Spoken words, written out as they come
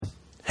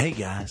Hey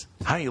guys,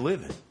 how you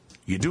living?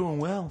 You doing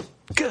well?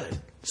 Good.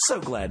 So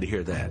glad to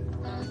hear that.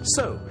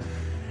 So,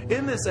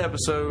 in this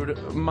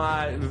episode,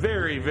 my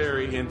very,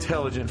 very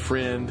intelligent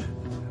friend,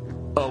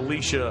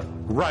 Alicia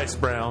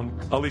Brown,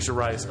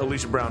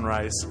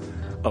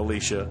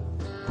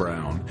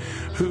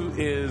 who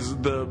is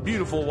the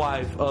beautiful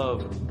wife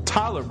of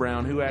Tyler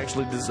Brown, who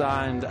actually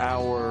designed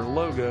our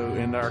logo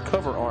and our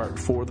cover art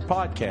for the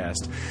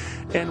podcast.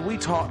 And we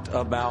talked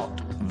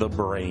about the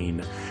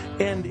brain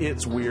and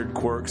its weird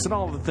quirks and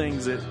all the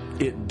things that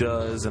it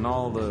does and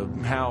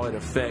how it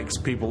affects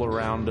people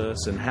around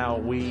us and how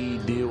we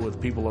deal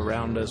with people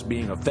around us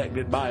being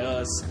affected by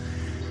us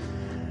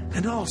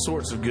and all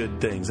sorts of good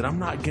things. And I'm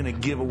not going to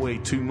give away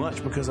too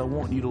much because I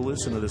want you to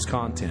listen to this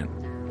content.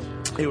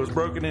 It was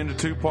broken into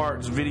two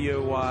parts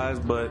video-wise,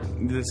 but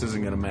this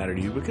isn't going to matter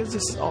to you because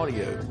this is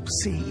audio.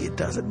 See, it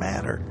doesn't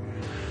matter.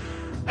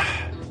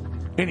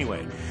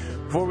 Anyway,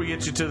 before we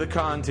get you to the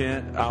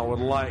content, I would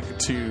like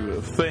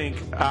to thank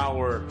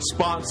our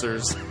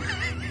sponsors,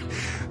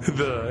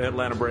 the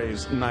Atlanta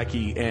Braves,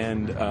 Nike,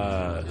 and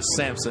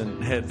Samson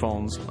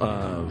headphones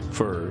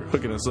for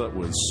hooking us up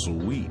with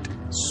sweet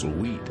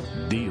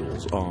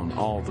deals on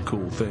all the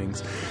cool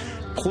things.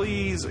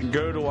 Please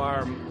go to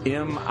our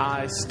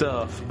MI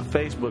Stuff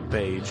Facebook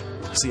page.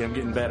 See, I'm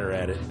getting better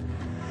at it.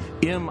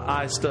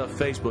 MI Stuff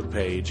Facebook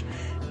page.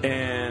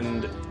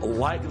 And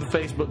like the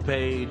Facebook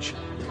page.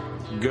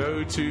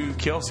 Go to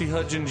Kelsey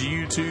Hudgens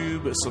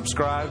YouTube.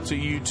 Subscribe to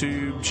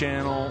YouTube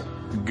channel.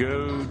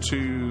 Go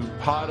to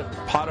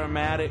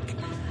Podomatic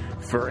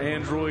for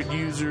Android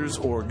users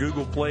or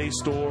Google Play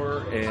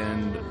Store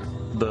and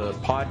the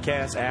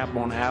podcast app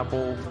on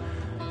Apple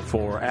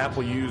for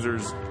Apple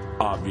users,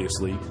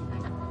 obviously.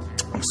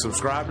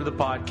 Subscribe to the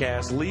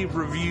podcast, leave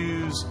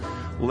reviews,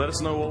 let us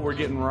know what we're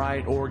getting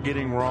right or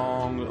getting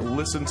wrong.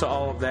 Listen to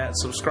all of that.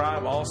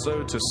 Subscribe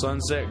also to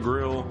Sunset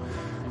Grill.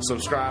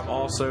 Subscribe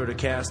also to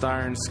Cast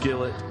Iron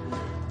Skillet.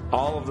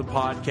 All of the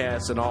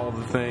podcasts and all of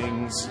the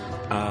things.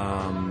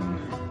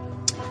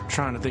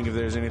 Trying to think if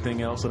there's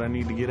anything else that I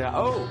need to get out.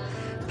 Oh,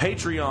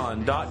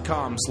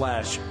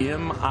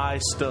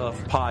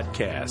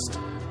 patreon.com/MIStuffPodcast.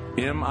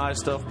 MI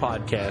Stuff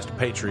Podcast,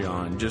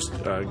 Patreon. Just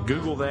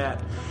Google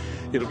that.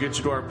 It'll get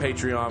you to our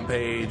Patreon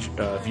page.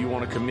 If you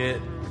want to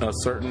commit a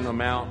certain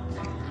amount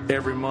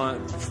every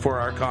month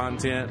for our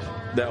content,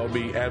 that would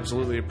be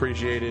absolutely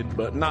appreciated,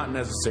 but not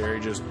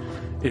necessary. Just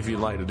if you'd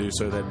like to do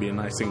so, that'd be a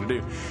nice thing to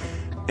do.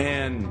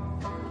 And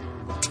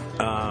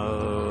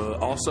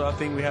also, I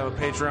think we have a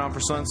Patreon for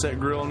Sunset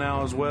Grill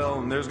now as well,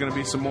 and there's going to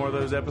be some more of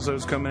those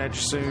episodes coming at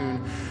you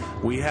soon.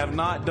 We have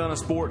not done a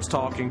sports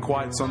talk in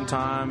quite some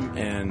time,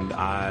 and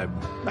I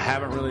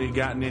haven't really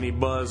gotten any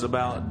buzz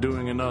about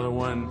doing another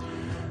one.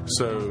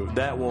 So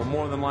that will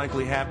more than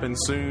likely happen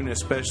soon,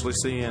 especially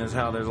seeing as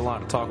how there's a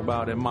lot to talk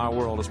about in my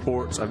world of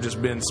sports. I've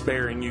just been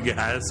sparing you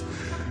guys,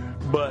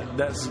 but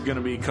that's going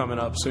to be coming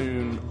up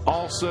soon.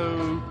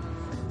 Also,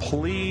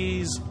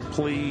 please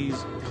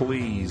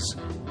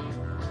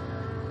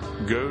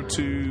go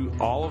to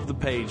all of the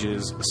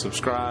pages,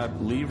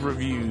 subscribe, leave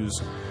reviews,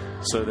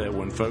 so that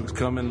when folks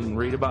come and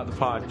read about the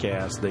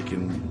podcast, they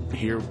can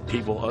hear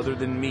people other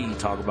than me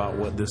talk about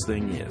what this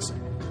thing is.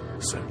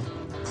 So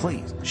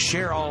please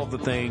share all of the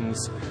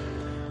things.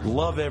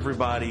 Love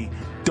everybody.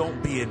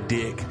 Don't be a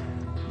dick.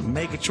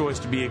 Make a choice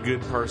to be a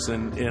good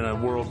person in a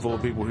world full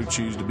of people who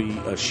choose to be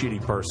a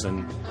shitty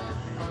person.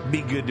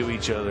 Be good to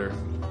each other.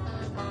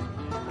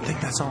 I think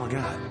that's all I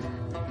got.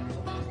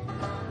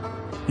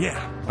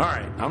 Yeah, all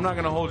right. I'm not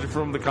going to hold you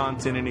from the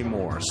content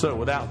anymore. So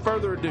without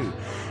further ado,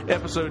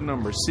 episode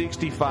number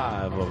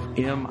 65 of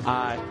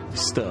MI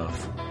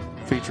Stuff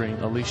featuring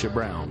Alicia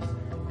Brown.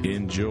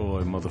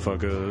 Enjoy,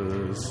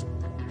 motherfuckers.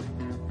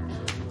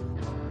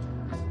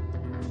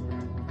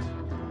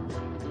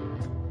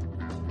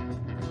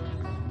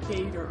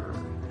 Gator.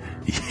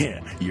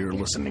 Yeah, you're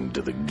listening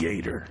to the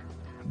Gator.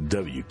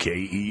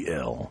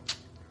 WKEL.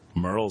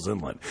 Merle's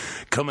Inlet.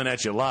 Coming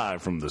at you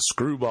live from the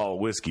Screwball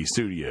Whiskey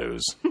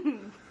Studios.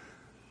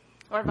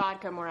 Or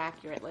vodka, more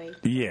accurately.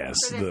 Yes.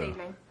 For this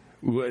evening.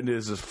 What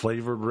is this,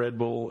 flavored Red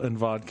Bull and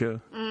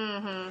vodka?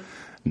 Mm-hmm.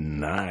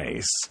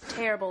 Nice.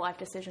 Terrible life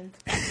decisions.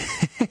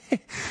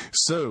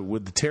 So,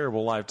 with the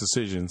terrible life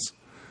decisions,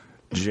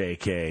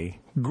 JK,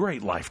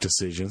 great life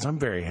decisions. I'm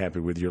very happy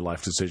with your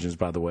life decisions,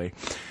 by the way.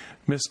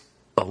 Miss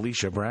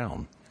Alicia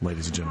Brown,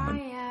 ladies and gentlemen.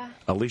 Hi,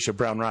 Alicia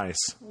Brown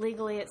Rice.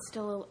 legally, it's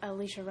still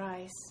Alicia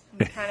Rice.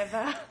 I'm kind of,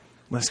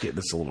 Let's get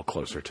this a little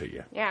closer to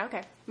you. Yeah,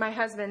 okay. My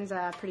husband's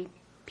pretty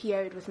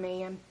PO'd with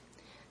me. I'm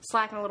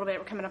slacking a little bit.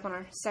 We're coming up on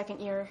our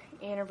 2nd-year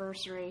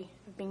anniversary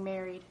of being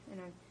married, and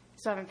I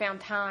still haven't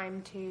found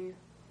time to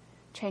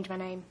change my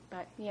name,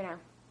 but, you know.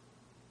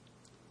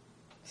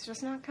 It's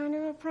just not kind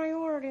of a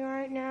priority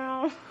right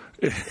now.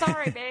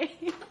 Sorry,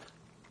 babe.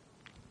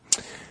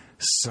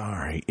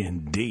 Sorry,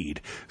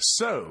 indeed.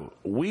 So,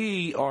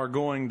 we are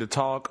going to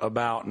talk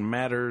about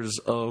matters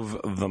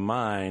of the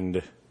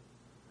mind.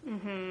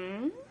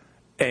 Mm-hmm.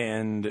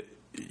 And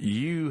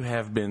you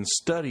have been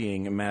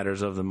studying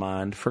matters of the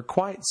mind for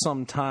quite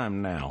some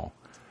time now.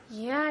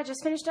 Yeah, I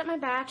just finished up my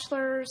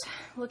bachelor's,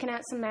 looking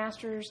at some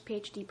master's,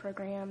 PhD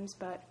programs,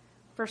 but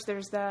first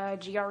there's the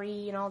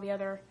GRE and all the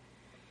other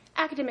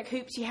academic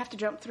hoops you have to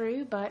jump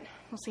through, but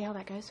we'll see how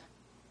that goes.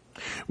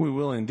 We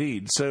will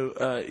indeed.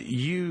 So,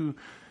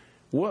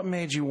 what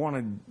made you want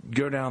to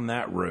go down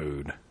that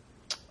road?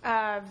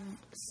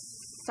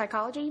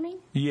 Psychology, you mean?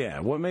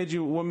 Yeah. What made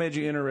you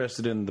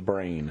interested in the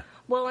brain?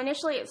 Well,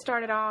 initially it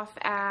started off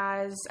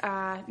as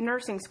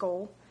nursing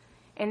school,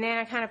 and then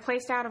I kind of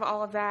placed out of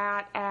all of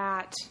that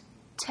at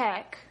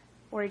Tech,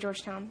 Horry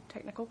Georgetown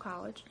Technical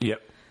College.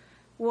 Yep.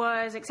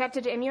 Was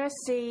accepted to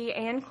MUSC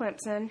and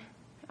Clemson.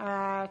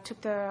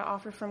 Took the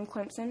offer from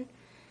Clemson.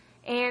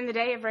 And the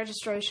day of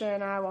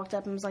registration, I walked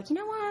up and was like, you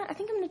know what? I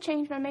think I'm going to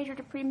change my major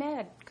to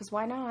pre-med, because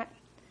why not?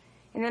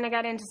 And then I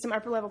got into some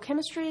upper-level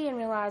chemistry and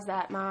realized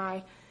that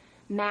my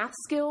math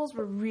skills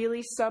were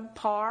really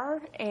subpar,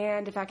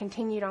 and if I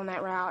continued on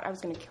that route, I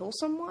was going to kill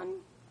someone.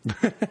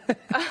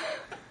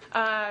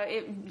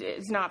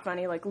 It's not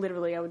funny. Like,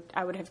 literally,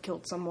 I would have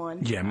killed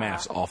someone. Yeah,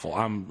 math's awful.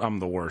 I'm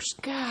the worst.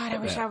 God, I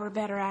wish I were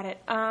better at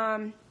it.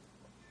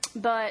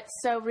 But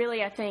so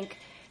really, I think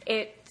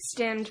it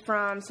stemmed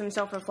from some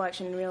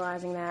self-reflection and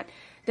realizing that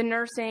the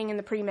nursing and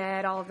the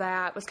pre-med, all of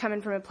that, was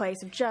coming from a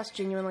place of just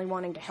genuinely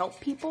wanting to help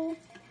people.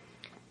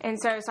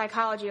 And so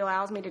psychology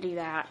allows me to do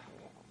that,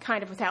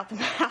 kind of without the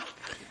math.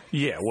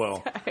 Yeah,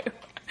 well.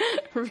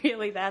 So,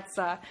 really, that's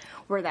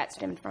where that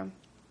stemmed from.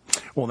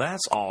 Well,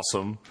 that's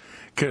awesome,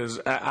 because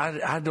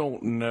I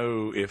don't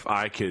know if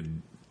I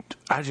could.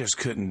 I just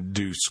couldn't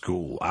do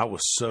school. I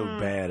was so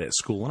bad at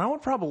school, and I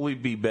would probably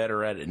be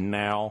better at it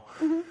now,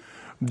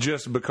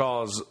 just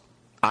because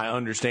I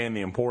understand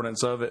the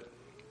importance of it,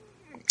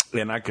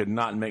 and I could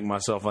not make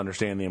myself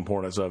understand the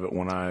importance of it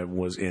when I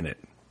was in it.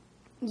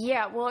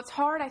 Yeah, well, it's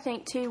hard, I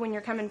think, too, when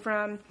you're coming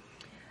from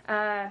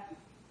the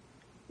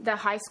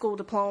high school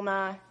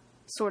diploma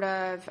sort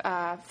of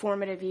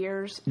formative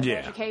years of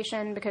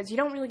education, because you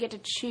don't really get to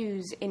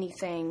choose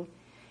anything.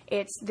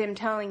 It's them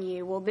telling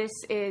you, well, this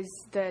is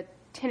the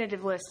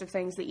tentative list of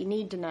things that you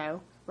need to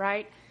know,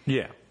 right?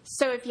 Yeah.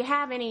 So if you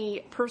have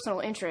any personal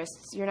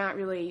interests, you're not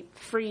really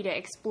free to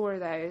explore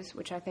those,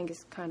 which I think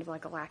is kind of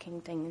like a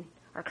lacking thing in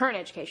our current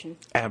education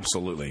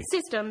Absolutely.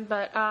 system.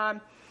 But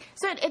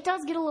so it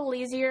does get a little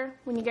easier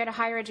when you go to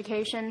higher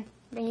education.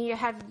 Then you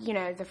have,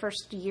 the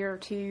first year or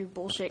two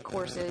bullshit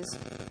courses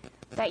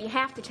that you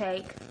have to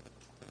take.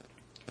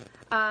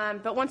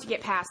 But once you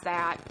get past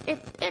that,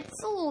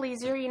 it's a little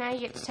easier. You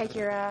get to take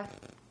your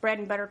bread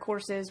and butter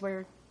courses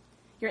where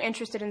you're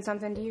interested in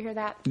something. Do you hear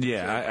that?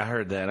 Yeah, I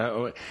heard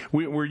that.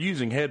 We're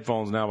using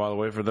headphones now, by the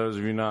way, for those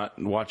of you not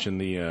watching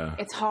the...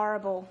 It's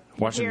horrible.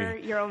 Watching hear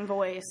your own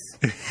voice.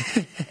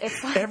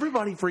 It's like,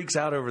 everybody freaks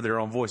out over their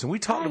own voice, and we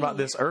talked about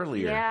this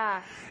earlier.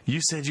 Yeah.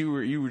 You said you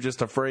were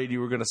just afraid you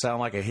were going to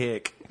sound like a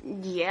hick.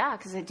 Yeah,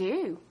 because I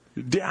do.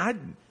 I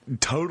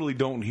totally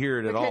don't hear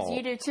it at all. Because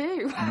you do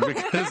too.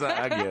 Because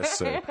I guess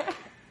so.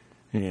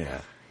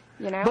 Yeah.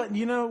 But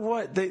you know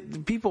what?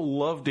 People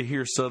love to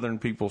hear Southern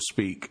people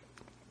speak.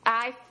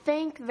 I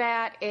think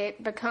that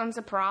it becomes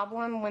a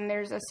problem when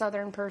there's a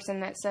Southern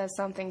person that says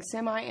something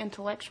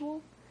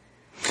semi-intellectual.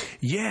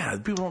 Yeah,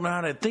 people don't know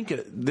how to think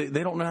it.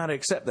 They don't know how to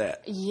accept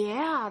that.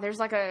 Yeah, there's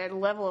like a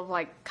level of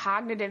like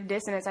cognitive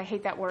dissonance. I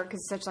hate that word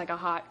because it's such like a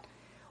hot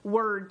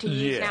word to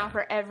use now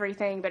for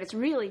everything, but it's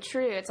really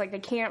true. It's like they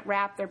can't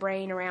wrap their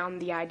brain around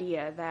the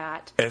idea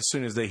that as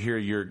soon as they hear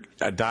your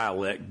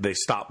dialect, they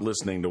stop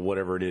listening to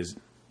whatever it is.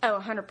 Oh,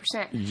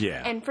 100%.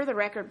 Yeah. And for the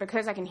record,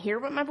 because I can hear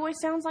what my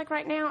voice sounds like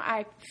right now,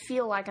 I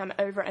feel like I'm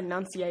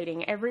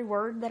over-enunciating every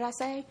word that I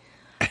say.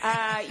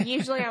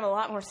 Usually I'm a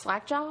lot more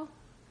slack-jaw.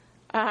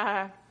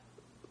 I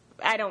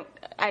don't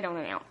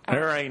know.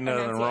 There ain't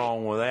nothing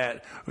wrong with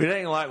that. It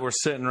ain't like we're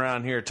sitting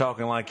around here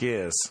talking like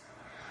this.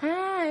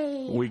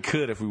 Hi. We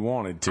could if we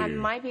wanted to. I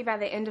might be by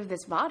the end of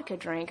this vodka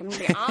drink. I'm going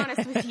to be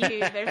honest with you.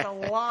 There's a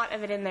lot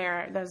of it in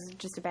there. That was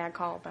just a bad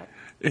call, but...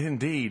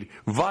 Indeed.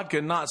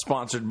 Vodka not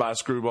sponsored by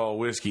Screwball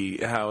Whiskey,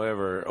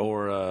 however,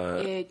 or...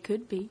 it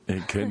could be.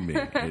 It could be.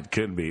 It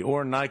could be.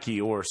 Or Nike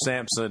or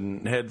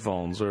Samson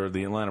headphones or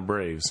the Atlanta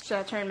Braves. Should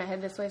I turn my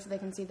head this way so they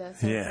can see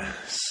this? Yeah.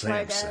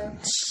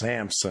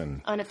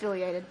 Samson.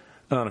 Unaffiliated.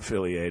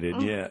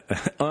 Unaffiliated, yeah.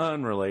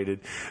 Unrelated.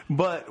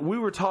 But we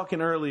were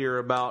talking earlier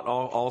about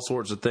all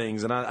sorts of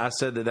things, and I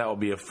said that would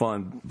be a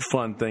fun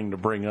thing to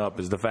bring up,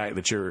 is the fact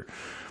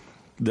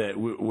that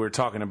we're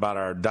talking about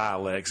our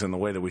dialects and the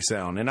way that we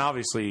sound. And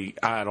obviously,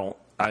 I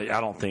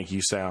don't think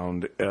you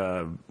sound.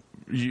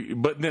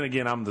 But then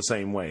again, I'm the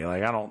same way.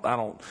 Like I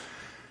don't.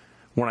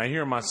 When I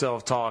hear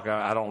myself talk,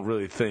 I don't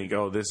really think,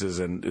 oh, this is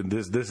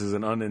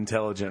an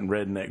unintelligent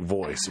redneck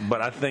voice.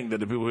 But I think that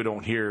the people who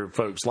don't hear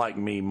folks like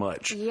me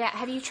much. Yeah.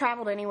 Have you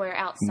traveled anywhere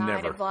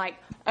outside of like?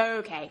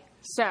 Okay,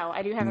 so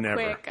I do have a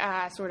quick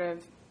sort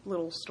of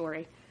little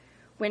story.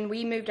 When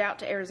we moved out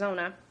to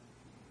Arizona,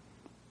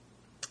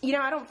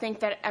 I don't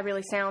think that I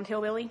really sound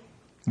hillbilly.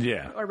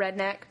 Yeah. Or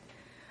redneck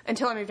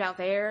until I moved out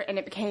there, and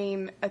it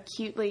became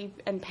acutely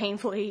and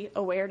painfully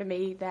aware to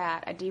me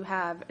that I do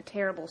have a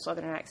terrible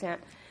Southern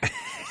accent.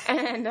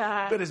 And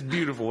But it's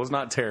beautiful. It's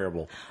not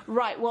terrible.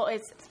 right, well,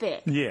 it's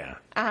thick. Yeah.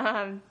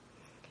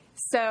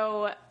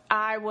 So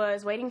I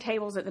was waiting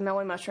tables at the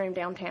Mellow Mushroom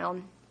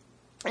downtown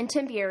in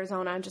Tempe,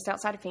 Arizona, just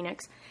outside of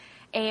Phoenix.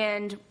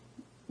 And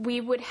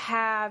we would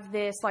have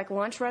this like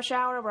lunch rush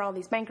hour where all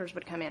these bankers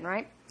would come in,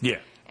 right? Yeah.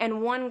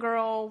 And one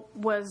girl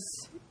was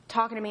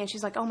talking to me, and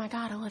she's like, "Oh my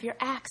God, I love your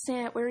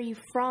accent. Where are you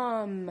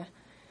from?"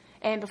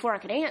 And before I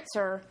could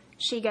answer,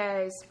 she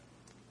goes,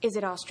 "Is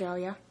it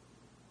Australia?"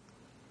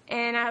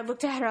 And I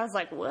looked at her, I was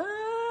like, "What?"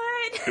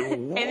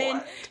 And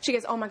then she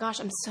goes, "Oh my gosh,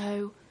 I'm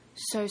so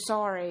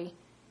sorry.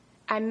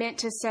 I meant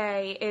to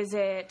say, is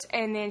it?"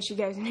 And then she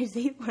goes, "New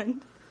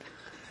Zealand."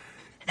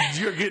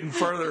 You're getting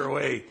further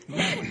away.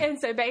 And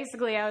so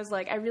basically I was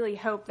like, I really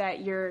hope that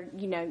you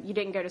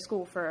didn't go to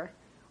school for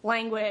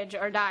language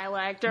or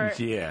dialect or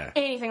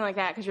anything like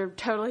that, because you're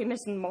totally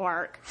missing the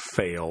mark.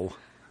 Fail.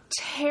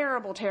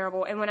 Terrible,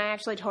 terrible. And when I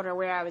actually told her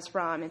where I was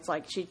from, it's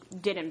like she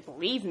didn't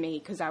believe me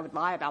because I would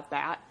lie about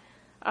that.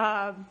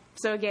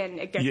 So again,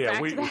 it goes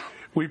back to that.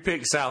 We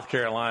pick South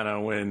Carolina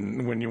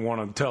when you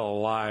want to tell a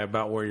lie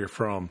about where you're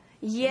from.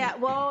 Yeah,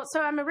 well, so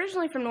I'm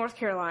originally from North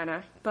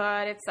Carolina,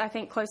 but it's, I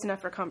think, close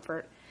enough for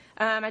comfort.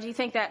 I do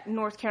think that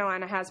North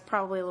Carolina has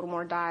probably a little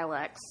more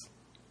dialects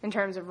in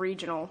terms of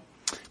regional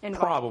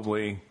involved.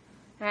 Probably.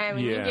 And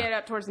when you get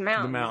up towards the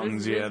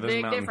mountains, there's a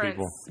big mountain difference.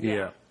 people.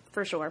 Yeah,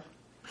 for sure.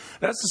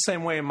 That's the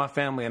same way in my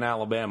family in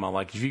Alabama.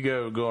 Like if you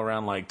go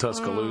around like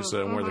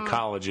Tuscaloosa and where the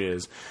college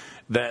is,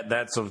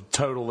 that's a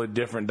totally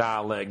different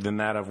dialect than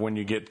that of when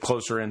you get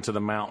closer into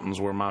the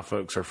mountains where my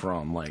folks are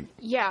from. Like,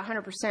 yeah,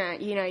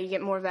 100%. You know, you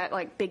get more of that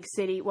like big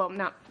city. Well,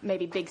 not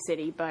maybe big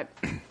city, but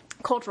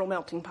cultural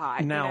melting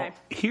pot. Now,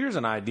 here's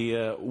an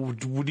idea.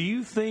 Do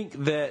you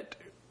think that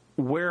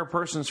where a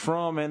person's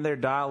from and their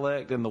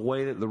dialect and the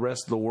way that the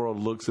rest of the world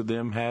looks at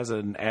them has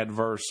an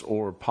adverse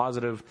or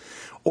positive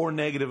or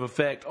negative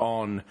effect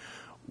on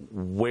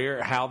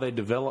how they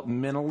develop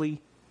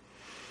mentally?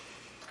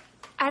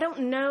 I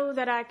don't know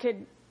that I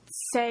could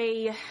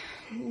say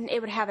it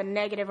would have a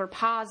negative or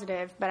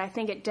positive, but I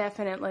think it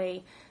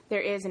definitely,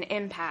 there is an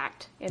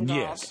impact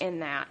involved in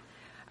that.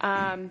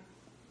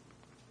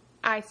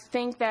 I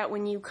think that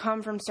when you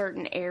come from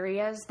certain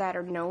areas that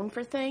are known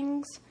for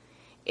things,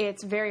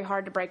 it's very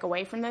hard to break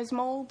away from those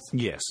molds.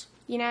 Yes.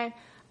 You know,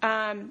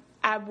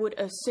 I would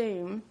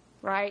assume,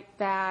 right,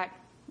 that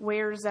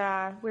where's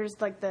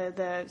like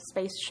the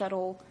space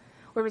shuttle,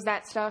 where was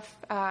that stuff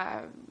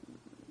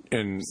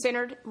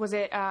centered? Was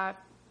it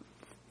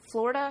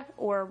Florida,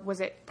 or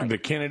was it like the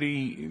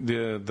Kennedy,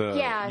 the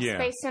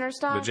Space Center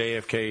stuff, the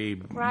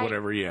JFK, right?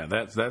 Whatever. Yeah,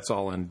 that's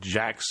all in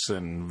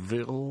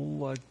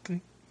Jacksonville, I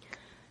think.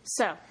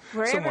 So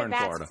wherever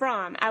that's Florida.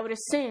 from, I would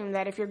assume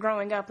that if you're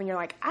growing up and you're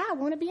like, I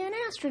want to be an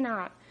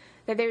astronaut,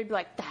 that they would be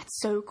like,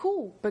 that's so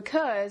cool,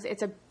 because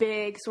it's a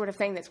big sort of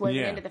thing that's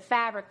woven into the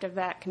fabric of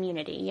that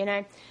community. You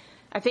know,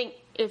 I think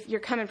if you're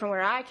coming from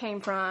where I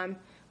came from,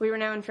 we were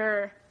known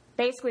for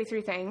basically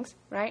three things,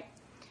 right?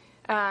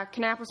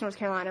 Kannapolis, North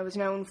Carolina was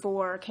known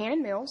for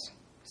Cannon Mills,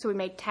 so we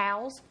made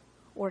towels.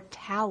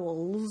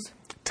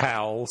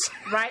 Towels.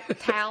 Right,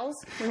 towels.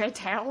 We made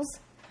towels.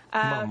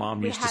 My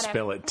mom used to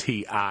spell it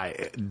Tiwel.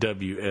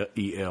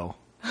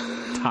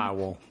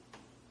 Towel.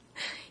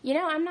 You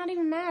know, I'm not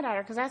even mad at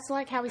her, because that's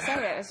like how we say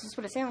it. It's just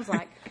what it sounds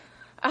like.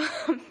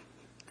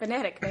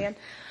 Phonetic, man.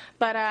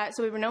 But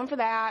so we were known for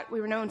that.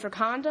 We were known for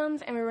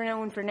condoms, and we were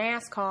known for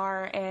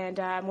NASCAR,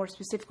 and more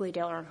specifically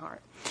Dale Earnhardt.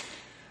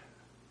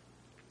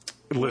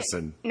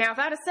 Listen. Now, if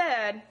I'd have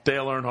said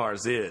Dale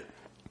Earnhardt's it.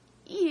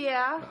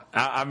 Yeah.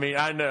 I mean,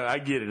 I know, I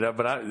get it,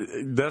 but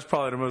that's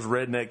probably the most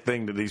redneck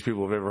thing that these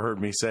people have ever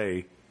heard me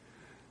say.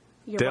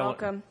 You're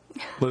welcome.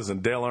 Listen,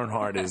 Dale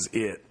Earnhardt is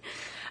it.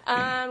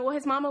 Well,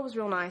 his mama was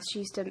real nice. She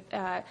used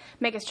to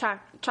make us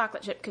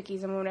chocolate chip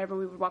cookies, and whenever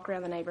we would walk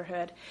around the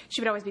neighborhood,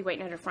 she would always be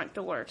waiting at her front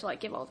door to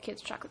like give all the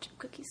kids chocolate chip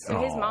cookies. So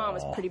his mom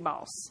was pretty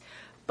boss.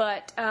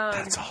 But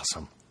that's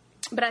awesome.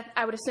 But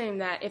I would assume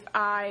that if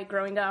I,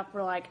 growing up,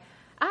 were like,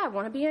 I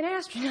want to be an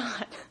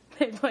astronaut,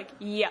 they'd be like,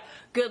 yeah,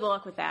 good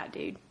luck with that,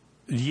 dude.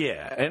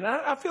 Yeah, and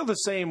I feel the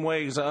same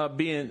way.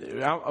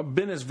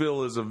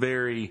 Bennettsville is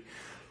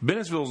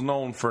Bennettsville's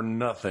known for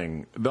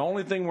nothing. The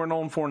only thing we're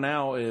known for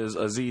now is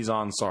Aziz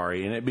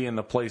Ansari, and it being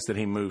the place that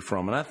he moved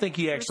from. And I think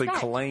he actually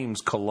claims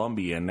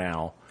Columbia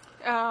now.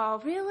 Oh,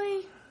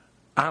 really?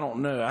 I don't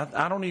know.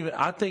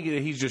 I think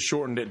he's just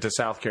shortened it to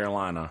South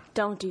Carolina.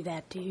 Don't do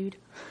that, dude.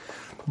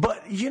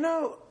 But, you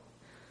know,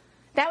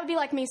 that would be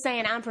like me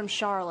saying I'm from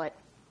Charlotte.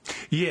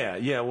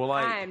 Yeah. Well,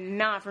 I'm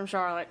not from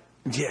Charlotte.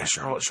 Yeah,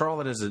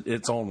 Charlotte is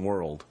its own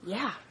world.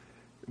 Yeah.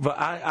 But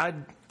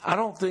I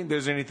don't think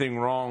there's anything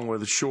wrong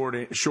with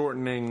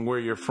shortening where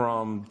you're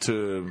from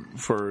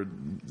for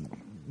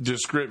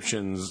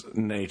descriptions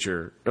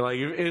nature. Like,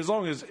 as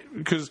long as,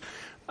 because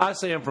I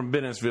say I'm from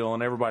Bennettsville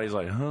and everybody's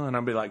like, huh, and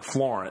I'll be like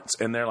Florence,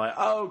 and they're like,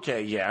 oh,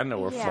 okay, yeah, I know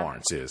where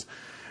Florence is.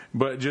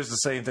 But just the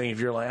same thing if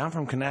you're like, I'm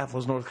from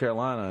Kannapolis, North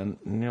Carolina,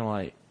 and you're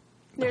like,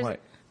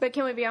 but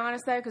can we be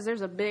honest though? Because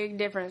there's a big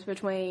difference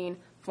between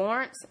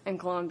Florence and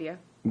Columbia.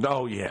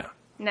 Oh yeah.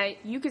 Now,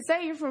 you could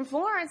say you're from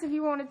Florence if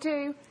you wanted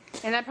to,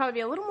 and that'd probably be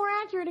a little more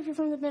accurate if you're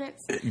from the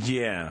Bennetts.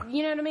 Yeah.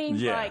 You know what I mean?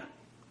 Yeah. Like,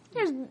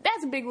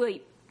 that's a big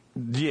leap.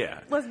 Yeah.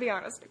 Let's be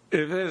honest.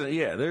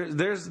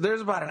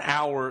 There's about an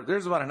hour.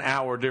 There's about an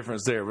hour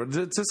difference there.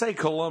 But to say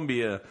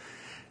Columbia,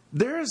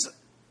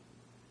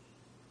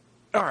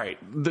 all right,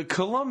 the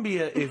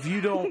Columbia. If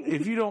you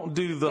don't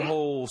do the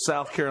whole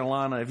South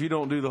Carolina, if you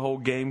don't do the whole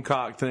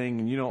Gamecock thing,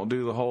 and you don't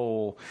do the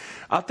whole,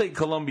 I think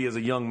Columbia is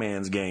a young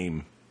man's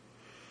game.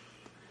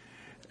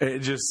 It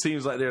just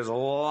seems like there's a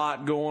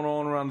lot going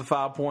on around the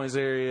 5 Points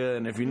area,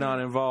 and if you're not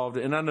involved,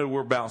 and I know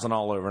we're bouncing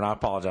all over, and I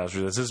apologize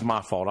for this. This is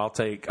my fault. I'll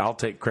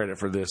take credit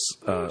for this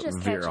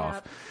veer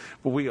off,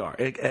 but we are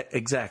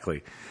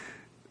exactly.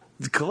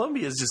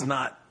 Columbia is just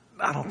not.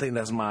 I don't think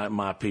that's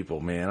my people,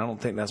 man. I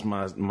don't think that's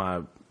my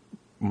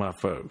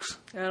folks.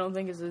 I don't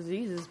think it's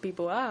Aziz's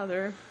people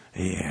either.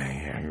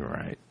 Yeah, you're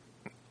right.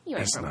 You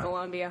ain't from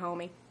Columbia,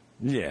 homie.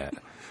 Yeah,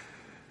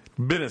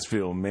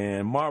 Bennettsville,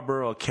 man.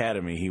 Marlboro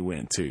Academy he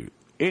went to.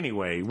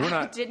 Anyway,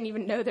 I didn't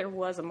even know there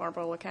was a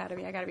Marlboro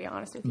Academy. I got to be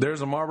honest with you.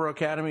 There's a Marlboro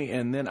Academy,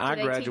 and then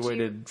I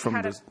graduated from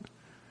how this. To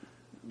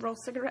roll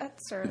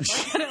cigarettes, or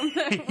I don't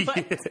know.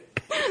 What? Yeah.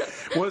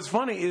 What's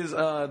funny is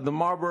the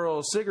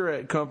Marlboro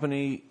Cigarette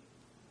Company,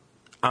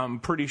 I'm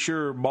pretty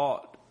sure,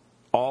 bought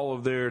all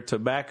of their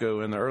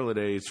tobacco in the early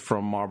days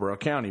from Marlboro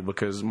County,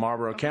 because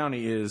Marlboro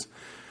County is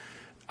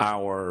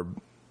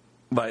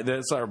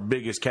that's our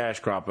biggest cash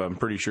crop. I'm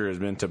pretty sure has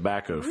been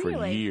tobacco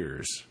for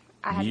years.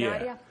 I had no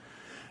idea.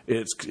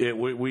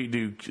 We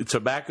do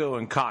tobacco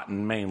and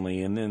cotton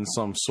mainly, and then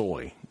some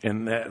soy,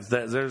 and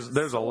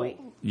there's soy.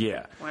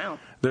 Wow.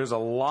 There's a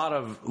lot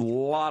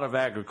of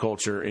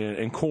agriculture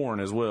and corn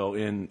as well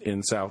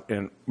in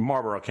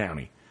Marlboro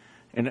County,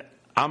 and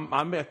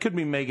I could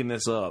be making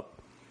this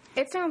up.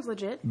 It sounds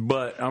legit,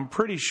 but I'm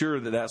pretty sure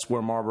that's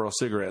where Marlboro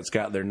cigarettes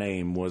got their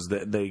name, was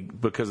that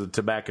because of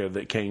tobacco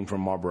that came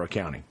from Marlboro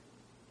County.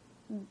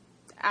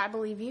 I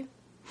believe you.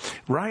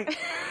 Right?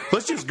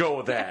 Let's just go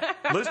with that.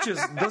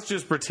 Let's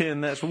just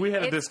pretend that's. We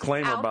have a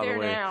disclaimer, by the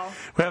way. Now.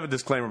 We have a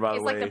disclaimer, by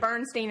the way. It's like the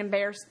Bernstein and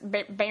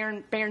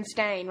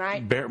Berenstain,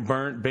 right?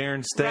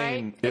 Berenstain.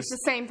 Right? It's the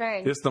same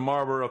thing. It's the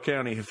Marlboro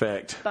County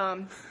effect.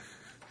 Done.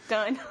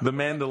 The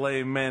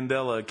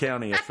Mandela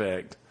County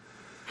effect.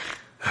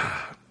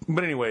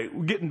 But anyway,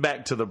 getting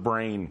back to the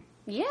brain.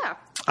 Yeah.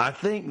 I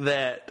think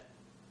that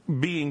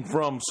being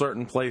from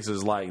certain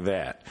places like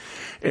that,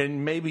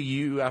 and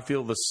maybe I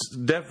feel this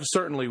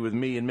certainly with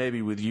me, and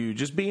maybe with you,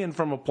 just being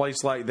from a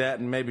place like that,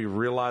 and maybe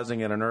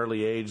realizing at an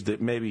early age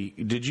that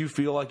did you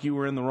feel like you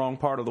were in the wrong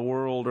part of the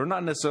world, or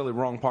not necessarily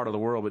wrong part of the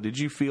world, but did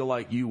you feel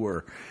like you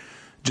were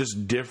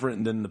just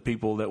different than the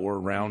people that were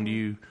around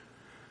you?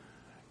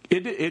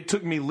 It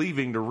took me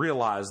leaving to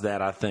realize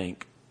that, I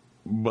think,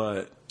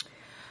 but.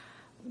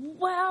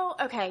 Well,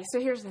 okay, so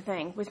here's the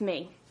thing with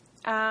me.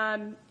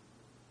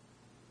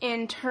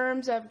 In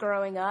terms of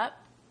growing up,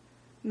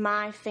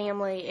 my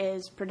family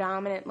is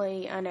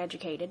predominantly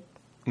uneducated.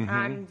 Mm-hmm.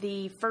 I'm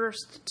the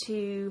first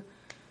to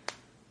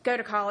go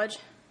to college,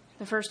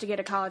 the first to get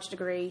a college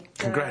degree.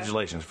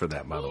 Congratulations for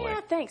that, by the way.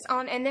 Yeah, thanks.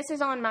 And this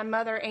is on my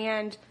mother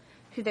and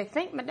who they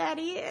think my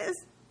daddy is,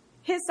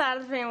 his side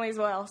of the family as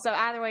well. So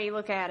either way you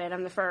look at it,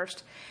 I'm the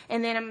first.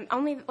 And then I'm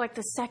only like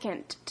the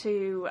second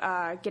to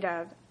get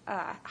a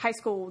high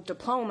school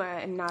diploma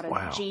and not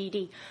a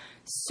GED.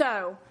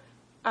 So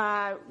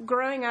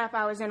growing up,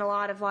 I was in a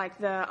lot of like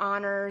the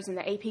honors and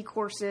the AP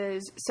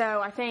courses.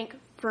 So I think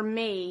for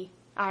me,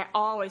 I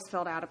always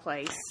felt out of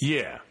place.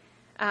 Yeah.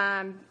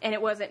 And it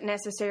wasn't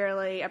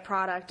necessarily a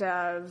product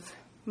of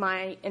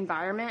my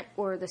environment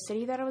or the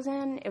city that I was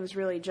in. It was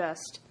really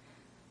just,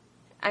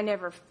 I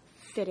never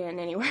fit in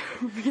anywhere,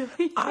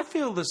 really. I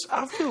feel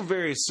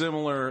very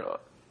similar,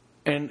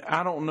 and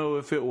I don't know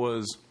if it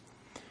was.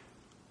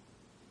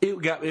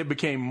 It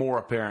became more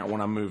apparent when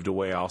I moved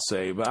away, I'll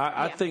say. But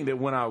I think that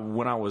when I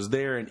was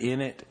there and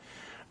in it,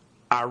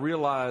 I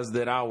realized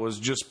that I was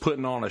just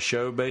putting on a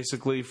show,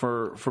 basically,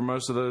 for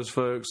most of those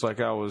folks. Like,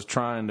 I was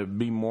trying to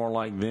be more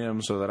like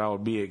them so that I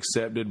would be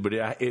accepted. But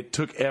it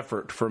took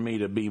effort for me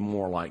to be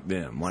more like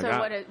them. Like,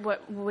 so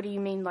what do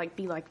you mean, like,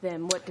 be like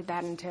them? What did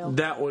that entail?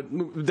 That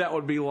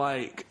would be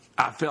like,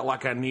 I felt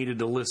like I needed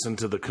to listen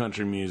to the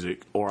country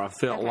music, or I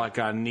felt like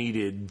I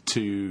needed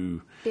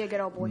to be a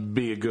good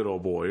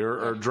old boy,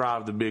 or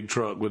drive the big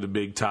truck with the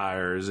big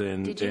tires.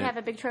 And did you have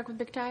a big truck with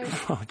big tires?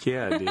 Fuck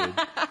yeah, I did.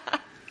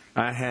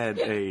 I had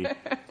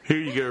here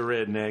you go,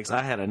 rednecks.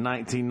 I had a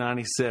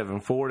 1997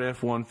 Ford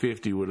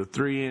F-150 with a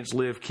 3-inch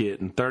lift kit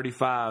and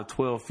 35,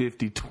 12,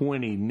 50,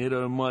 20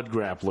 Nitto mud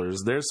grapplers.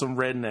 There's some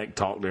redneck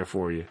talk there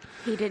for you.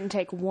 He didn't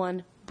take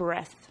one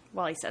breath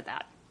while he said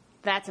that.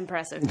 That's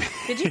impressive.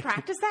 Did you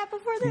practice that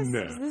before this?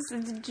 No.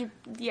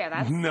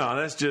 No,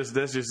 that's just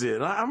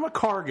it. I'm a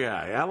car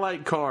guy. I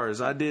like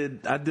cars. I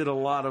did a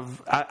lot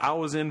of. I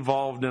was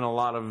involved in a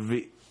lot of.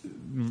 We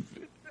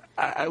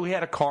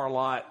had a car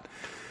lot.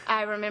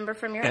 I remember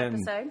from your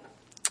episode.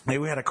 Hey,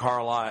 we had a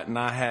car lot, and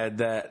I had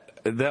that.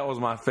 That was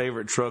my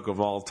favorite truck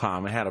of all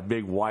time. It had a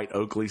big white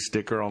Oakley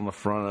sticker on the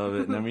front of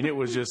it, and I mean, it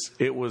was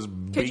beastly.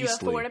 Could you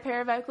afford a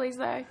pair of Oakleys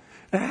though?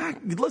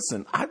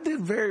 Listen, I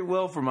did very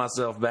well for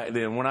myself back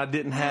then when I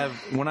didn't have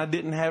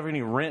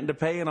any rent to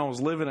pay and I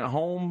was living at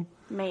home.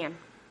 Man,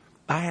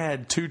 I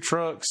had 2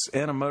 trucks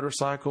and a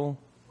motorcycle.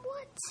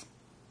 what?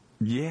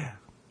 Yeah.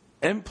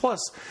 And plus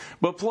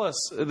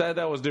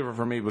that was different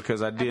for me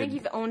because I I think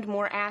you've owned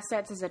more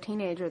assets as a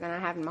teenager than I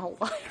have in my whole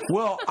life.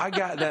 Well, I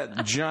got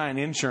that giant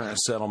insurance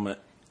settlement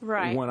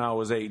Right. when I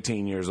was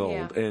 18 years old.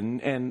 Yeah.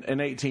 And an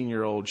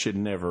 18-year-old should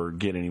never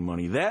get any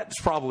money. That's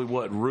probably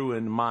what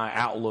ruined my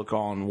outlook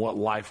on what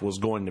life was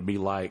going to be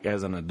like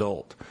as an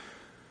adult.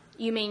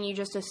 You mean you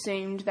just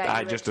assumed that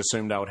I just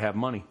assumed I would have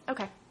money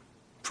Okay.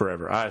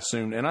 forever. I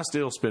assumed, and I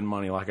still spend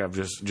money like I've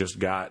just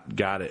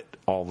got it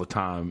all the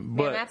time.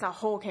 But Man, that's a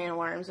whole can of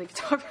worms we could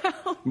talk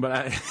about.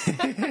 But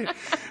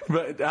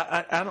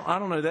I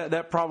don't know,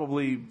 that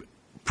probably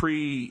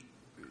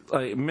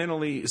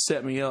mentally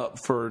set me up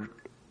for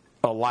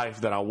a life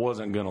that I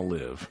wasn't going to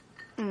live.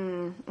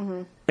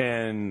 Mm-hmm.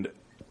 And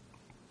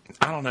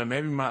I don't know,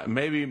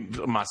 maybe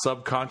my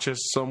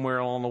subconscious somewhere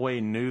along the way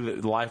knew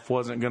that life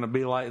wasn't going to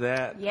be like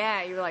that.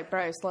 Yeah, you were like,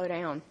 bro, slow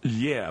down.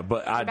 Yeah,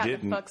 but I About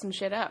didn't. to fuck some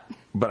shit up.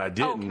 But I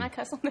didn't. Oh, can I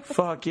cuss on this?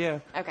 Fuck yeah.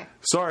 Okay.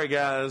 Sorry,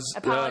 guys.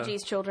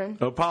 Apologies, children.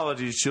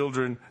 Apologies,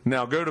 children.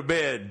 Now go to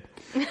bed.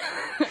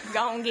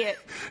 Go on, get.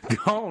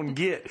 Go and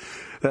get.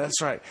 That's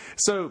right.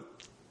 So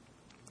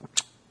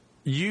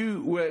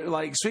you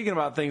like speaking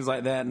about things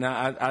like that. Now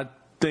I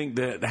think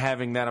that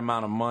having that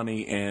amount of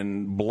money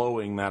and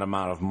blowing that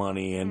amount of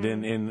money and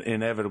then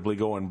inevitably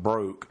going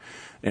broke,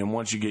 and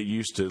once you get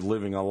used to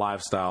living a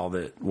lifestyle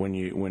that when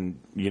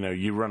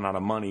you run out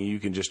of money, you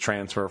can just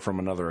transfer from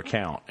another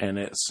account, and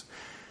it's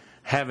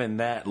having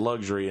that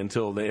luxury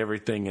until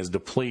everything is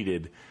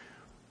depleted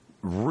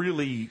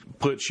really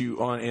puts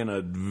you in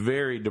a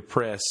very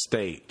depressed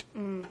state.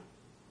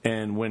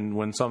 And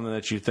when something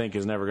that you think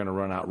is never going to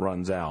run out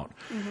runs out.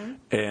 Mm-hmm.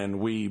 And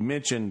we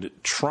mentioned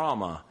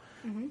trauma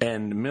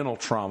and mental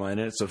trauma and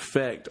its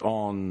effect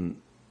on,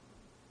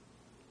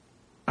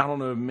 I don't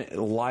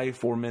know,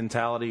 life or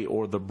mentality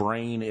or the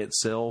brain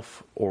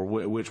itself, or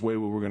which way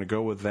we were going to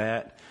go with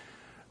that.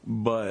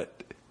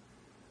 But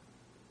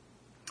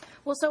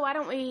Well, so why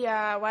don't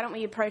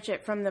we approach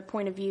it from the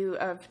point of view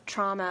of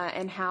trauma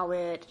and how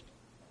it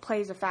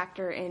plays a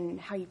factor in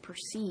how you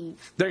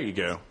perceive, there you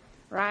go.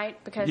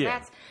 right? Because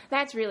Yeah.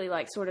 that's really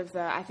like sort of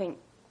I think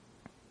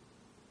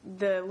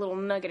the little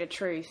nugget of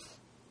truth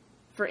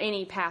for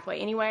any pathway.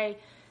 Anyway,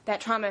 that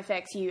trauma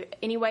affects you,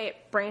 anyway it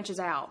branches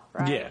out,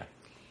 right? Yeah.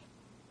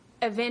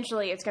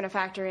 Eventually it's going to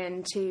factor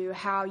into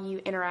how you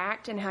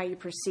interact and how you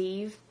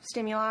perceive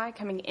stimuli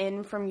coming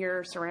in from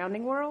your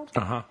surrounding world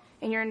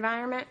and your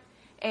environment,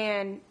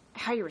 and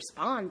how you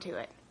respond to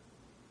it,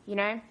 you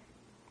know?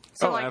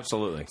 So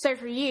Absolutely. So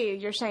for you,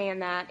 you're saying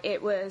that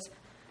it was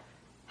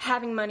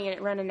having money and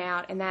it running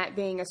out, and that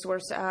being a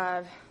source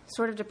of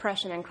sort of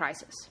depression and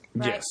crisis,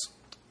 right? Yes.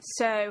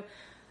 So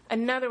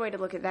another way to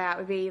look at that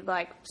would be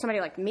like somebody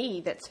like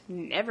me that's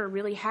never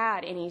really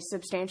had any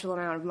substantial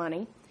amount of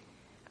money,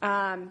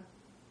 and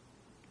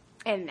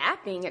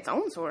that being its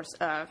own source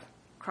of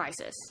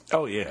crisis.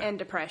 Oh, yeah. And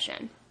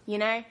depression, you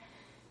know?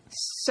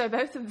 So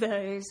both of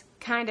those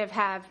kind of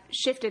have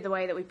shifted the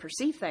way that we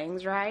perceive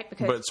things, right?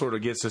 Because But it sort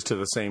of gets us to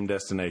the same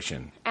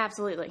destination.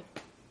 absolutely.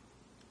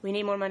 We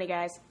need more money,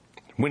 guys.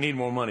 We need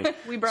more money.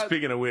 We broke.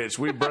 Speaking of which,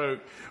 we broke.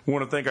 We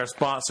want to thank our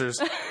sponsors,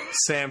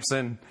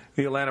 Samson,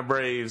 the Atlanta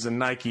Braves, and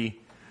Nike,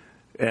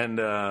 and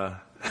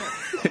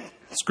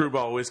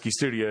Screwball Whiskey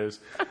Studios.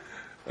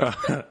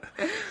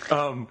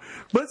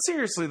 But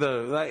seriously,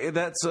 though,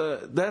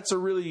 that's a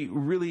really,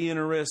 really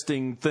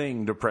interesting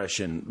thing,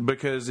 depression,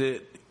 because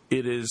it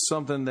is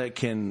something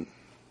that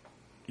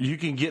you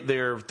can get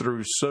there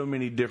through so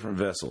many different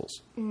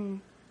vessels.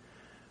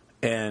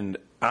 And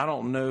I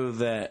don't know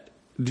that.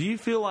 Do you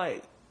feel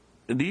like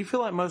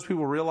most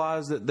people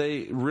realize that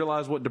they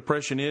realize what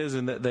depression is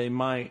and that they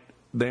might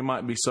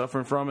be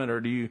suffering from it, or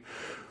do you?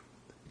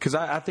 Because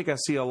I think I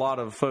see a lot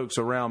of folks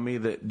around me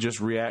that just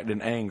react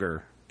in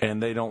anger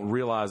and they don't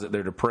realize that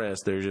they're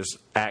depressed. They're just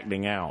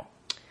acting out.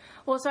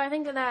 Well, so I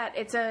think that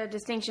it's a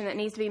distinction that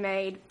needs to be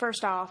made.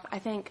 First off, I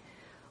think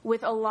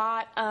with a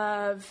lot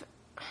of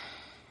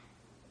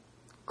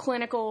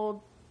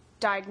clinical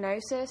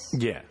diagnosis,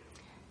 Yeah.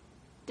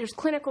 there's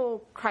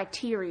clinical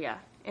criteria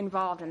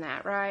involved in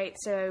that, right?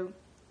 So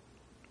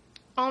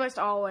almost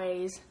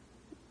always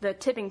the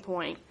tipping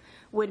point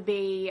would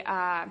be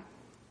an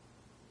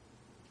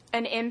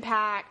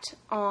impact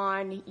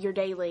on your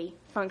daily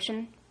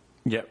function.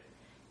 Yep.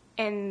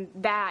 And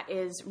that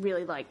is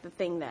really like the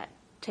thing that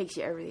takes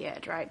you over the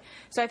edge, right?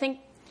 So I think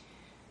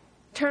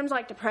terms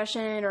like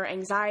depression or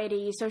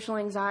anxiety, social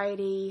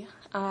anxiety,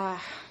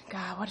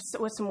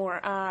 what's some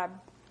more?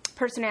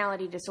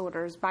 Personality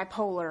disorders,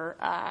 bipolar,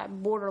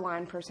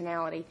 borderline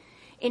personality,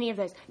 any of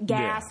those,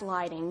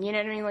 gaslighting, you know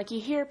what I mean? Like you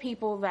hear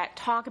people that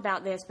talk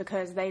about this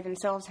because they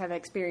themselves have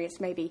experienced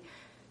maybe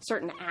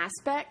certain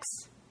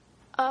aspects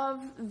of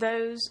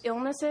those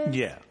illnesses.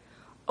 Yeah.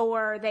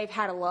 Or they've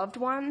had a loved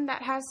one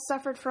that has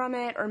suffered from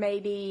it, or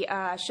maybe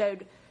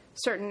showed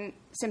certain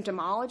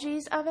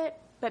symptomologies of it,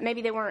 but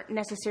maybe they weren't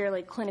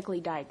necessarily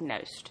clinically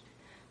diagnosed.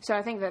 So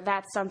I think that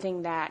that's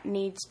something that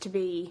needs to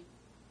be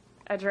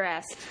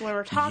addressed when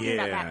we're talking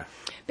about that.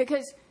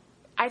 Because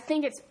I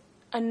think it's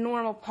a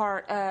normal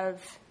part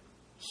of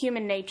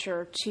human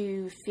nature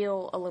to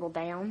feel a little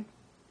down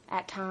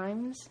at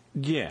times.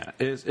 Yeah,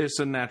 it's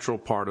a natural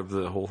part of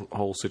the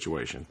whole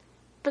situation.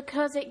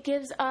 Because it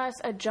gives us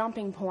a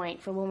jumping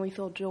point for when we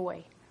feel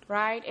joy,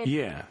 right?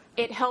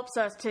 It helps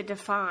us to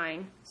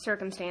define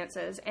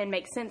circumstances and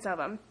make sense of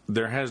them.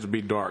 There has to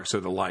be dark so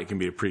the light can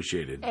be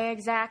appreciated.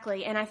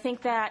 Exactly. And I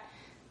think that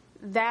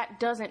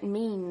doesn't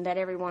mean that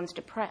everyone's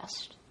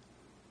depressed,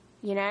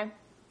 you know?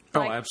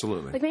 Like,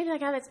 absolutely. Like maybe that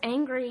guy that's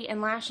angry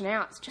and lashing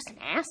out is just an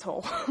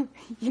asshole,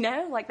 you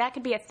know? Like that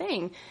could be a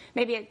thing.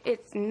 Maybe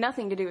it's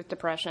nothing to do with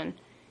depression.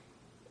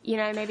 You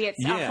know, maybe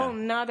it's a whole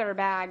nother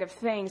bag of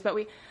things. But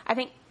I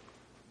think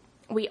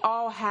we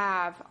all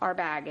have our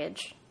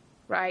baggage,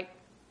 right?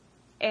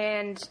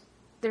 And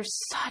there's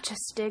such a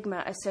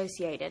stigma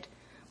associated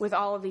with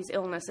all of these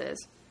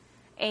illnesses.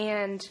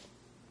 And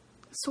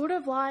sort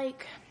of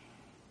like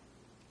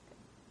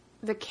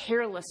the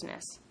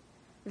carelessness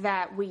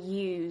that we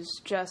use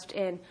just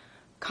in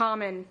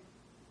common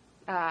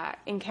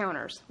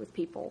encounters with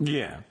people.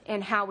 Yeah.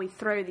 And how we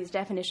throw these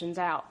definitions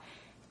out.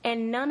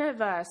 And none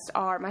of us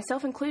are,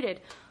 myself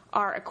included,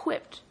 are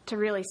equipped to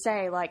really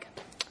say, like,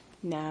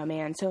 no,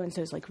 man,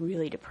 so-and-so's, like,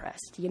 really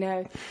depressed, you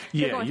know?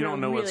 Yeah, you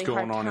don't know what's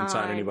going on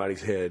inside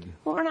anybody's head.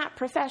 Well, we're not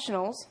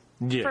professionals,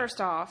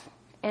 first off.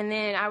 And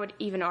then I would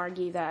even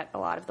argue that a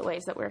lot of the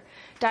ways that we're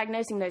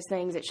diagnosing those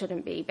things, it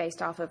shouldn't be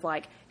based off of,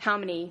 like, how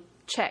many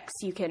checks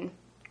you can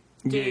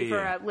do for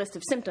a list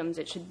of symptoms.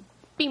 It should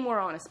be more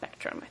on a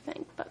spectrum, I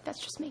think. But that's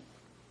just me.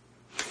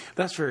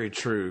 That's very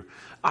true.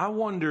 I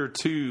wonder,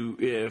 too,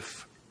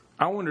 if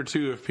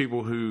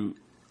people who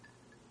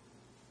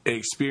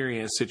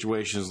experience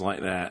situations like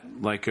that,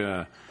 like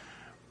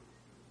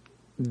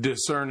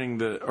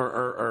discerning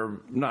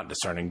or not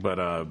discerning,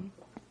 but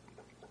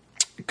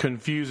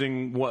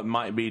confusing what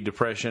might be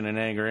depression and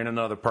anger in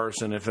another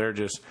person, if they're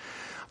just,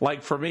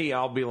 like for me,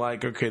 I'll be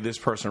like, okay, this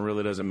person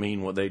really doesn't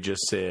mean what they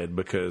just said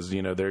because,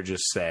 you know, they're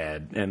just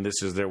sad and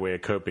this is their way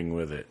of coping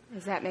with it.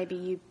 Is that maybe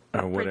you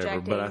or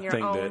whatever, but I your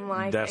think own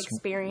life that's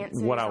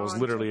experiences what I was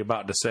literally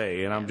about to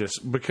say, and I'm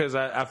just, because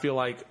I feel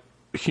like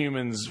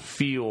humans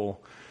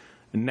feel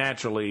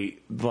naturally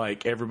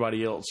like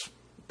everybody else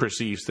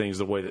perceives things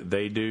the way that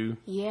they do.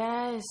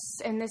 Yes,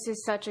 and this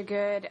is such a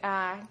good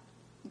segue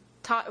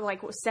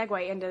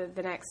into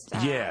the next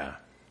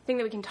thing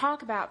that we can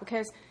talk about,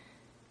 because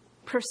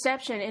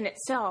perception in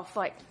itself,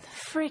 like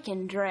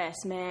freaking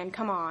dress, man,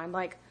 come on,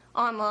 like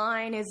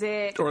online, is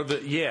it? Or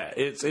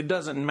it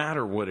doesn't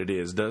matter what it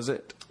is, does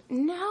it?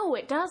 No,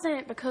 it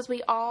doesn't, because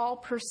we all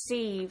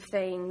perceive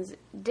things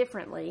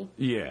differently.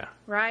 Yeah.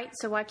 Right?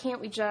 So why can't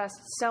we just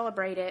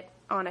celebrate it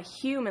on a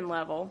human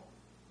level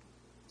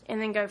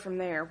and then go from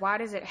there? Why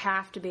does it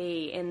have to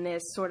be in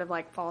this sort of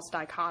like false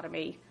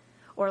dichotomy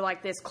or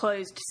like this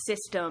closed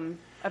system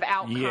of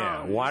outcomes?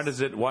 Yeah. Why does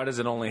it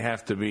only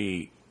have to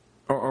be,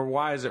 or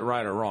why is it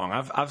right or wrong?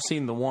 I've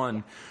seen the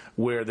one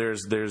where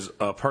there's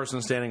a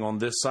person standing on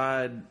this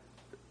side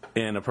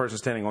and a person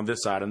standing on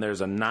this side, and there's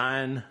a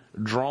 9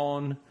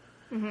 drawn.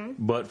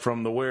 Mm-hmm. But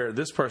from where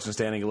this person's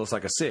standing, it looks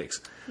like a 6.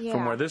 Yeah.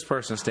 From where this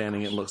person's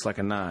standing, it looks like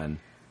a 9.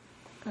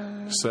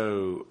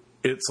 So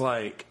it's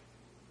like,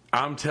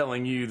 I'm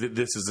telling you that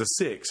this is a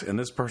 6, and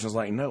this person's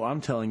like, no,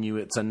 I'm telling you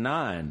it's a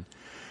 9.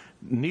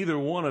 Neither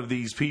one of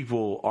these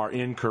people are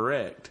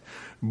incorrect.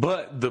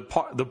 But the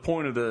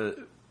point of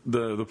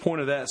the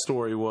point of that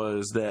story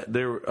was that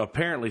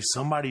apparently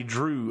somebody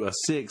drew a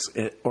 6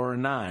 or a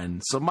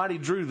 9. Somebody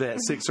drew that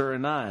 6 or a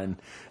 9,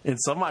 and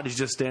somebody's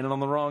just standing on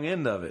the wrong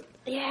end of it.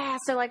 Yeah,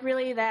 so like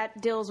really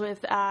that deals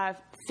with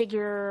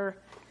figure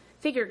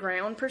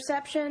ground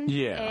perception.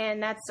 Yeah.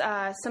 And that's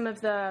some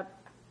of the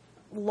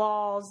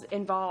laws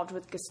involved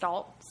with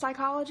Gestalt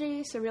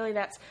psychology. So really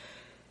that's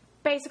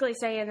basically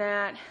saying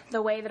that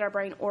the way that our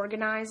brain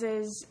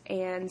organizes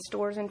and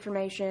stores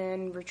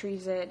information,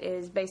 retrieves it,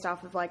 is based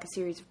off of like a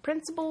series of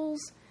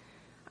principles.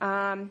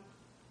 And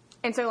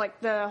so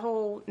like the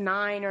whole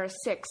 9 or a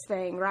 6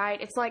 thing,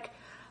 right? It's like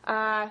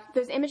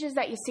those images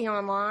that you see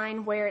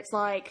online where it's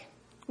like,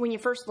 when you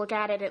first look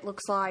at it, it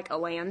looks like a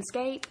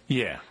landscape.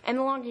 Yeah. And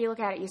the longer you look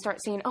at it, you start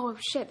seeing, oh,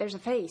 shit, there's a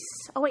face.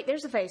 Oh, wait,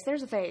 there's a face.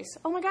 There's a face.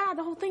 Oh, my God,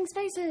 the whole thing's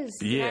faces.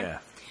 Yeah. You know?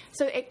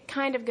 So it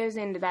kind of goes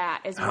into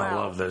that as well. I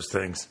love those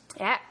things.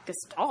 Yeah,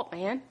 Gestalt,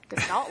 man.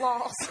 Gestalt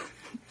laws.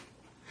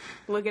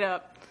 Look it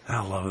up.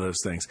 I love those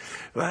things.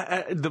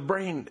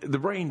 The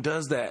brain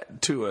does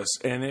that to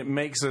us, and it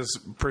makes us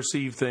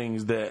perceive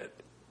things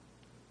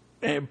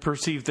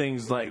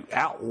like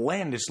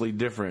outlandishly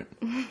different.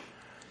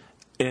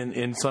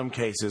 In some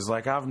cases,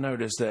 like I've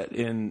noticed that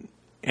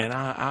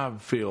I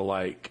feel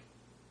like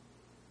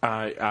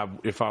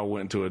if I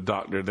went to a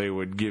doctor, they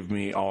would give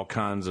me all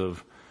kinds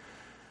of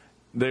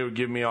they would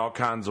give me all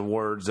kinds of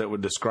words that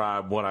would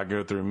describe what I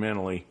go through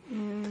mentally.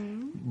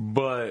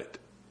 But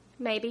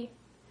Maybe.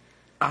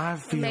 I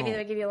feel... Maybe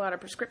they give you a lot of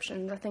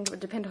prescriptions. I think it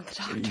would depend on the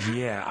doctor.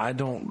 Yeah, I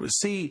don't...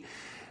 See,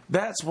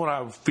 that's what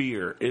I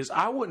fear, is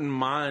I wouldn't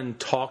mind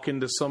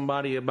talking to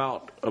somebody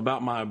about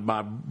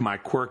my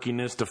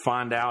quirkiness to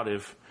find out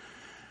if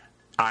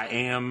I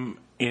am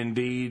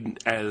indeed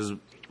as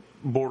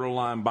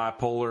borderline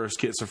bipolar or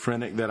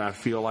schizophrenic that I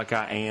feel like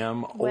I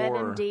am. Or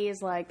WebMD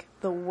is like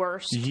the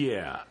worst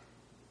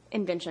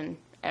invention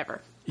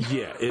ever.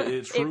 Yeah,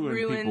 it's It ruined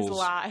ruins people's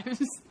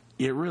lives.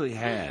 It really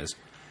has.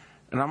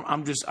 And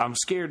I'm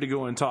scared to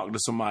go and talk to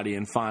somebody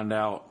and find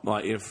out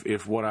like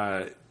if what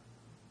I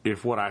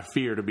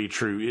fear to be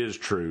true is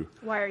true.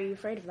 Why are you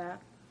afraid of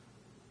that?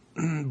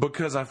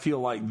 Because I feel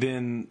like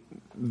then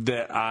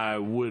that I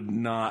would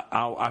not.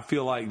 I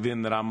feel like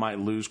then that I might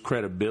lose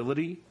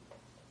credibility.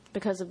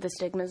 Because of the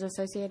stigmas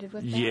associated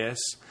with that? Yes.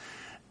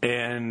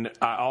 And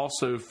I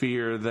also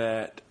fear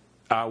that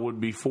I would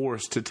be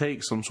forced to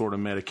take some sort of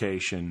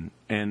medication,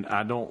 and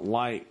I don't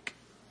like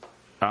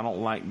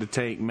to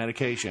take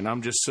medication.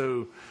 I'm just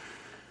so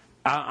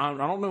I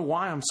don't know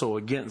why I'm so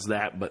against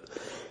that, but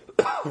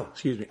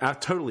excuse me, I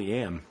totally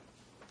am.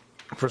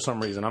 For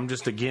some reason, I'm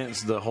just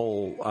against the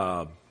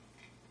whole.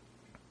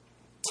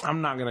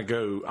 I'm not gonna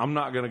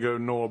go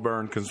Noah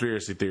Byrne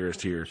conspiracy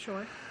theorist here.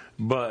 Sure.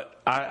 But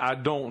I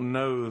don't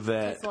know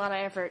that. It's a lot of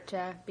effort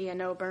to be a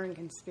Noah Byrne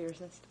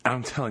conspiracist.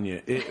 I'm telling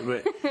you,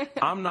 but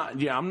I'm not.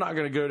 Yeah, I'm not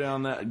going to go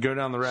down the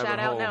rabbit Shout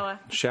hole. out Noah.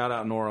 Shout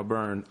out Noah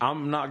Byrne.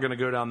 I'm not going to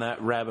go down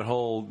that rabbit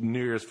hole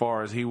near as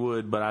far as he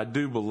would, but I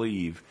do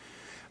believe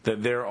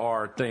that there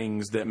are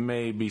things that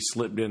may be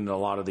slipped into a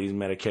lot of these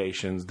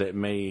medications that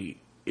may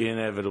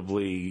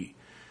inevitably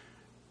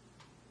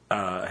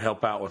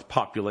help out with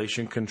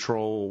population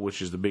control,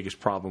 which is the biggest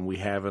problem we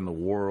have in the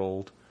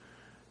world,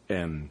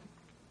 and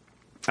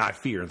I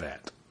fear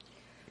that.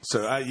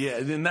 So,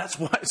 and that's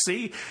why,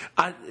 see,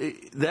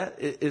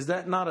 is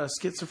that not a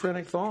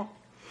schizophrenic thought?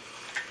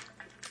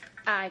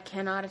 I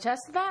cannot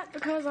attest to that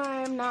because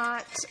I am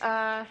not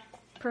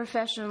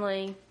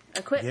professionally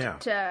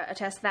equipped to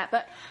attest to that.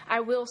 But I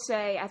will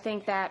say, I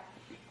think that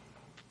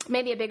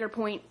maybe a bigger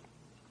point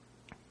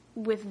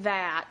with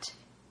that,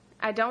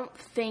 I don't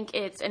think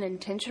it's an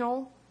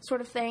intentional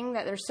sort of thing,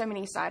 that there's so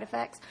many side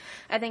effects.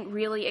 I think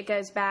really it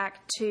goes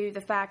back to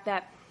the fact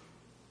that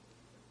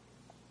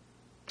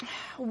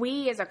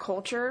we as a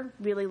culture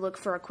really look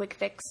for a quick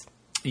fix.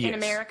 In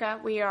America.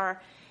 We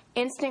are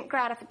instant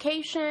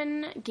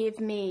gratification. Give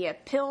me a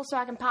pill so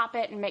I can pop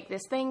it and make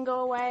this thing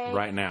go away.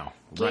 Right now.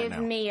 Give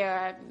me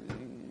a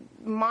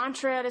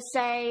mantra to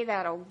say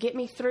that'll get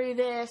me through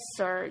this,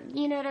 or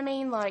you know what I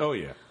mean? Like, oh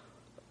yeah.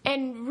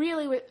 And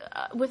really,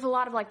 with a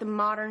lot of like the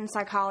modern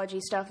psychology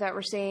stuff that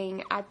we're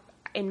seeing,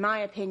 in my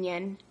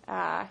opinion,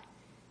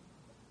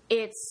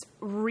 it's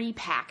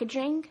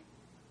repackaging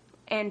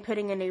and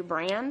putting a new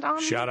brand on.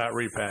 Shout out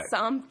Repack.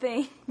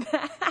 Something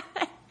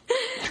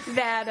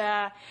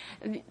that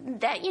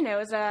you know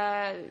has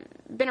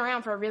been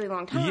around for a really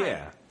long time.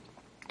 Yeah.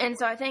 And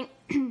so I think,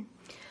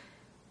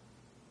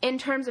 in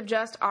terms of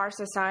just our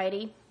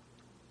society,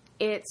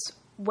 it's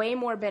way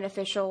more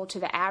beneficial to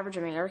the average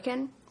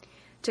American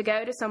to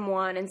go to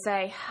someone and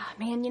say, oh,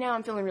 man, you know,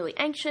 I'm feeling really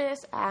anxious.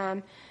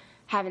 I'm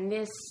having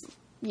this,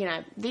 you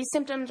know, these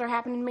symptoms are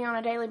happening to me on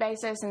a daily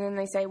basis. And then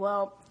they say,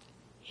 well,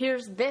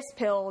 here's this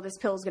pill. This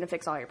pill is going to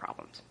fix all your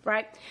problems,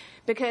 right?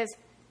 Because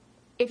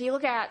if you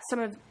look at some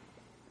of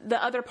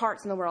the other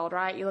parts in the world,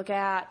 right, you look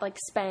at like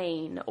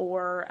Spain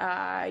or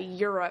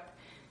Europe,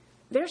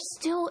 they're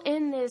still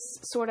in this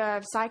sort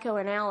of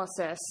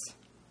psychoanalysis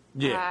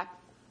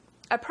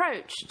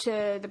approach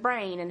to the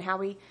brain and how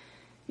we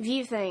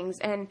view things.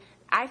 And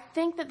I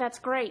think that that's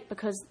great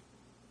because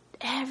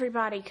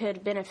everybody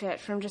could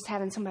benefit from just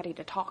having somebody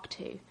to talk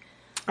to.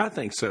 I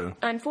think so.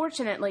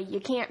 Unfortunately,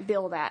 you can't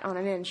bill that on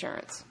an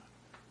insurance.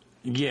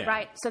 Yeah.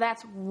 Right? So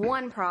that's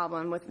one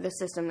problem with the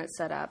system that's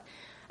set up.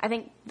 I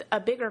think a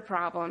bigger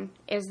problem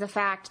is the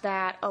fact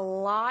that a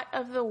lot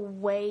of the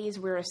ways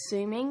we're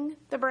assuming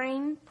the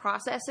brain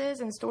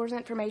processes and stores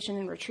information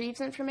and retrieves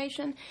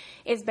information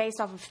is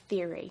based off of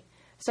theory.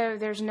 So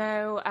there's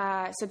no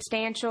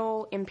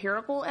substantial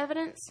empirical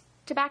evidence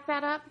to back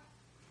that up,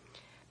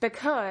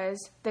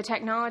 because the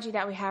technology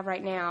that we have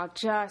right now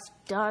just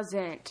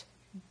doesn't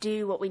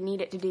do what we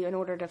need it to do in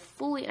order to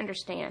fully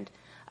understand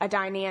a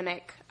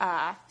dynamic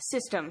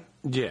system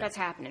that's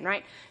happening,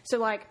 right? So,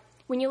 like,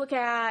 when you look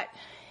at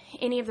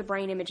any of the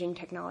brain imaging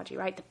technology,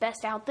 right, the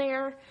best out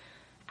there,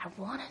 I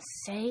want to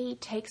say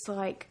takes,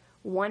 like,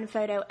 one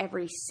photo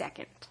every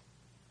second,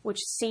 which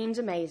seems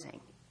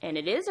amazing. And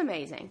it is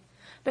amazing,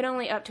 but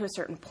only up to a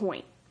certain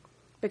point.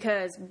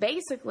 Because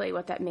basically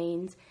what that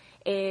means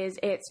is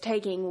it's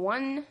taking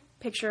one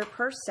picture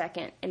per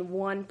second in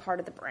one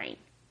part of the brain,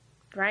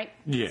 right?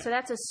 Yeah. So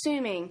that's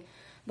assuming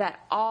that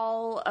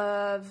all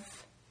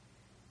of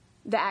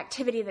the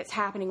activity that's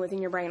happening within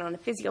your brain on a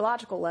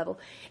physiological level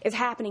is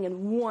happening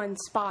in one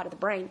spot of the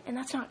brain, and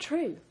that's not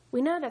true.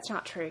 We know that's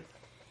not true.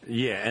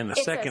 Yeah, and a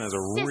second is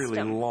a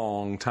really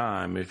long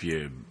time if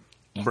you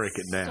break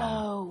it down.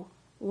 So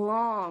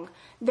long.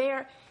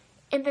 There,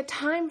 in the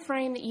time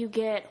frame that you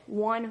get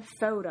one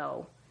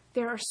photo,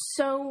 there are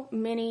so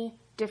many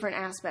different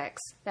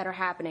aspects that are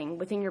happening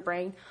within your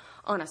brain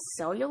on a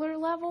cellular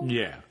level.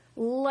 Yeah.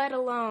 Let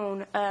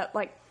alone,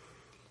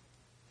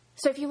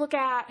 so if you look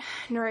at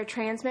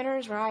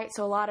neurotransmitters, right?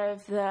 So a lot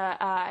of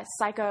the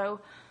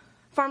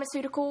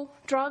psychopharmaceutical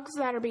drugs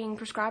that are being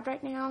prescribed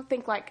right now,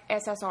 think like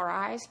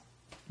SSRIs.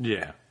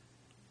 Yeah.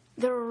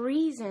 The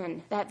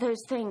reason that those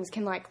things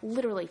can, like,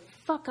 literally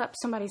fuck up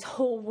somebody's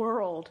whole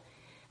world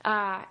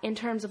in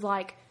terms of,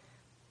 like,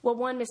 well,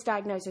 one,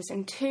 misdiagnosis,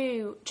 and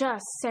two,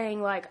 just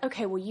saying, like,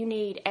 okay, well, you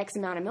need X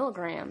amount of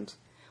milligrams,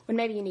 when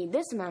maybe you need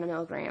this amount of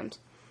milligrams.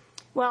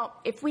 Well,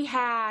 if we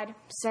had,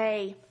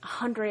 say,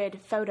 100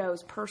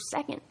 photos per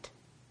second,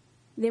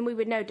 then we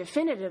would know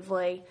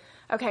definitively,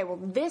 okay, well,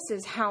 this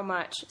is how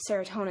much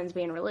serotonin is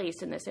being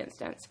released in this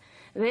instance.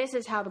 This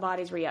is how the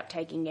body's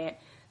reuptaking it.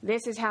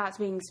 This is how it's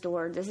being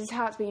stored. This is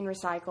how it's being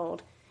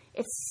recycled.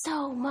 It's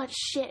so much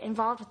shit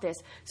involved with this.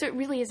 So it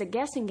really is a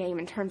guessing game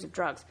in terms of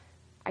drugs.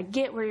 I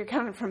get where you're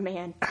coming from,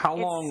 man. How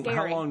long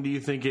do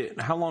you think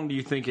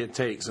it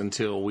takes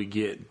until we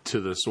get to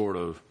the sort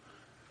of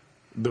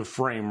the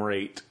frame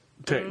rate,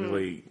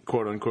 technically,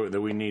 quote unquote,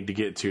 that we need to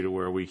get to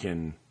where we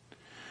can?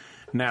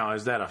 Now,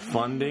 is that a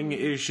funding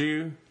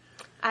issue?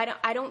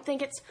 I don't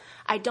think it's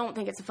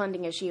a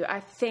funding issue.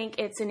 I think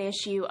it's an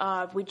issue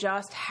of we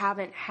just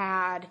haven't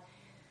had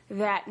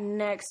that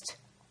next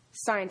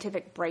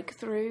scientific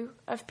breakthrough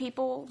of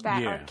people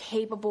that are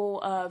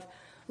capable of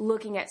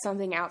looking at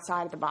something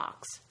outside of the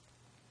box.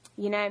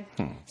 You know?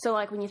 So,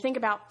 like, when you think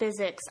about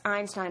physics,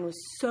 Einstein was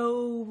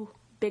so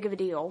big of a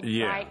deal,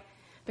 right?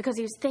 Because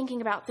he was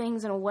thinking about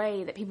things in a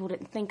way that people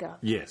didn't think of.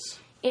 Yes.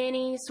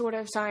 Any sort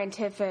of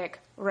scientific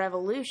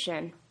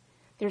revolution,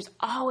 there's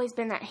always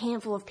been that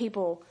handful of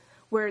people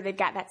where they've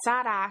got that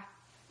side eye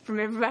from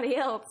everybody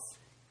else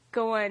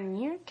going,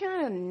 you're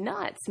kind of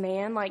nuts,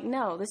 man. Like,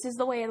 no, this is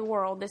the way of the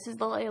world. This is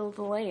the lay of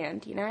the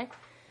land, you know?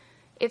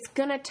 It's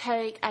going to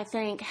take, I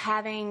think,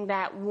 having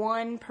that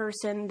one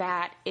person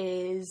that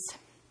is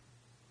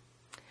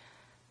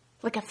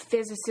like a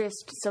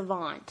physicist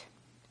savant.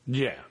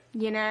 Yeah.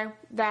 You know?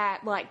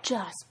 That, like,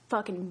 just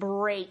fucking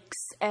breaks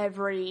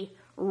every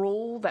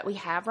rule that we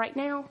have right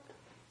now.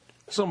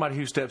 Somebody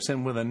who steps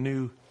in with a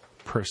new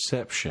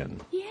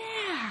perception.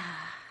 Yeah.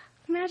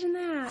 Imagine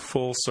that.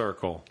 Full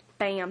circle.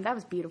 Bam. That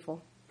was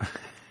beautiful.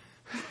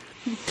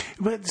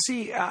 But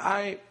see,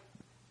 I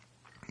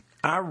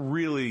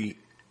really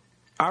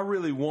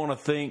want to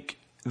think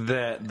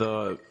that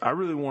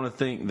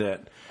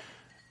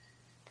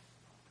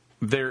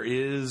there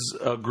is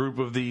a group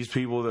of these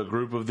people, a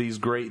group of these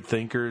great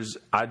thinkers.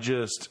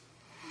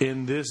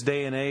 In this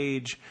day and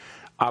age,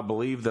 I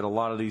believe that a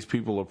lot of these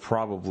people are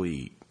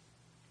probably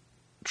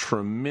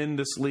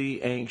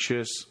tremendously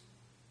anxious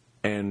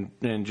and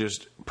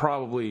just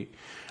probably.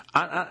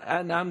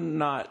 I'm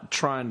not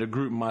trying to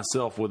group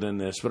myself within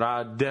this, but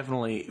I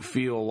definitely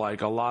feel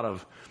like a lot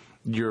of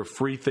your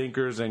free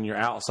thinkers and your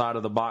outside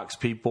of the box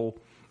people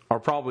are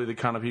probably the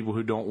kind of people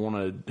who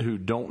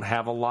don't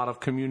have a lot of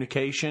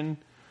communication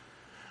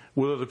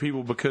with other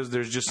people because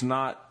there's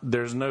nothing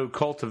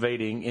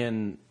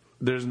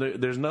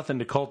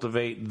to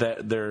cultivate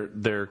that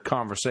their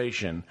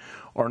conversation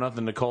or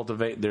nothing to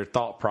cultivate their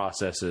thought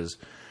processes,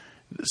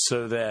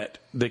 so that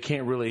they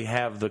can't really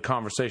have the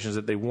conversations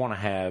that they want to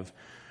have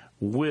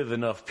with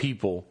enough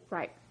people,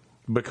 right?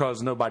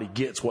 Because nobody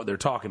gets what they're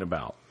talking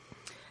about.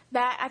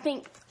 That, I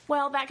think,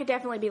 well, that could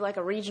definitely be like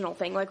a regional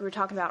thing, like we were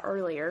talking about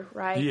earlier,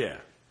 right? Yeah.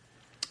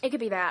 It could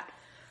be that.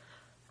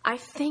 I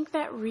think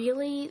that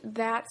really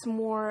that's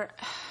more.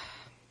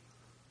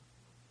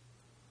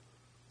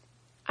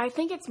 I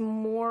think it's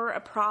more a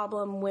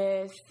problem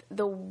with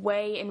the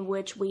way in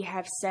which we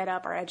have set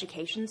up our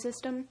education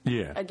system.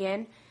 Yeah.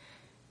 Again.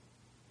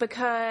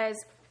 Because,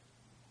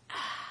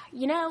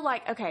 you know,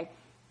 like, okay,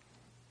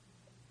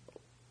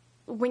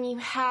 when you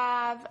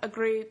have a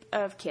group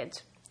of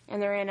kids and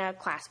they're in a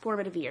class,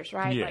 formative years,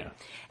 right? Yeah. Like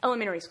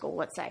elementary school,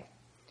 let's say.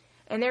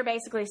 And they're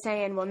basically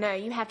saying, well, no,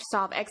 you have to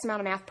solve X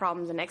amount of math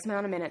problems in X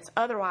amount of minutes.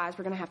 Otherwise,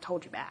 we're going to have to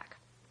hold you back.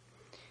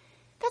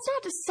 That's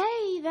not to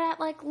say that,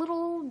 like,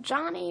 little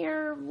Johnny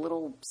or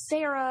little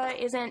Sarah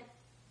isn't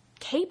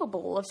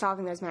capable of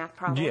solving those math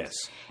problems. Yes.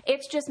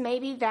 It's just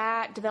maybe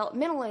that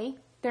developmentally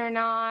they're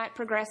not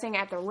progressing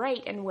at the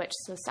rate in which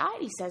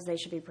society says they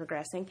should be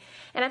progressing.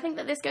 And I think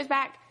that this goes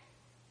back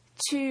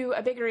to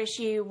a bigger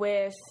issue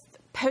with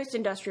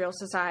post-industrial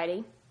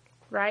society,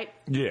 right?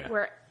 Yeah.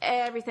 Where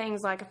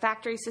everything's like a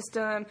factory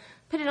system,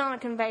 put it on a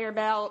conveyor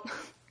belt.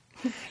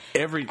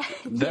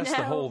 That's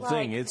the whole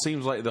thing. It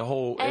seems like the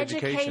whole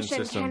education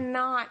system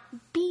cannot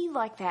be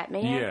like that,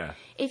 man. Yeah.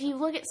 If you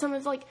look at some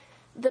of like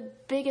the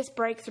biggest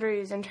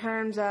breakthroughs in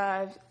terms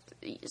of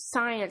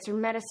science or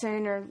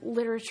medicine or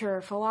literature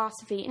or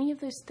philosophy, any of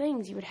those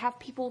things, you would have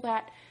people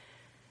that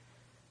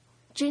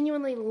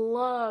genuinely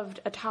loved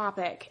a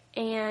topic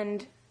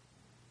and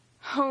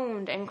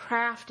honed and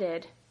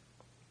crafted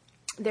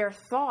their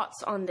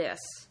thoughts on this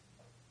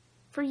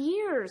for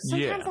years,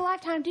 sometimes Yeah. a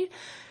lifetime, dude.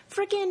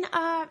 Freaking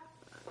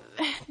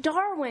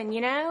Darwin,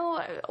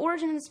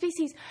 Origin of the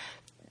Species.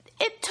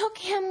 It took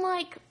him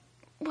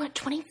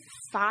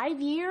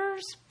 25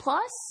 years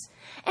plus?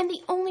 And the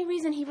only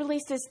reason he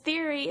released his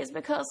theory is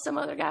because some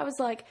other guy was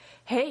like,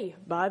 hey,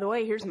 by the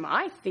way, here's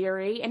my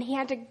theory. And he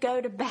had to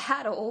go to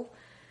battle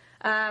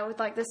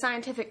with the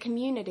scientific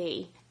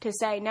community to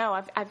say, no,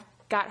 I've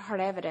got hard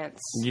evidence.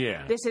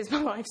 Yeah. This is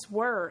my life's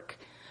work.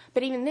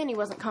 But even then he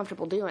wasn't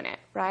comfortable doing it,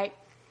 right?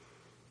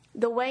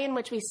 The way in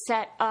which we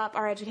set up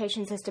our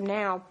education system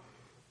now,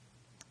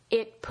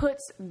 it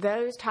puts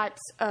those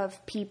types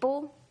of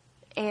people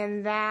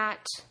and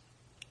that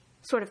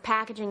sort of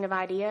packaging of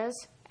ideas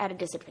at a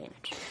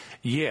disadvantage.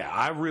 Yeah,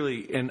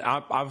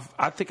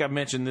 I think I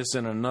mentioned this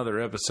in another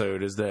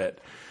episode, is that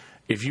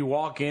if you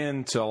walk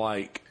into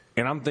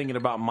and I'm thinking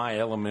about my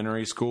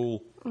elementary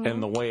school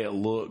and the way it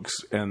looks,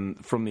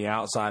 and from the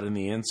outside and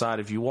the inside,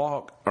 if you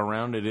walk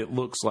around it, it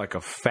looks like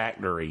a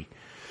factory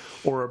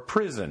or a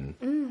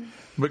prison,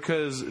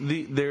 because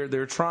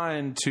they're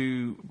trying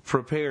to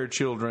prepare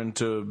children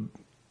to,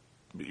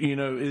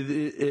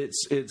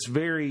 it's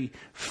very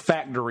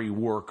factory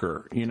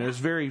worker. It's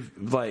very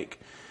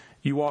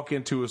you walk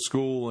into a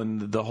school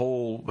and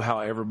how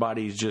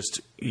everybody's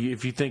just,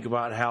 if you think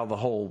about how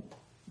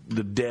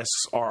the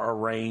desks are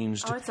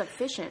arranged. Oh, it's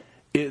efficient.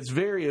 It's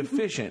very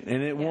efficient,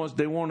 and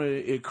they want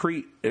to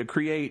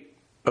create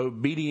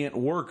obedient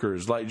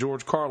workers, like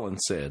George Carlin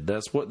said.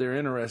 That's what they're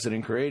interested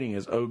in creating,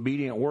 is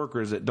obedient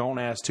workers that don't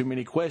ask too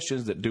many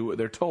questions, that do what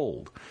they're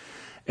told.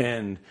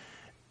 And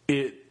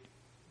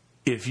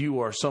if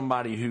you are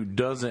somebody who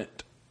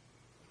doesn't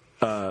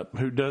do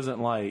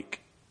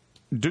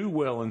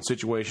well in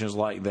situations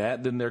like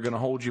that, then they're going to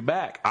hold you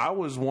back. I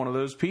was one of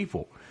those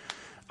people.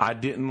 I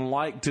didn't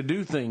like to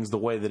do things the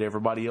way that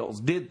everybody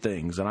else did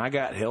things, and I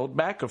got held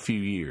back a few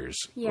years.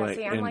 Yeah,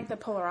 I'm like the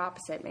polar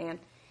opposite, man.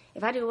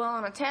 If I do well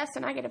on a test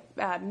and I get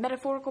a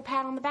metaphorical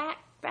pat on the back,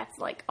 that's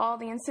all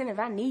the incentive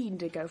I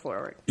need to go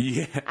forward.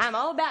 Yeah. I'm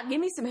all about,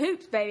 give me some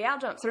hoops, baby. I'll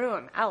jump through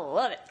them. I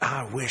love it.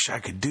 I wish I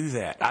could do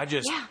that.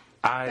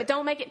 But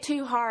don't make it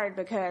too hard,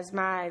 because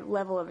my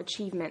level of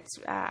achievements,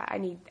 I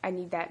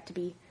need that to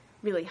be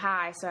really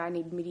high, so I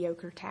need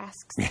mediocre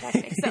tasks that I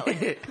can excel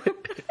in.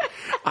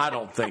 I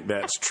don't think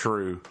that's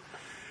true.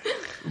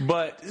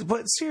 But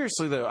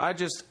seriously though,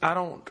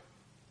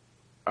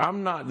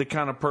 I'm not the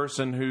kind of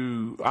person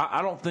who,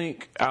 I don't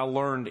think I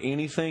learned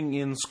anything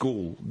in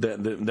school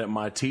that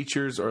my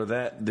teachers or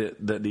that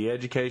the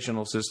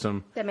educational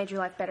system that made your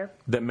life better,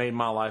 that made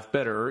my life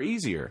better or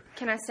easier.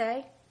 Can I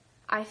say,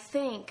 I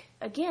think,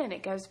 again,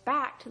 it goes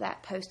back to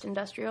that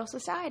post-industrial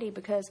society,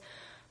 because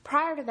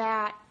prior to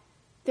that,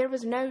 there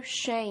was no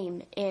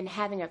shame in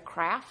having a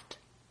craft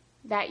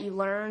that you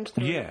learned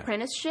through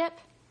apprenticeship.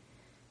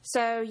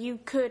 So you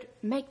could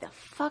make the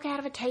fuck out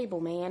of a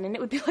table, man, and it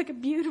would be like a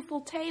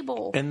beautiful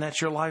table. And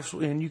that's your life,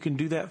 and you can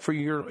do that for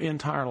your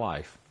entire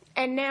life.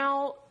 And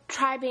now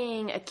try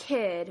being a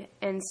kid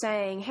and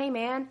saying, hey,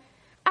 man,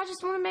 I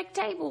just want to make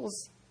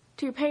tables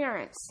to your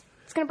parents.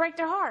 It's going to break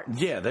their heart.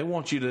 Yeah, they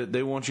want you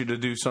to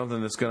do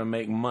something that's going to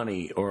make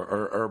money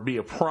or be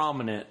a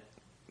prominent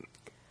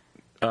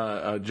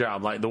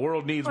job. Like, the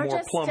world needs or more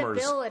just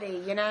plumbers.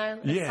 Stability,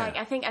 It's like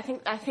I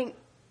think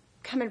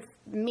coming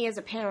from me as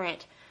a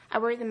parent, I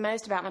worry the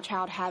most about my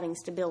child having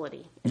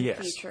stability in the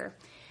future.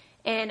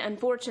 And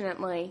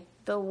unfortunately,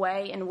 the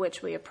way in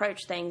which we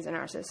approach things in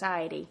our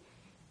society,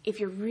 if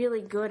you're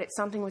really good at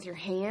something with your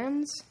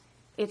hands,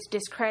 it's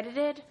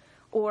discredited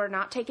or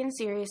not taken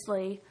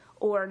seriously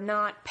or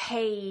not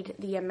paid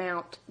the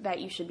amount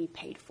that you should be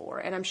paid for.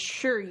 And I'm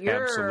sure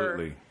you're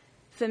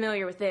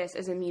familiar with this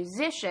as a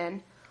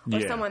musician or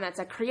someone that's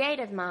a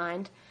creative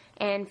mind.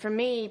 And for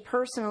me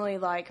personally,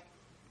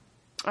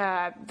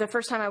 the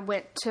first time I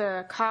went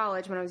to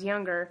college when I was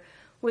younger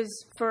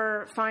was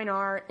for fine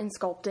art and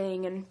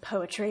sculpting and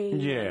poetry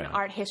and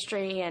art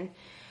history. And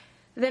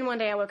then one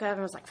day I woke up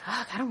and was like,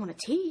 fuck, I don't want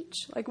to teach.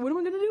 What am I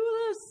going to do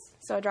with this?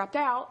 So I dropped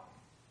out.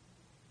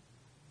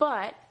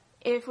 But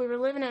if we were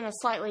living in a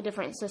slightly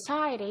different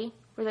society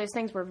where those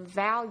things were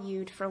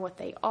valued for what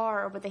they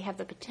are or what they have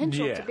the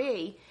potential to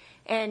be,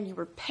 and you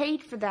were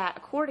paid for that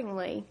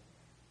accordingly,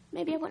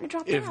 maybe I wouldn't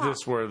have dropped out. If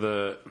this were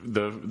the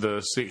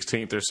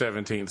 16th or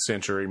 17th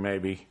century,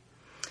 maybe.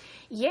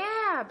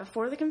 Yeah,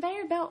 before the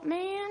conveyor belt,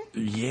 man.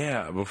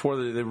 Yeah, before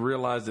they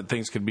realized that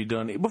things could be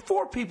done.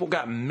 Before people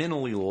got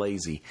mentally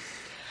lazy.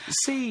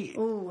 See,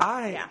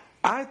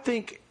 I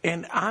think,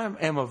 and I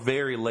am a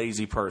very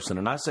lazy person,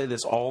 and I say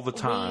this all the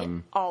time.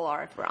 We all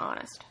are, if we're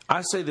honest.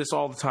 I say this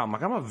all the time.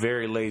 I'm a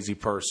very lazy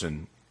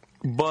person.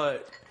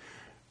 But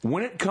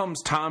when it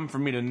comes time for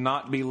me to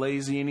not be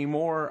lazy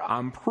anymore,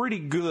 I'm pretty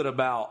good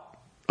about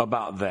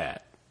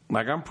that.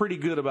 I'm pretty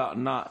good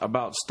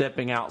about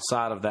stepping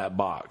outside of that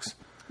box.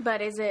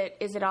 But is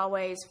it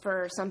always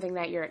for something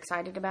that you're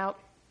excited about?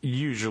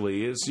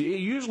 Usually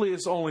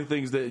it's only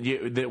things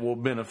that will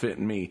benefit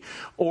me,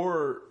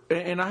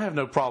 and I have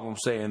no problem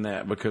saying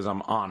that because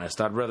I'm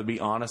honest. I'd rather be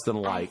honest than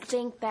liked. I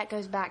think that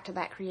goes back to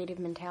that creative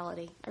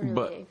mentality. I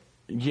really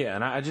do. Yeah,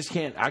 and I just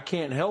can't. I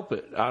can't help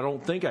it. I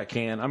don't think I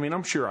can. I mean,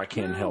 I'm sure I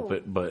can help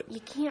it, but you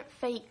can't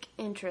fake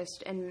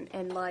interest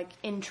and like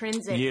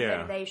intrinsic Yeah.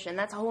 motivation.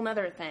 That's a whole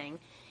other thing.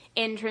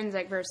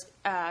 Intrinsic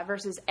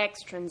versus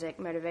extrinsic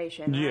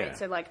motivation. Yeah. Right?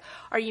 So, like,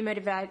 are you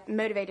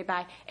motivated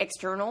by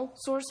external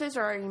sources,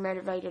 or are you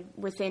motivated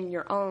within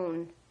your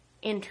own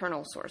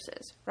internal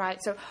sources? Right.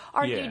 So,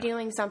 are Yeah. you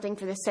doing something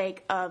for the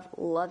sake of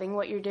loving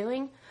what you're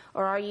doing,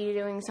 or are you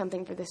doing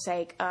something for the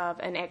sake of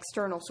an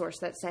external source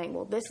that's saying,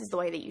 well, this is the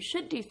way that you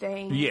should do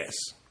things? yes.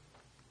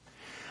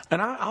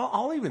 And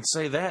I'll even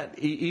say that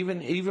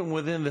even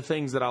within the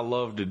things that I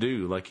love to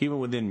do, like even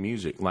within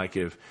music, like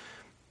if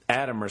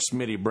Adam or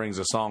Smitty brings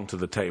a song to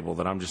the table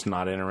that I'm just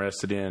not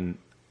interested in,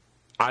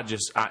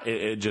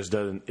 it just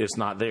doesn't. It's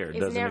not there. It It's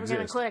doesn't never going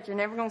to exist. click. You're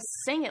never going to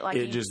sing it like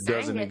you It just sang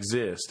doesn't it.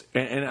 exist.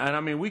 And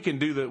I mean, we can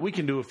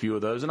do a few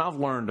of those, and I've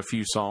learned a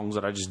few songs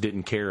that I just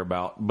didn't care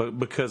about, but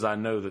because I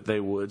know that they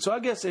would. So I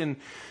guess in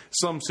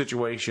some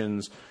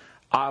situations,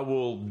 I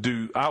will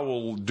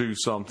do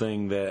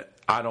something that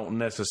I don't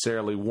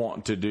necessarily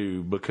want to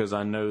do because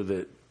I know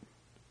that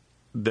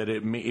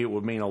it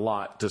would mean a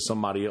lot to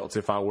somebody else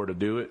if I were to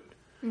do it.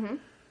 Mm-hmm.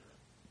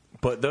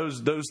 But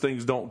those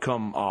things don't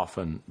come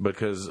often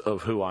because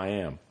of who I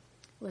am.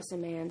 Listen,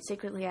 man,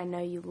 secretly I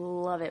know you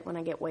love it when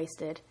I get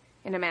wasted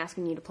and I'm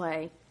asking you to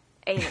play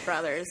Avett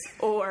Brothers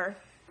or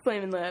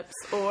Flaming Lips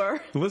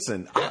or...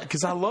 Listen,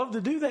 because I love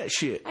to do that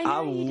shit. I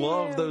know you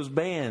love do. those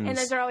bands. And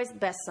those are always the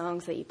best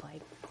songs that you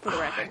played, for the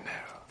record.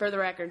 For the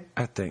record.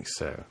 I think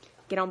so.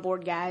 Get on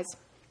board, guys.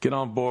 Get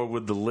on board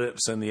with the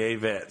Lips and the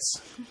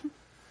Avetts.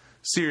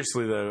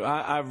 Seriously, though,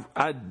 I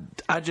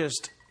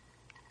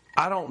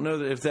don't know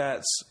that if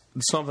that's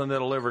something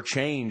that'll ever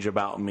change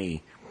about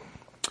me.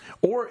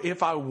 Or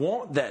if I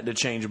want that to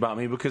change about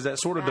me, because that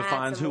sort of That's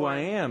defines who I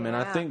am. And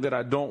I yeah. think that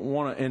I don't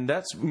want to, and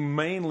that's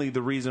mainly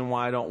the reason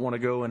why I don't want to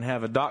go and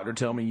have a doctor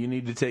tell me, you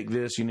need to take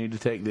this, you need to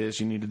take this,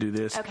 you need to do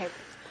this. Okay.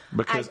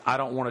 Because I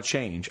don't want to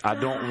change. I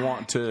don't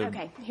want to.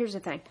 Okay, here's the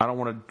thing. I don't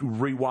want to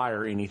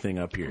rewire anything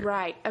up here.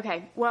 Right,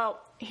 okay. Well,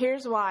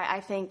 here's why I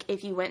think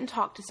if you went and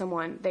talked to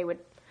someone, they would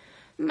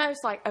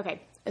most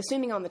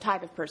assuming on the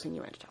type of person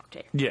you went to talk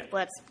to. Yeah.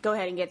 Let's go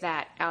ahead and get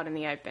that out in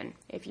the open.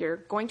 If you're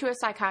going to a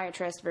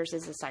psychiatrist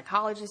versus a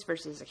psychologist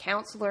versus a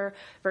counselor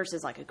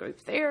versus like a group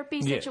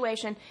therapy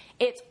situation,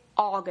 it's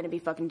all going to be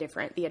fucking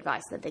different, the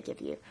advice that they give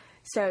you.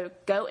 So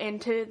go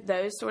into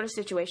those sort of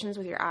situations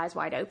with your eyes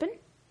wide open.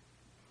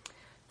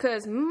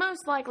 Because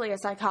most likely a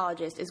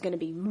psychologist is going to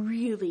be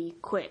really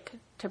quick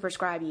to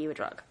prescribe you a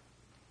drug.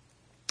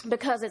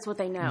 Because it's what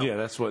they know. Yeah,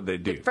 that's what they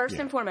do. First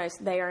and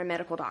foremost, they are a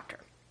medical doctor.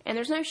 And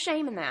there's no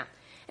shame in that.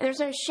 And there's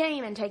no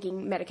shame in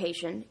taking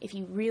medication if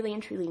you really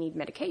and truly need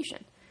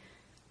medication.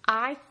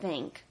 I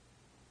think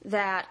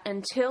that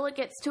until it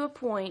gets to a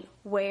point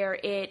where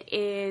it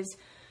is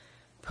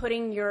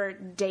putting your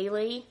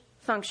daily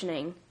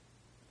functioning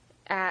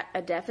at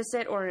a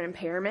deficit or an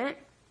impairment,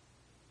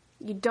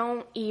 you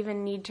don't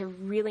even need to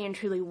really and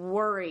truly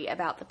worry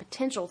about the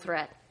potential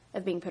threat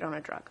of being put on a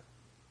drug.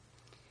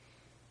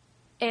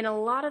 And a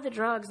lot of the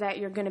drugs that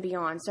you're going to be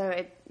on,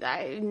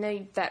 I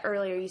know that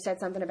earlier you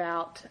said something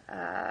about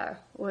a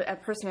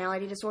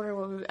personality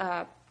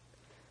disorder,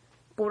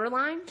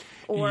 borderline?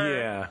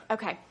 Yeah.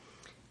 Okay.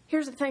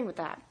 Here's the thing with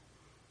that.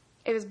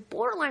 If it's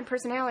borderline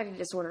personality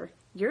disorder,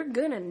 you're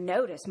going to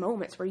notice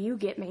moments where you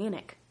get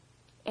manic.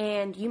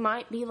 And you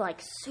might be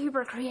like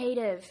super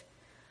creative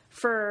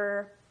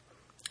for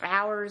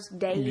hours,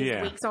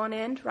 days, weeks on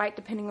end, right?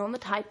 Depending on the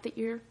type that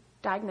you're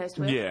diagnosed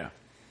with. Yeah.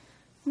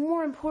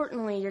 More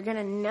importantly, you're going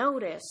to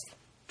notice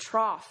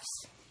troughs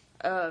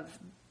of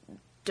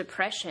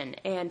depression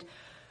and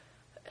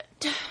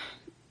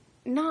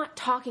not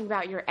talking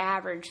about your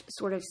average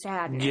sort of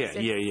sadness.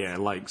 Yeah.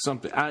 Like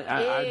something.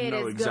 I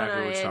know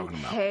exactly what you're talking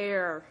about.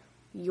 Impair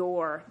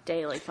your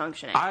daily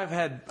functioning. I've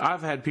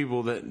had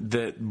people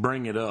that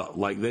bring it up,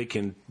 like they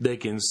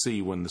can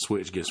see when the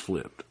switch gets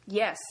flipped.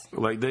 Yes.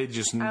 Like they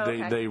just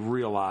they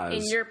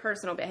realize in your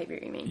personal behavior,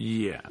 you mean?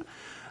 Yeah.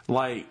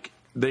 Like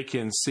they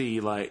can see,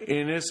 like,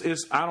 and it's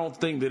I don't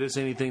think that it's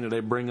anything that they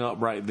bring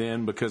up right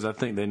then, because I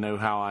think they know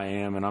how I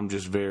am, and I'm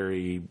just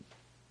very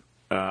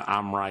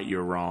I'm right,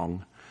 you're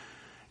wrong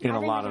in a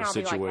lot of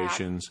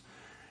situations.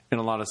 In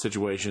a lot of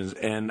situations,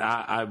 and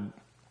I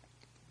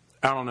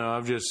don't know.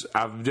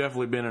 I've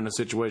definitely been in a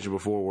situation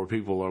before where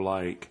people are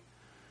like,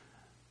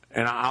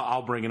 and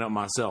I'll bring it up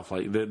myself.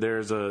 Like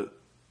there's a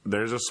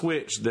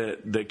switch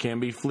that can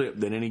be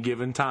flipped at any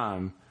given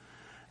time,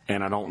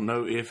 and I don't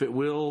know if it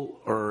will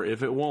or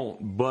if it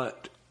won't.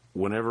 But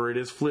whenever it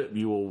is flipped,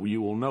 you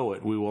will know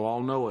it. We will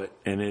all know it,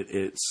 and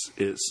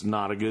it's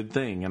not a good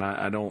thing. And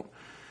I don't.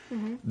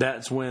 Mm-hmm.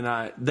 That's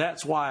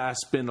why I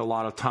spend a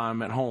lot of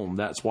time at home.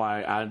 That's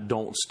why I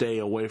don't stay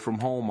away from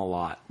home a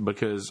lot,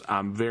 because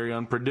I'm very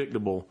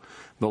unpredictable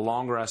the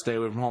longer I stay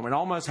away from home. It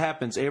almost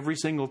happens every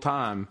single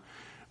time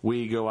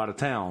we go out of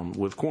town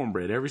with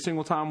Cornbread. Every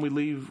single time we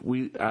leave,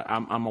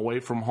 I'm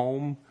away from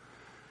home.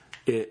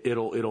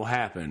 It'll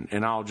happen,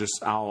 and I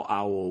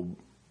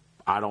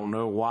I don't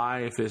know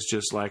why, if it's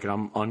just like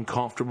I'm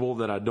uncomfortable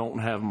that I don't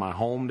have my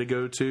home to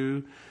go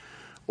to,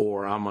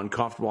 or I'm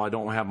uncomfortable I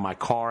don't have my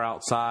car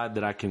outside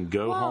that I can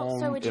go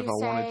home if I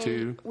wanted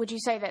to. Would you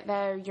say that,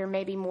 though, you're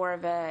maybe more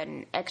of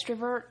an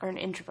extrovert or an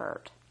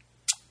introvert?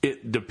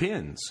 It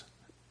depends.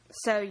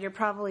 So you're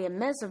probably a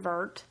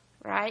mesovert,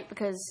 right?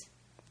 Because,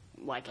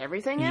 like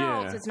everything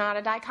else, it's not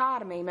a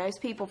dichotomy.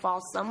 Most people fall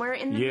somewhere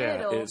in the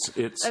middle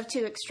of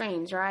two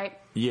extremes, right?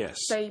 Yes.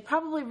 So you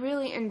probably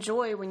really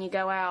enjoy when you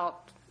go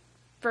out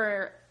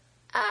for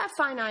a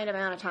finite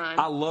amount of time.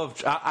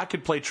 I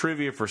could play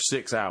trivia for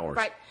 6 hours.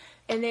 Right.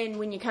 And then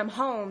when you come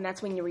home,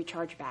 that's when you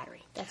recharge your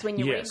battery. That's when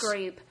you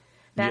regroup.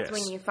 That's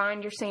when you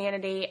find your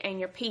sanity and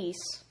your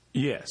peace.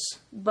 Yes.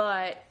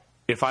 But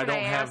if I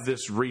don't have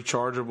this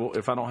rechargeable,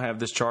 if I don't have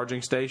this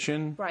charging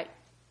station, right,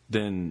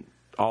 then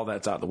all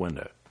that's out the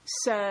window.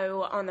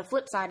 So on the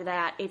flip side of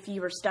that, if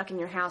you were stuck in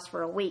your house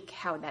for a week,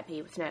 how would that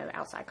be with no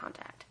outside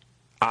contact?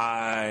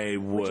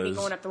 Would you be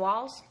going up the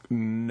walls?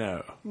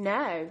 No.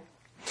 No.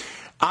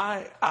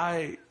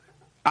 I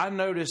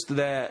noticed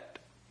that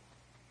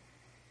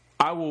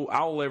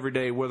I'll every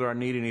day, whether I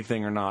need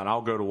anything or not,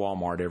 I'll go to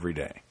Walmart every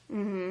day.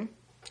 Mm-hmm.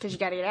 Because you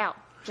got to get out.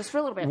 Just for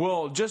a little bit.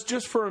 Well,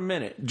 just for a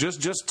minute.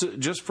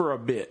 Just for a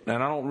bit.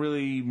 And I don't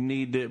really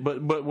need it.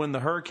 But when the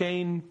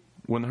hurricane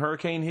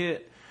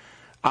hit,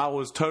 I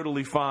was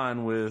totally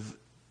fine with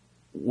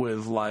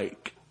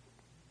not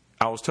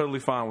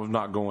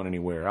going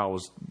anywhere. I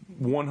was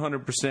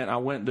 100%. I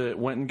went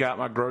and got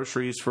my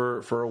groceries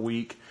for a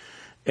week,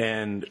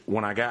 and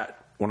when I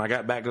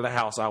got back to the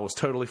house, I was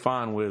totally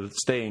fine with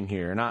staying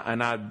here.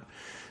 And I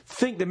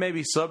think that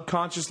maybe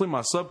subconsciously,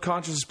 my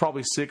subconscious is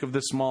probably sick of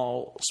this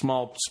small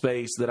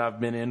space that I've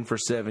been in for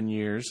 7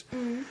 years.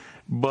 Mm-hmm.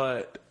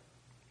 But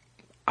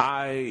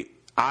I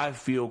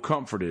feel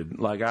comforted.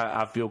 Like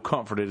I feel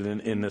comforted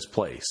in this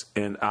place,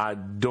 and I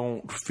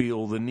don't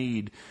feel the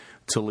need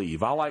to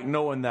leave. I like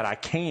knowing that I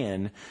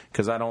can,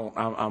 because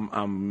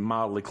I'm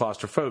mildly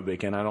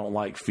claustrophobic, and I don't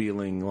like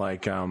feeling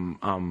like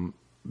I'm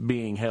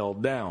being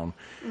held down.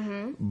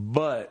 Mm-hmm.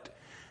 But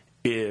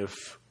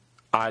if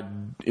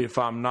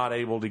I'm not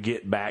able to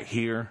get back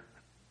here,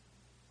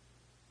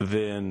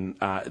 then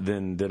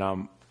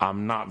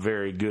I'm not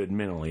very good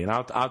mentally. And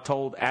I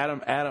told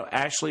Adam,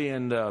 Ashley,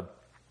 and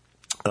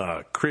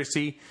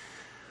Chrissy,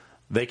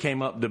 they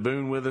came up to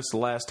Boone with us the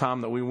last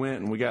time that we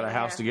went, and we got a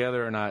house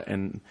together.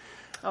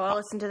 I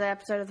listened to the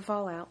episode of The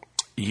Fallout.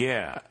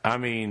 Yeah, I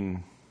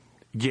mean,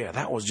 yeah,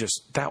 that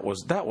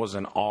was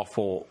an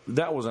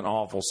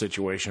awful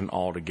situation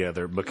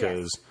altogether,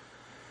 because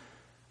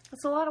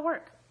it's a lot of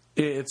work.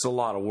 It's a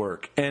lot of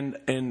work, and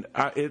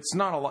it's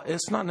not a lot.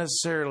 It's not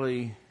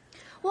necessarily.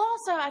 Well,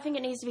 also, I think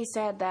it needs to be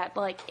said that,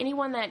 like,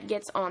 anyone that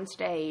gets on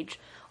stage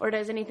or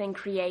does anything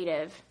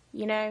creative,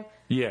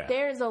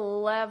 there's a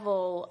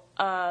level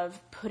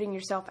of putting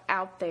yourself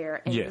out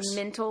there and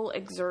mental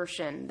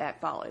exertion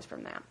that follows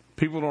from that.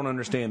 People don't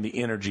understand the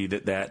energy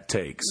that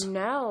takes.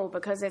 No,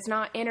 because it's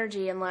not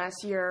energy unless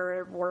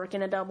you're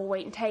working a double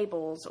waiting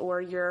tables,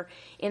 or you're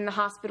in the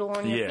hospital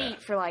on your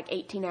feet for like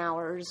 18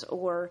 hours,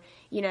 or,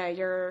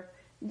 you're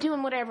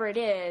doing whatever it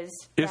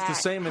is. It's the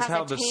same as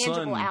how the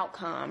tangible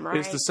outcome, right?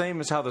 It's the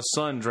same as how the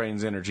sun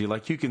drains energy.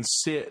 Like, you can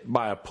sit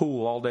by a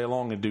pool all day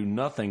long and do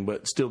nothing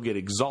but still get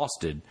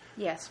exhausted.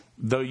 Yes.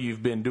 Though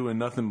you've been doing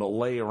nothing but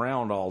lay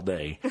around all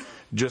day,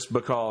 just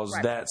because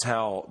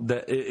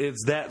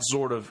it's that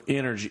sort of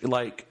energy.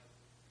 Like,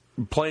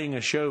 playing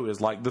a show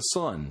is like the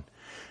sun.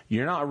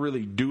 You're not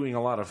really doing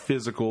a lot of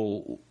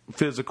physical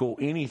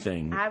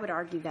anything. I would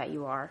argue that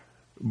you are.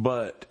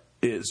 But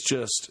it's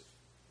just.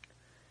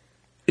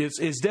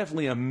 It's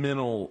definitely a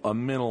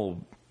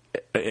mental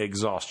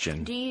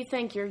exhaustion. Do you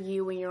think you're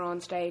you when you're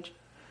on stage,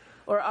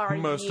 or are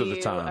most you of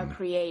the time a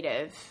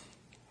creative?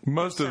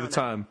 Most of the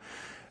time,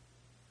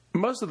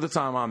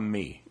 I'm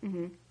me,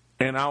 mm-hmm.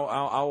 And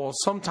I will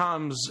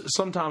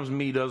sometimes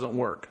me doesn't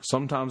work.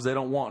 Sometimes they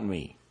don't want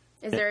me.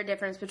 Is there a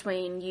difference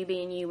between you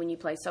being you when you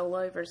play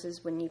solo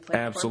versus when you play?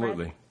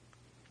 Absolutely,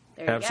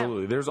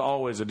 absolutely. There's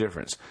always a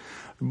difference,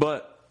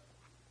 but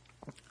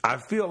I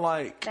feel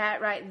like that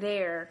right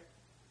there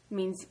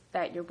means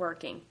that you're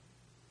working.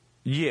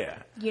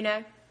 Yeah.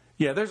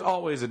 Yeah, there's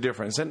always a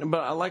difference.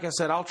 But like I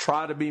said, I'll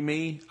try to be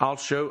me. I'll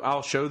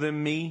show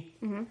them me.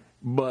 Mm-hmm.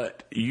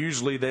 But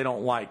usually they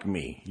don't like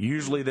me.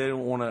 Usually they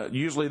don't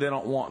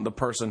want the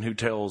person who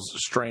tells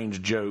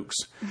strange jokes.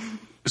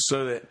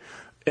 So that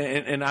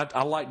and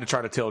I like to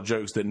try to tell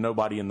jokes that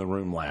nobody in the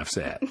room laughs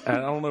at. I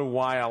don't know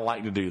why I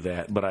like to do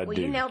that, but I do. Well,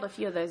 you nailed a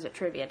few of those at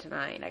trivia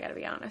tonight, I got to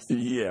be honest.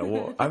 Yeah,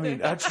 well, I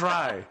mean, I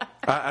try.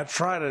 I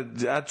try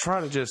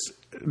to just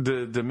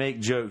to make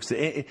jokes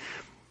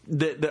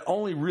that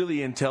only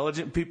really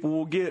intelligent people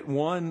will get.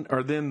 One,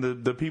 or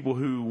then the people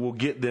who will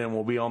get them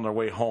will be on their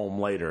way home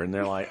later, and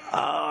they're like,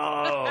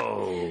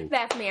 oh.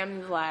 That's me,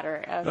 I'm the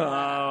latter.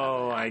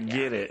 I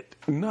get it.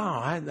 No,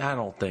 I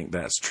don't think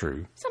that's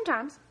true.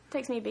 Sometimes.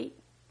 Takes me a beat.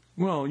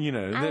 Well, I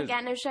ain't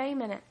got no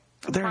shame in it.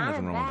 There's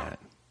nothing wrong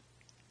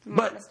with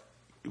that.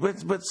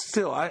 But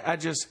still, I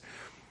just,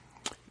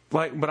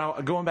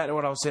 going back to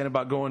what I was saying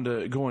about going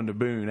to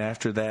Boone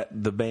after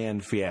the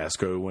band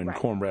fiasco when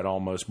Cornbread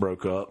almost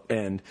broke up,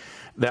 and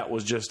that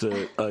was just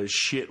a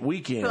shit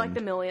weekend for like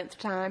the millionth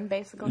time,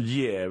 basically.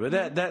 Yeah,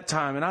 but that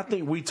time, and I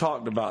think we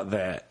talked about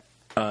that.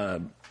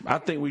 One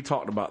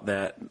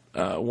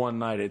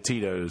night at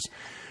Tito's,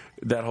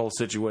 that whole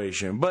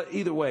situation. But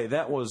either way,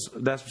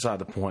 that's beside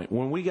the point.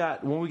 When we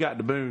got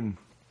to Boone,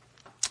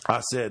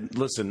 I said,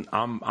 "Listen,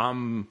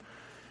 I'm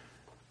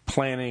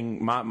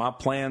planning. My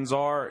plans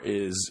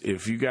is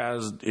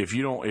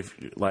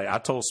I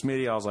told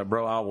Smitty, I was like,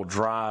 bro, I will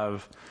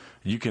drive.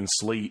 You can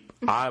sleep.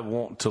 I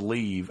want to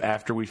leave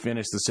after we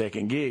finish the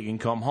second gig and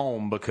come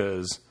home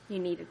because you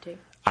needed to.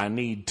 I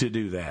need to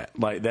do that.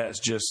 Like, that's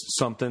just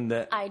something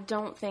that I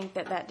don't think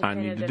that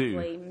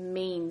definitively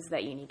means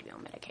that you need to be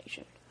on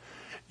medication.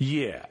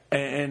 Yeah,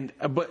 and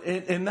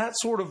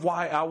that's sort of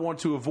why I want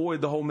to avoid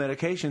the whole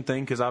medication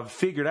thing, because I've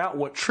figured out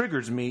what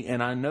triggers me,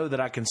 and I know that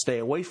I can stay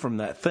away from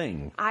that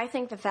thing. I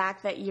think the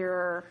fact that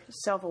you're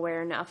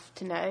self-aware enough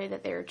to know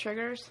that there are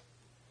triggers,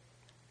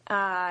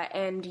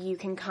 and you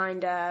can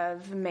kind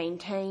of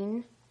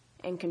maintain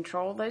and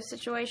control those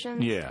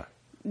situations,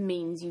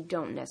 means you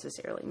don't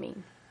necessarily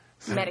mean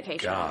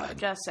medication. God.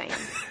 Just saying.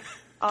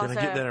 Also, can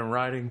I get that in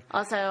writing?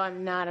 Also,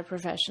 I'm not a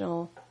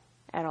professional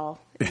at all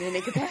in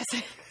any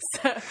capacity.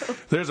 So.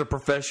 There's a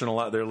professional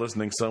out there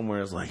listening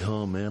somewhere. It's like,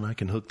 oh man, I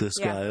can hook this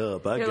guy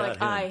up. You're got like,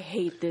 him. I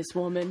hate this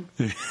woman.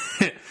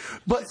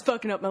 But it's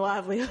fucking up my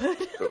livelihood.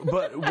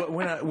 but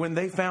when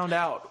they found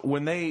out,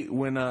 when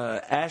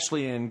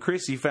Ashley and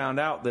Chrissy found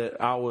out that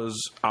I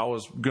was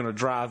gonna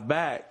drive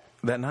back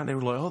that night, they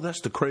were like, oh, that's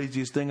the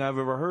craziest thing I've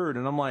ever heard.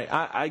 And I'm like,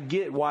 I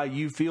get why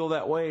you feel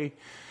that way,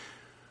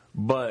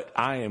 but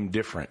I am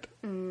different.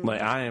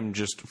 Like, I am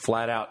just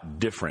flat out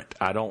different.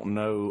 I don't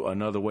know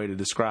another way to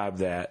describe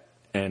that.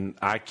 And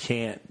I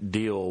can't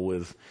deal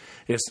with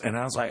it. And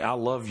I was like, I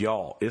love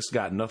y'all. It's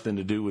got nothing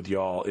to do with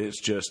y'all.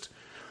 It's just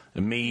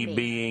me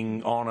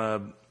being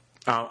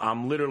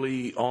I'm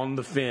literally on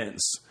the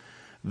fence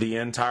the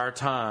entire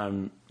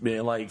time.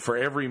 Like, for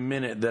every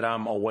minute that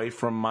I'm away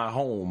from my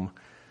home,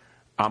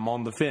 I'm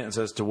on the fence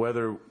as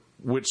to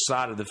which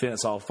side of the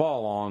fence I'll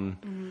fall on.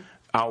 Mm-hmm.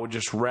 I would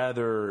just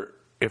rather,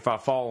 if I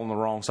fall on the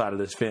wrong side of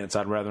this fence,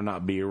 I'd rather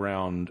not be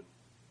around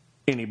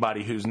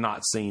anybody who's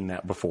not seen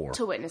that before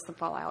to witness the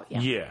fallout.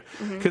 Yeah,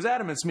 because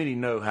Adam and Smitty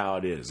know how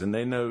it is, and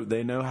they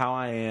know how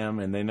I am,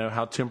 and they know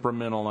how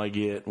temperamental I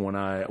get when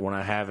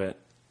I haven't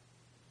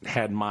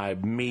had my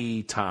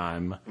me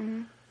time,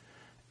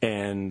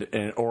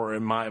 and or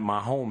in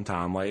my home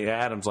time. Like,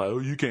 Adam's like, oh,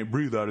 you can't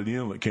breathe out of the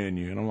inlet, can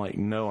you? And I'm like,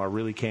 no, I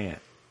really can't.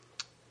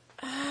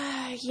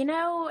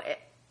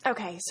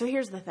 Okay, so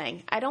here's the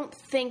thing. I don't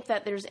think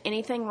that there's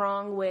anything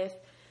wrong with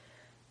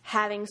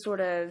having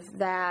sort of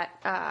that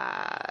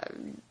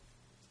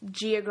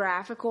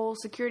geographical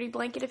security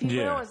blanket, if you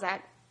will. Is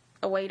that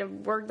a way to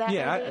word that?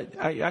 Yeah,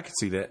 I could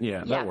see that.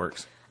 Yeah, that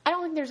works. I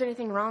don't think there's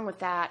anything wrong with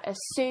that,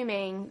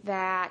 assuming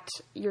that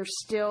you're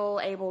still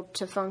able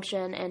to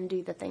function and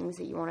do the things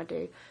that you want to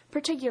do,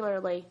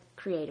 particularly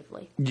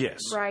creatively. Yes.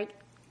 Right?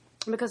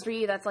 Because for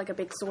you, that's like a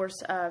big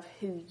source of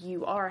who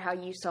you are, how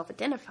you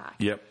self-identify.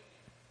 Yep.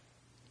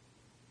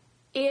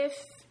 If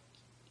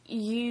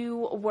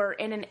you were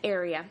in an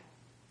area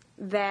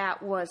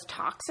that was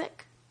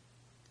toxic,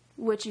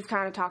 which you've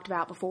kind of talked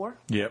about before.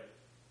 Yep.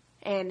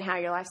 And how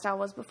your lifestyle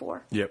was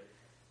before. Yep.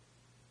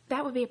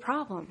 That would be a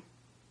problem.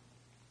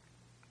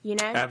 You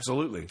know?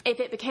 Absolutely. If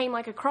it became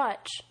like a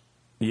crutch.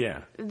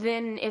 Yeah.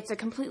 Then it's a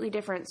completely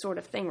different sort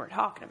of thing we're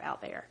talking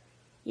about there.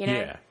 You know?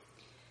 Yeah.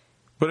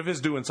 But if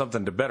it's doing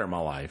something to better my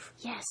life.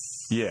 Yes.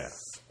 Yeah.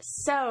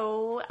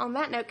 So, on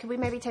that note, could we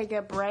maybe take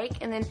a break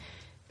and then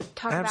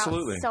talk about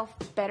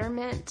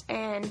self-betterment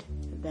and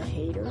the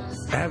haters?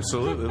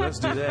 Absolutely. Let's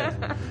do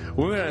that.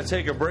 We're going to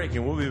take a break,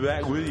 and we'll be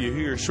back with you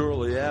here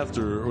shortly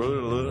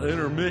after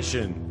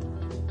intermission.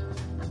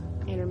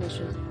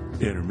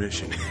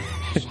 Intermission.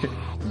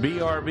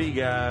 BRB,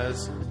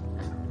 guys.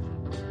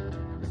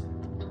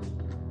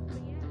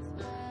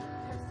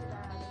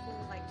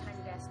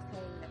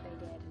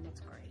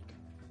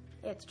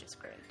 It's just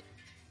great.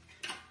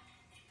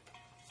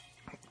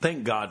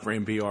 Thank God for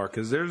NPR,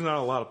 because there's not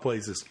a lot of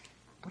places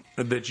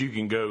that you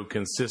can go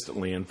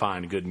consistently and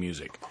find good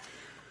music.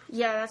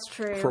 Yeah, that's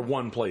true. For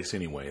one place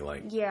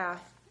anyway. Yeah,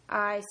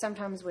 I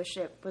sometimes wish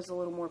it was a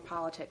little more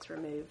politics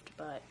removed,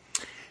 but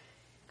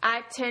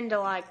I tend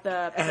to like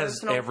the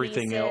personal as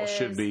everything pieces. Else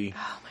should be.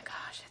 Oh my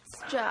gosh,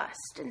 it's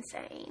just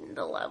insane,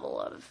 the level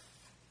of...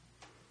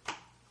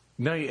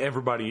 No,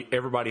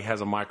 everybody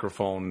has a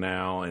microphone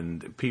now,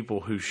 and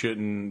people who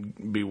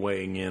shouldn't be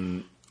weighing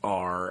in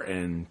are,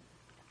 and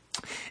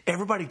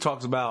everybody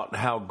talks about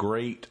how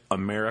great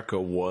America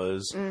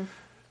was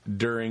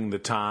during the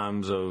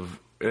times of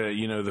the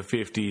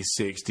 50s,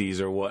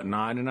 60s, or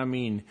whatnot. And I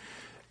mean,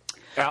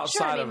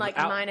 outside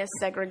minus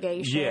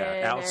segregation.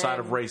 Yeah, outside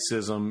of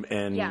racism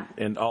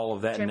and all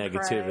of that Jim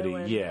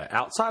negativity.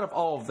 Outside of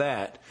all of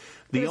that,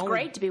 it was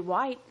great to be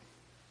white.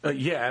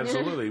 Yeah,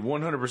 absolutely,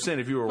 100%.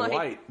 If you were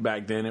white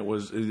back then, it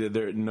was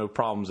there no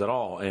problems at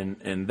all,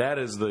 and that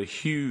is the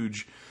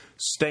huge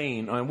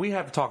stain. And we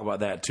have to talk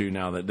about that too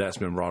now that that's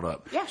been brought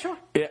up. Yeah, sure.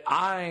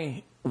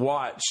 I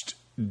watched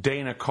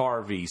Dana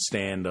Carvey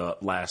stand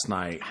up last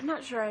night. I'm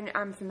not sure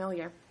I'm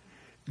familiar.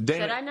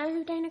 Should I know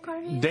who Dana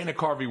Carvey is? Dana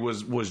Carvey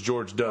was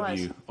George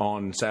W.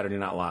 on Saturday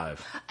Night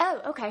Live.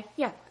 Oh, okay.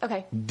 Yeah,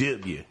 okay.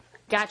 W.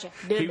 Gotcha.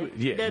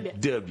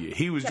 W.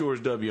 He was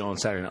George W. on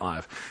Saturday Night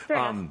Live. Fair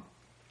enough.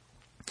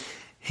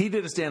 He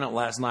did a stand-up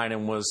last night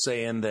and was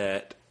saying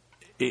that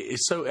it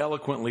so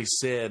eloquently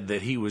said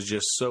that he was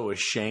just so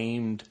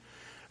ashamed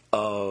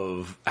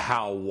of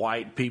how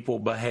white people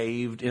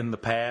behaved in the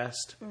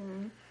past.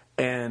 Mm-hmm.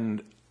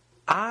 And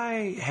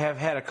I have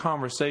had a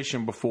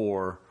conversation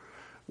before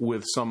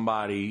with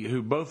somebody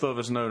who both of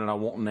us know, and I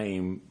won't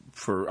name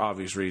for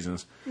obvious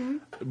reasons,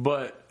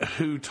 but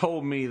who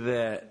told me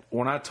that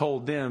when I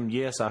told them,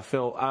 yes, I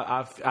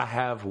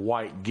have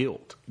white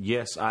guilt.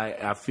 Yes,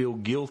 I feel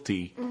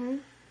guilty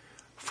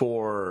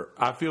for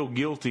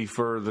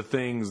the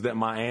things that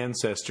my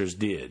ancestors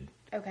did.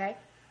 Okay.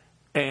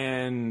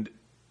 And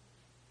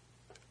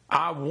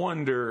I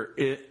wonder,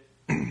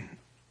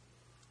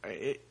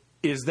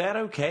 is that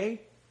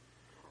okay?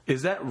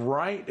 Is that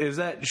right?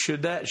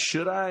 Should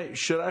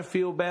I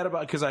feel bad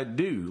about? Because I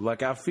do.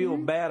 Like, I feel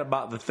bad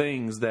about the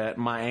things that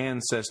my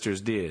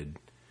ancestors did.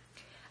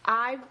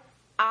 I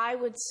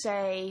would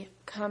say,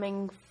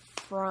 coming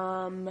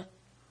from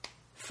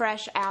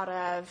fresh out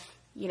of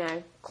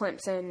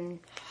Clemson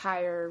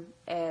higher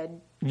ed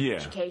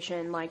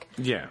education,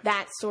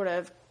 that sort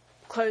of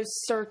closed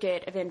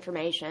circuit of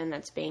information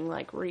that's being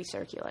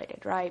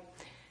recirculated, right?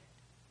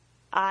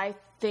 I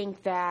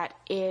think that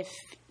if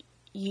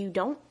you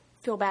don't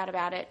feel bad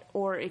about it,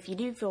 or if you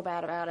do feel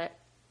bad about it,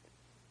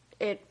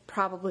 it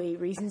probably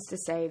reasons to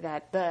say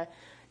that the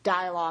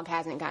dialogue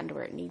hasn't gotten to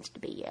where it needs to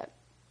be yet.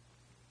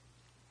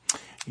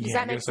 Does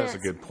that make sense? That's a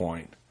good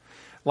point.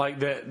 Like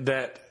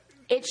that.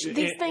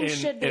 These things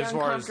should be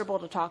uncomfortable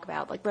to talk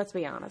about. Let's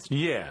be honest.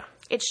 Yeah.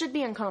 It should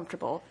be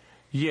uncomfortable.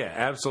 Yeah,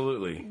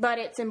 absolutely. But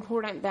it's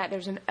important that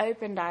there's an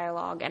open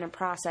dialogue and a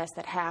process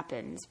that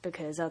happens,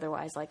 because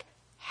otherwise,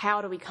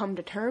 how do we come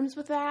to terms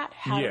with that?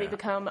 How do we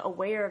become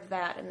aware of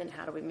that? And then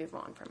how do we move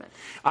on from it?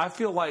 I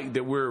feel like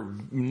that we're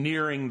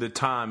nearing the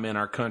time in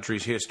our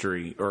country's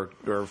history or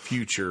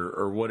future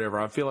or whatever.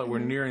 I feel like we're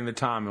nearing the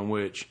time in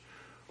which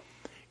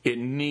it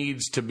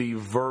needs to be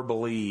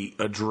verbally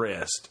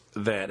addressed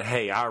that,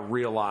 hey, I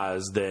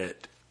realize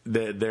that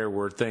there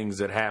were things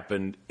that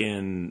happened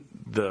in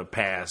the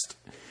past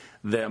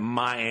that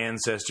my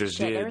ancestors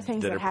did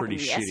that are pretty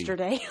shitty.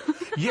 Yesterday.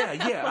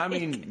 Yeah. I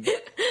mean,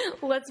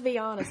 let's be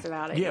honest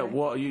about it. Yeah,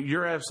 well,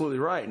 you're absolutely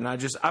right, and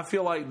I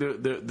feel like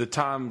the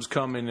time's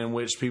coming in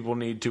which people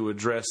need to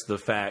address the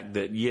fact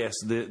that yes,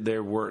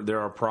 there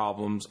are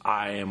problems.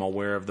 I am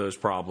aware of those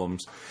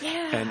problems,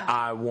 and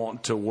I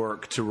want to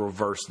work to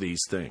reverse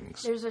these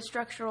things. There's a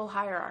structural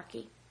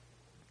hierarchy,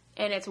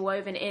 and it's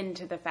woven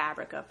into the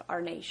fabric of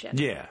our nation.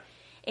 Yeah,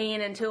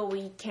 and until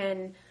we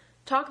can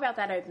talk about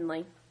that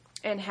openly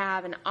and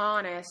have an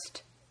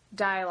honest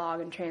dialogue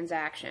and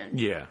transaction,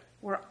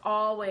 we're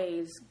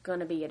always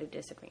going to be at a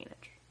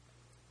disadvantage.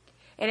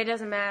 And it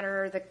doesn't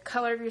matter the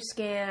color of your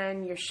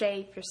skin, your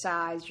shape, your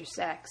size, your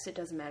sex. It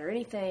doesn't matter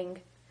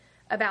anything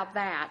about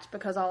that,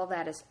 because all of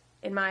that is,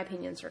 in my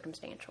opinion,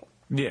 circumstantial.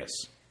 Yes.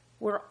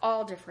 We're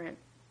all different.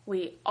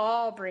 We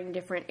all bring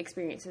different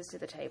experiences to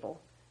the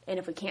table. And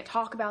if we can't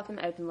talk about them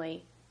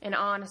openly and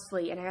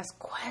honestly and ask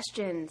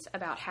questions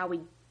about how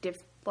we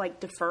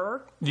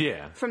defer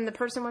from the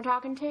person we're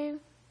talking to,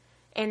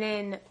 and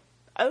then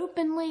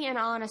openly and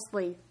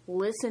honestly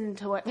listen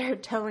to what they're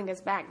telling us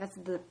back. That's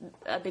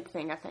a big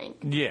thing, I think.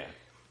 Yeah.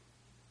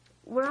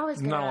 We're always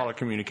not a lot of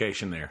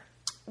communication there.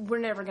 We're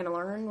never going to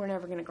learn. We're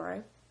never going to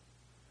grow.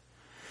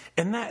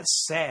 And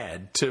that's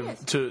sad to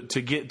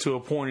get to a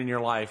point in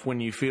your life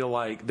when you feel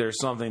like there's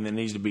something that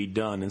needs to be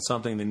done and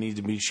something that needs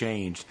to be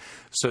changed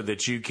so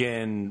that you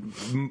can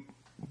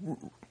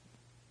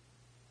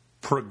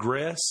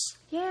progress.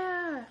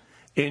 Yeah.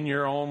 In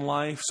your own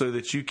life so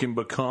that you can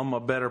become a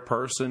better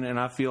person. And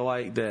I feel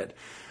like that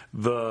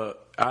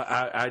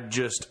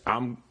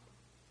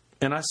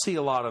and I see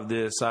a lot of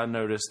this. I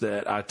noticed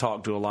that I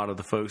talk to a lot of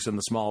the folks in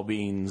the Small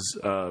Beans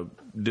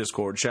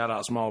Discord. Shout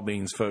out Small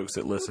Beans folks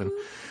that listen.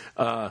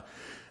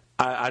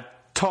 I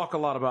talk a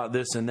lot about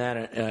this in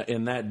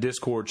that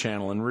Discord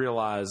channel and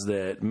realize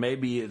that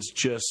maybe it's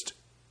just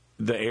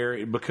the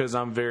area, because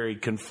I'm very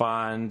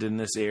confined in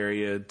this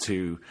area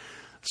to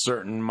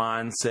certain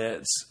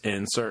mindsets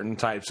and certain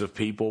types of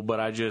people, but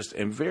I just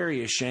am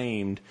very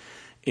ashamed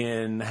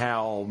in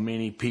how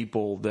many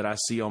people that I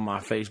see on my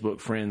Facebook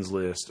friends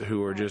list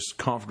who are just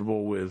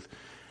comfortable with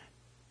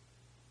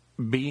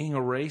being a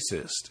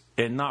racist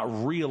and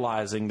not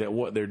realizing that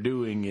what they're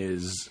doing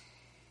is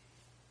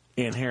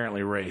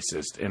inherently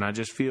racist. And I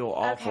just feel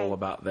awful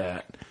about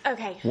that.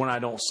 Okay. When I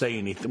don't say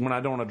anything, when I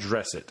don't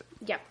address it.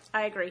 Yeah,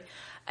 I agree.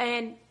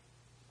 And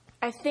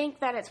I think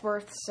that it's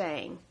worth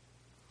saying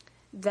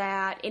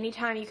that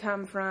anytime you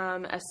come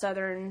from a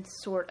Southern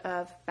sort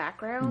of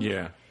background,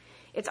 Yeah.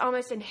 it's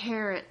almost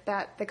inherent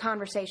that the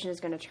conversation is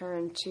going to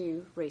turn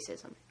to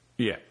racism.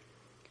 Yeah.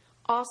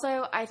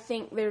 Also, I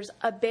think there's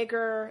a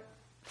bigger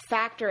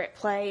factor at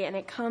play, and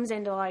it comes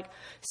into like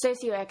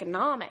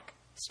socioeconomic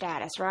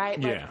status, right?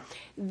 Like, Yeah.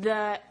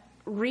 the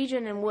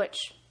region in which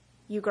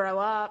you grow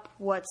up,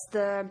 what's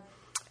the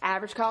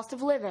average cost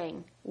of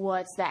living,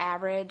 what's the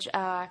average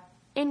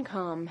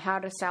income, how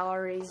do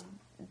salaries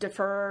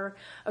differ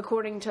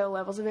according to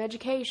levels of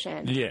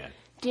education. Yeah.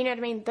 Do you know what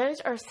I mean?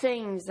 Those are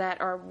things that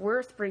are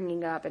worth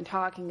bringing up and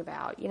talking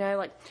about. You know,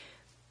 like,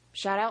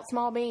 shout out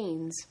small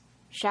beans.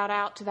 Shout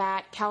out to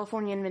that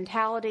Californian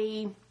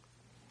mentality.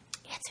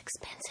 It's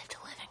expensive to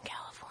live in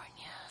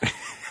California.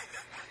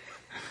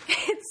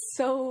 It's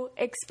so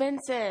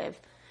expensive.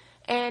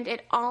 And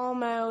it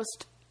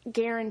almost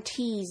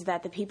guarantees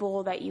that the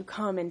people that you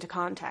come into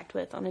contact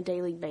with on a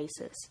daily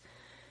basis,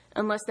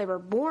 unless they were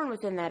born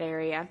within that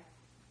area,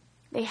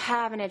 they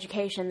have an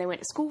education. They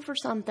went to school for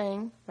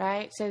something,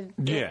 right? So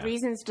Yeah.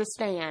 reasons to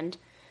stand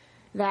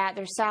that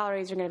their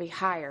salaries are going to be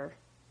higher,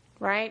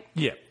 right?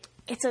 Yeah.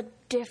 It's a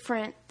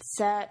different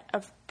set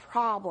of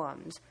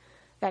problems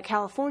that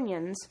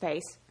Californians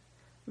face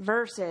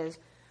versus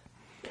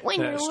when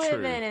That's you're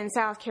living true. in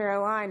South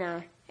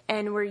Carolina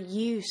and we're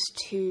used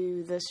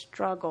to the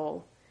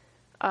struggle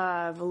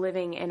of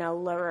living in a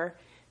lower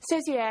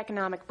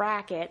socioeconomic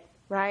bracket,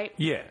 right?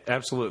 Yeah,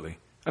 absolutely.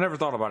 I never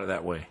thought about it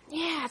that way.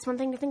 Yeah, it's one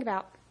thing to think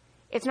about.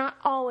 It's not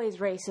always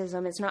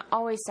racism. It's not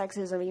always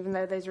sexism, even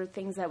though those are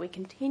things that we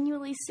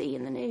continually see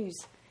in the news.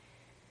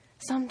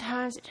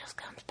 Sometimes it just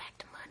comes back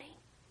to money.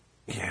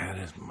 Yeah, it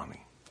is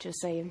money.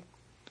 Just saying.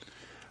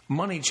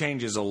 Money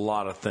changes a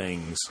lot of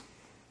things.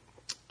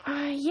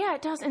 Yeah,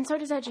 it does, and so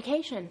does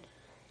education.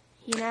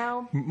 You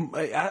know?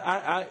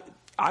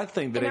 I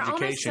think that And they're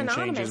almost education changes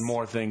synonymous.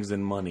 more things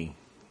than money.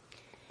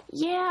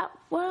 Yeah,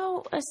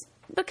 well,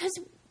 because,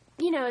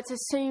 you know, it's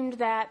assumed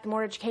that the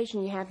more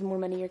education you have, the more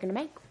money you're going to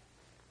make.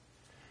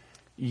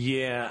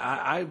 Yeah,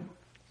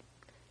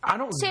 I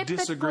don't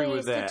disagree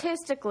with that.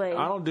 Statistically,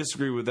 I don't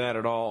disagree with that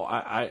at all.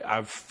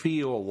 I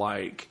feel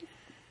like,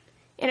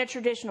 in a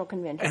traditional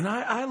convention. and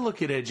I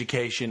look at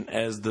education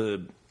as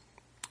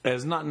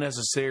not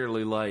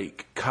necessarily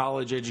like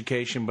college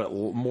education, but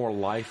more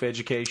life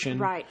education.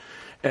 Right.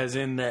 As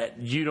in that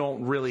you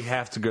don't really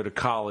have to go to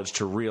college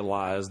to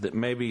realize that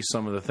maybe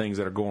some of the things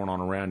that are going on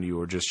around you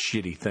are just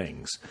shitty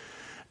things.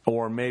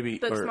 Or maybe...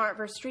 Book smart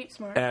versus street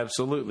smart.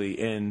 Absolutely.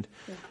 And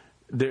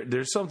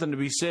there's something to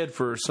be said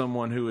for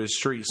someone who is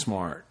street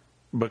smart,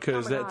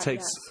 because Oh my that God,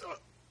 takes yes.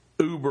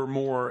 uber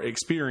more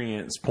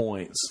experience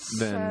points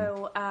than...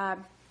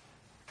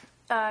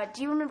 So,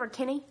 do you remember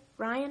Kenny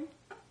Ryan?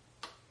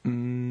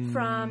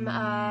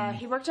 From,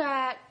 he worked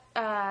at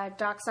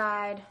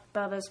Dockside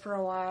Bubba's for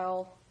a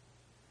while.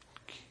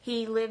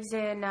 He lives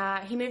in,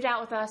 he moved out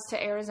with us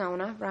to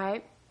Arizona,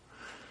 right?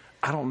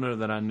 I don't know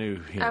that I knew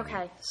him.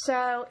 Okay,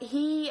 so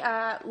he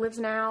lives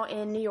now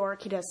in New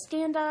York. He does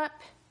stand-up,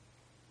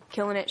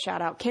 killing it.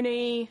 Shout out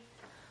Kenny.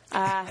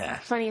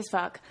 Funny as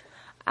fuck.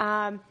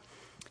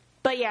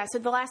 But yeah, so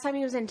the last time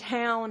he was in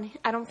town,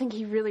 I don't think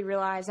he really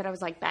realized that I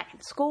was like back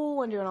in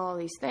school and doing all of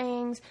these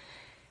things.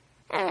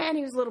 And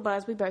he was a little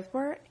buzzed. We both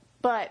were.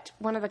 But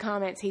one of the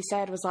comments he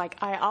said was like,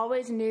 I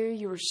always knew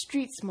you were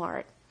street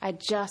smart. I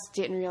just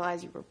didn't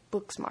realize you were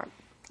book smart.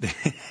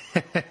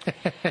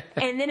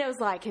 And then it was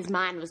like his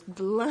mind was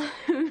blown.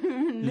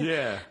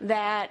 Yeah.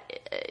 That,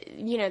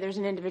 you know, there's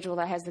an individual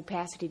that has the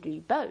capacity to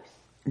do both.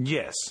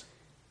 Yes.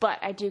 But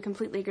I do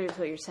completely agree with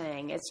what you're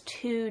saying. It's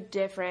two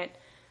different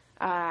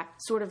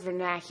sort of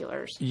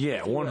vernaculars.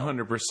 Yeah,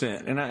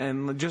 100%.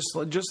 And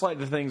just like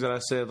the things that I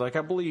said, like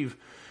I believe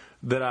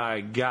that I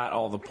got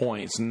all the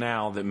points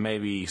now that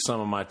maybe some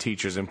of my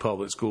teachers in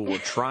public school were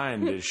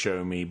trying to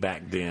show me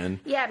back then.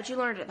 Yeah, but you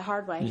learned it the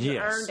hard way. You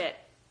Yes. earned it.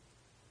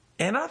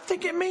 And I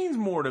think it means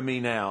more to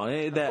me now.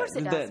 Of course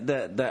it does.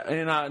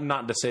 And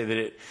not to say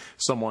that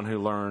someone who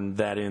learned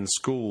that in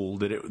school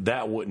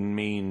that wouldn't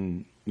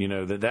mean, you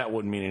know, that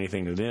wouldn't mean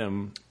anything to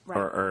them Right.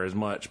 or as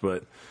much.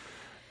 But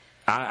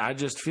I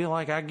just feel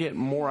like I get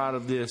more out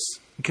of this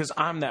because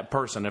I'm that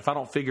person. If I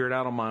don't figure it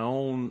out on my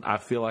own, I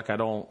feel like I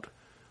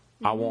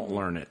won't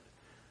learn it.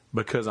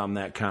 Because I'm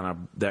that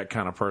kind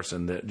of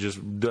person that just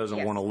doesn't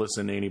Yes. want to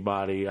listen to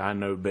anybody. I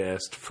know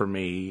best for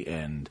me,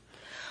 and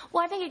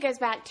Well, I think it goes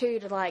back, too,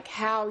 to, like,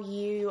 how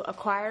you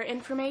acquire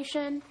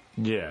information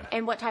yeah,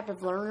 and what type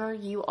of learner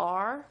you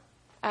are.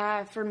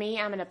 For me,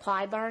 I'm an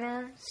applied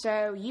learner,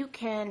 so you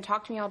can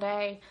talk to me all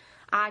day.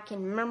 I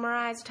can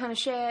memorize a ton of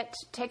shit,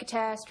 take a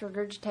test,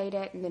 regurgitate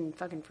it, and then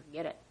fucking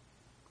forget it.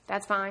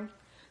 That's fine.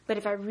 But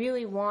if I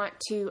really want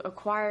to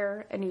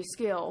acquire a new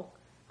skill,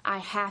 I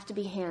have to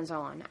be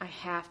hands-on. I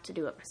have to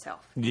do it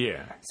myself.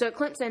 yeah, So at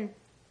Clemson,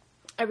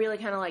 I really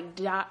kind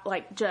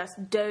of just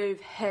dove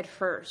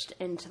headfirst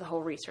into the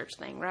whole research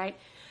thing, right?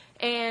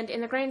 And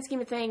in the grand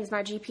scheme of things,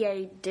 my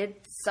GPA did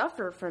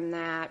suffer from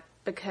that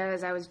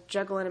because I was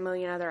juggling a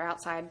million other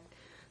outside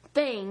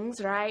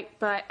things, right?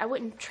 But I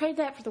wouldn't trade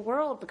that for the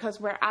world, because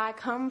where I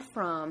come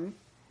from,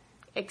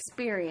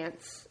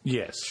 experience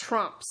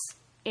trumps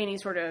any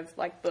sort of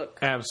like book.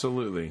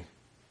 Absolutely.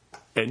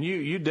 And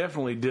you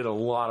definitely did a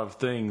lot of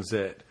things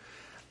that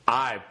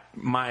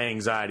my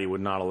anxiety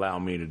would not allow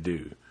me to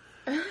do.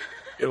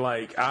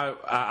 Like,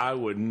 I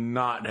would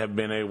not have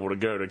been able to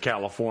go to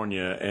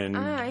California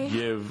and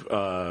give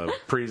a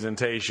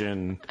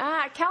presentation.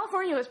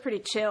 California was pretty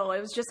chill.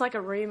 It was just like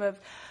a room of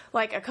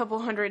like a couple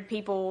hundred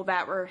people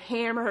that were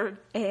hammered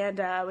and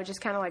would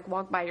just kind of like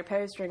walk by your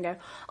poster and go,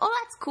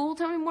 "Oh, that's cool.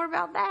 Tell me more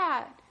about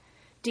that."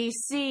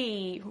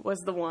 D.C. was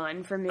the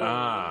one for me.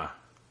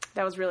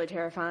 That was really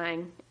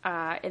terrifying.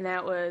 And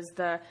that was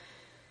the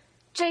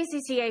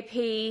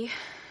JCCAP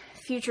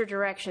Future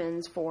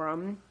Directions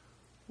Forum,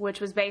 which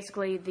was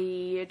basically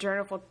the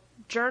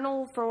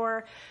Journal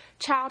for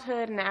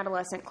Childhood and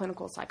Adolescent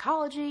Clinical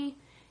Psychology.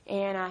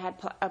 And I had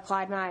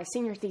applied my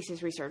senior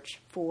thesis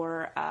research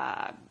for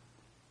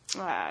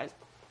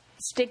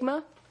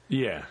stigma.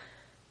 Yeah.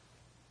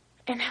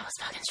 And that was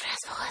fucking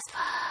stressful as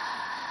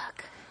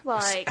fuck.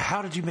 Like,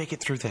 how did you make it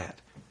through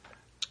that?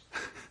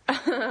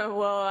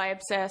 Well, I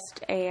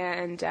obsessed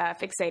and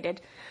fixated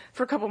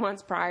for a couple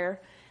months prior.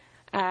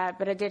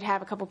 But I did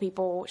have a couple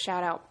people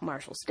shout out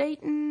Marshall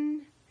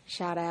Staten,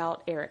 shout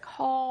out Eric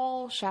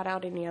Hall, shout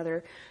out any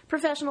other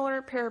professional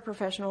or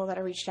paraprofessional that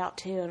I reached out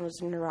to and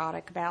was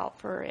neurotic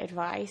about for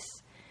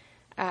advice.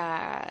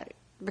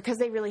 Because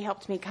they really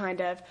helped me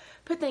kind of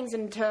put things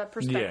into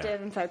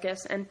perspective and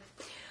focus. And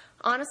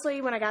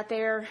honestly, when I got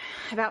there,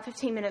 about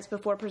 15 minutes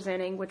before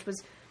presenting, which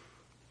was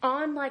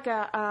on like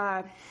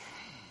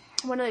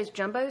one of those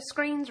jumbo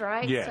screens,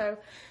 right? Yeah. So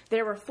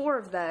there were 4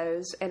 of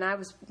those, and I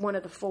was one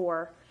of the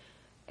 4.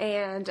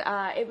 And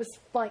it was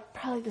like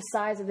probably the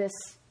size of this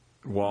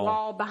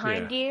wall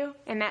behind you,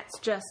 and that's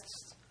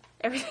just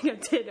everything I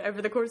did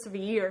over the course of a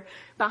year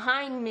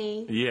behind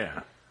me.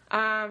 Yeah.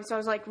 So I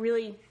was like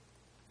really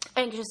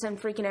anxious and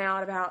freaking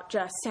out about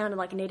just sounding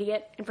like an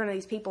idiot in front of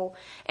these people.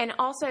 And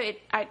also,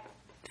 I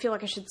feel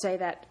like I should say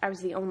that I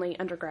was the only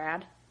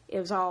undergrad. It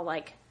was all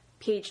like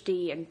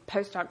PhD and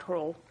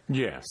postdoctoral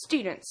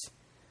students.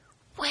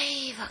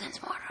 Way fucking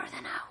smarter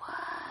than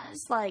I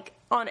was, like,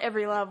 on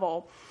every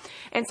level.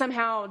 And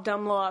somehow,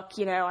 dumb luck,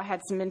 I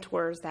had some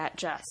mentors that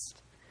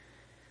just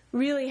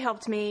really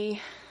helped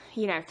me,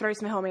 throw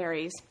some Hail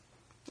Marys.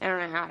 I don't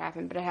know how it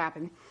happened, but it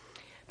happened.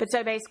 But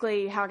so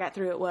basically, how I got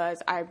through it was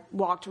I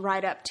walked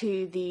right up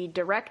to the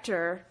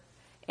director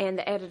and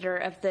the editor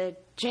of the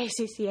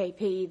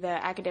JCCAP,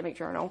 the academic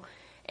journal,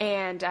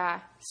 and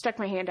stuck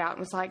my hand out and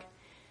was like,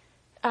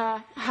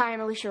 "Hi,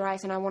 I'm Alicia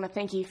Rice, and I want to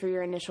thank you for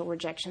your initial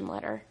rejection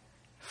letter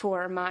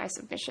for my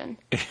submission."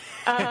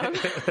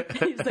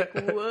 He's like,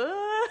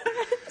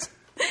 "What?"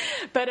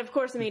 But of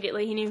course,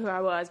 immediately he knew who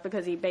I was,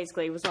 because he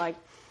basically was like,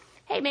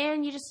 "Hey,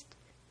 man, you just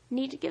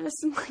need to give us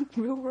some like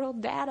real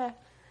world data,"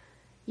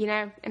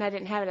 And I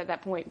didn't have it at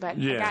that point, but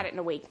I got it in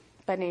a week.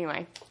 But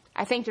anyway,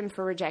 I thanked him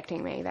for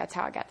rejecting me. That's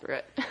how I got through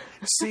it.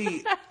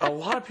 See, a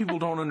lot of people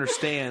don't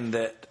understand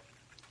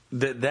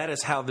that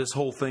is how this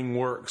whole thing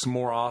works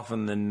more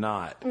often than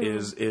not.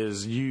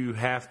 Is you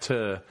have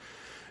to,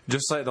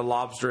 just like the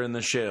lobster in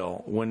the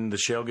shell, when the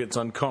shell gets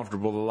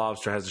uncomfortable, the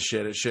lobster has to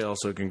shed its shell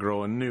so it can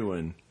grow a new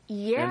one.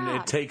 Yeah.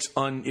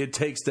 And it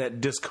takes that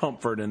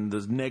discomfort and the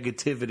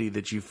negativity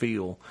that you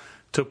feel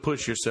to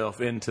push yourself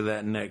into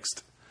that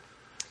next.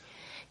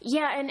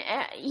 Yeah, and,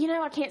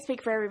 I can't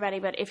speak for everybody,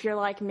 but if you're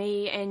like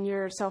me and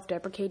you're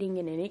self-deprecating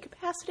in any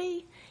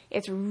capacity,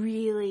 it's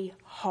really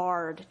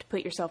hard to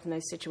put yourself in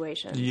those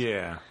situations.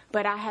 Yeah.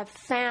 But I have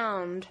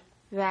found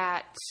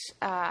that,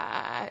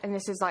 and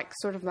this is like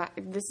sort of my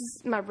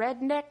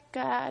redneck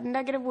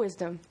nugget of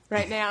wisdom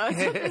right now.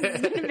 That's what this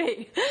is going to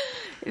be.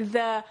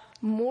 The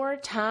more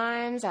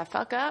times I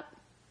fuck up,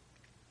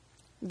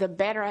 the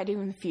better I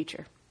do in the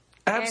future.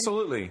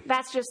 Absolutely. And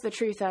that's just the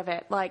truth of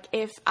it. Like,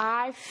 if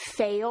I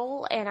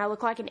fail and I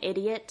look like an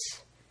idiot,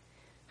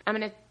 I'm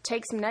going to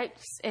take some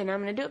notes and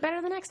I'm going to do it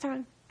better the next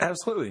time.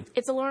 Absolutely.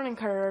 It's a learning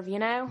curve,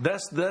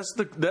 That's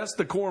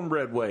the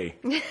cornbread way.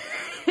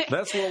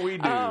 That's what we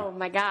do. Oh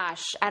my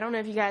gosh. I don't know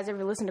if you guys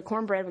ever listened to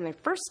Cornbread when they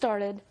first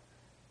started,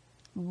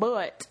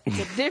 but it's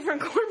a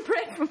different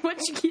cornbread from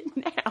what you get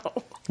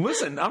now.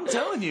 Listen, I'm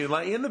telling you,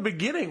 like, in the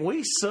beginning,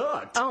 we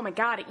sucked. Oh my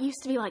God, it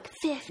used to be like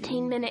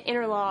 15-minute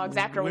interlogs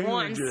after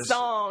one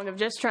song of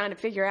just trying to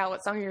figure out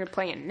what song you're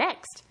playing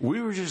next. We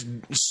were just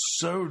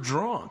so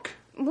drunk.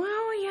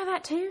 Well, yeah,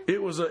 that too.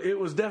 It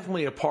was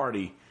definitely a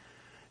party.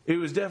 It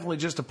was definitely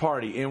just a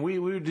party, and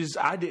we just,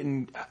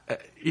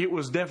 it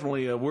was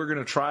definitely we're going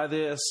to try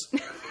this,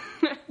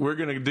 we're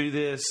going to do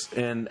this,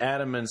 and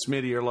Adam and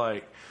Smitty are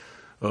like,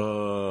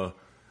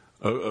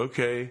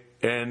 okay.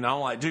 And I'm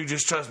like, dude,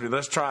 just trust me,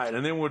 let's try it.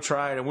 And then we'll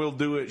try it, and we'll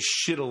do it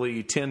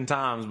shittily 10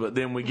 times, but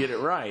then we get it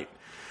right.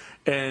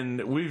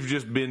 And we've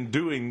just been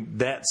doing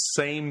that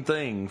same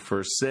thing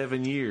for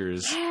 7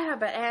 years. Yeah,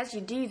 but as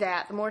you do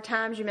that, the more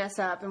times you mess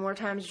up, the more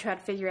times you try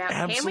to figure out,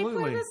 Absolutely. Can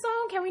we play this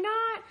song? Can we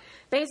not?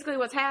 basically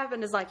what's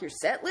happened is like your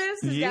set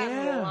list has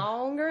gotten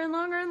longer and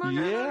longer and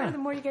longer and longer the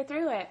more you go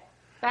through it.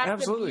 That's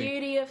Absolutely. the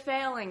beauty of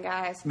failing,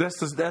 guys. There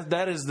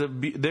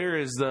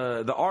is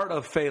the art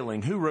of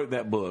failing. Who wrote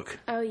that book?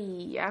 Oh,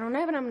 yeah, I don't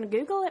know, but I'm going to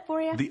Google it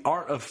for you. The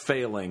Art of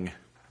Failing.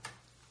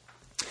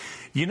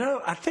 You know,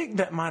 I think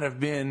that might have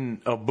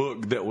been a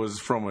book that was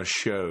from a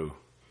show.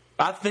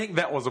 I think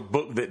that was a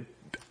book that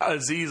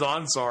Aziz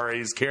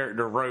Ansari's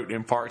character wrote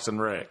in Parks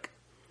and Rec.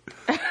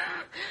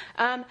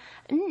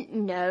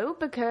 No,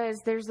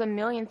 because there's a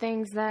million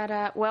things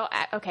that,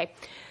 okay.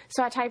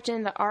 So I typed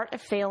in The Art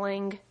of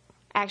Failing.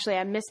 Actually,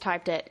 I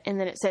mistyped it, and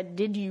then it said,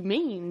 "Did you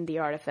mean The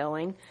Art of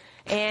Failing?"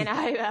 And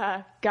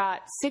I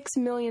got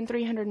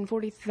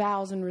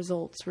 6,340,000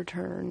 results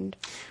returned.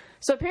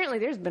 So apparently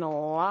there's been a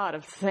lot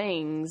of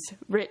things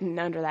written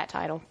under that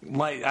title.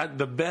 Like,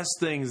 the best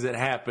things that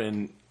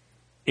happen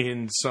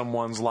in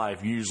someone's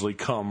life usually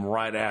come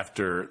right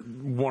after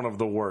one of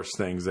the worst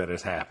things that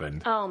has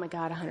happened. Oh my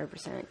God,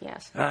 100%,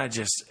 yes.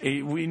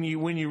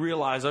 When you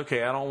realize,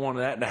 okay, I don't want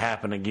that to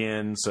happen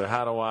again, so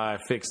how do I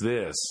fix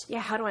this? Yeah,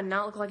 how do I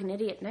not look like an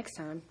idiot next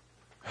time?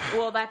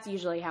 Well, that's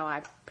usually how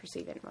I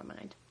perceive it in my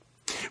mind.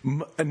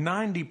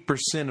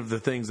 90% of the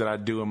things that I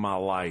do in my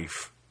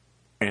life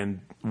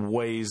and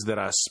ways that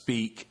I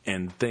speak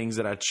and things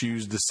that I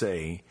choose to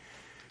say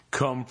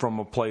come from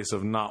a place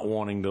of not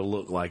wanting to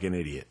look like an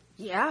idiot.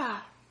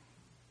 Yeah.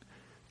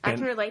 I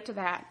can relate to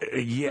that.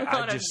 Yeah,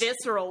 on a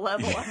visceral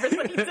level. I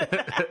relate to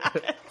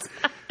that.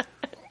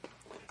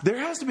 There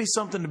has to be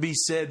something to be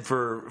said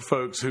for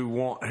folks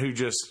who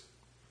just,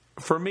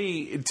 for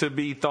me, to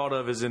be thought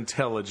of as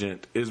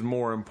intelligent is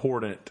more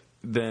important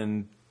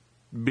than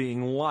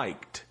being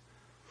liked.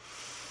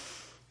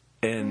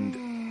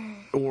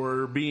 And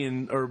or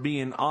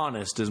being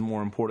honest is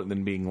more important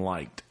than being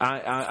liked.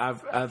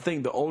 I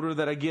think the older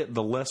that I get,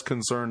 the less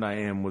concerned I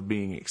am with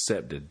being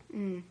accepted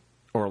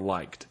or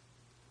liked.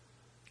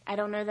 I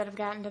don't know that I've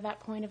gotten to that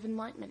point of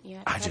enlightenment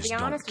yet. I just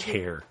don't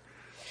care.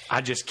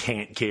 I just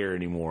can't care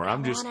anymore.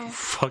 I'm just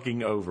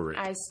fucking over it.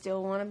 I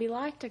still want to be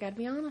liked. I got to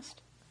be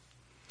honest.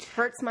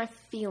 Hurts my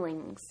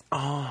feelings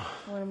when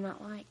I'm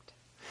not liked.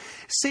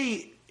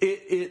 See,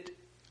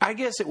 I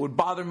guess it would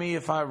bother me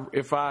if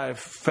I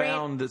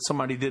found that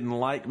somebody didn't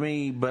like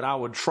me, but I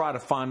would try to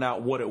find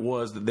out what it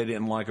was that they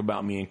didn't like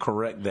about me and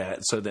correct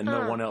that so that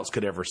no one else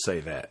could ever say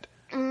that.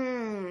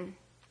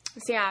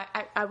 See,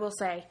 I will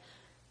say,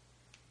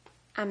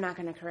 I'm not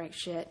going to correct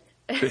shit.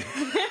 You know,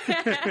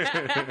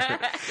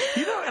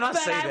 and I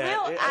say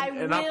that,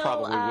 and I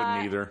probably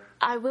wouldn't either.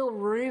 I will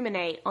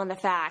ruminate on the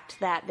fact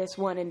that this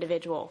one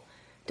individual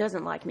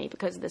doesn't like me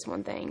because of this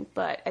one thing,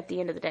 but at the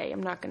end of the day,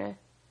 I'm not going to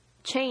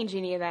change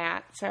any of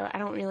that, so I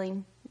don't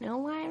really know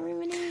why I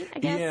ruminate, I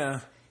guess.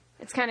 Yeah.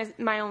 It's kind of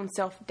my own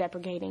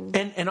self-deprecating.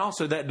 And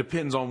also that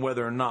depends on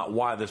whether or not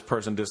why this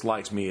person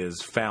dislikes me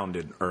is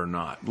founded or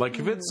not. Like,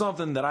 if it's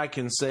something that I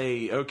can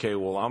say, okay,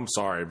 well, I'm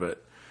sorry,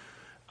 but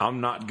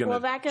I'm not going to change. Well,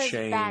 that goes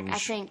back, I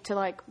think, to,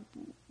 like,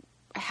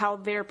 how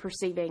they're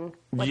perceiving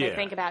what they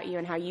think about you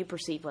and how you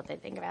perceive what they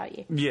think about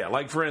you. Yeah,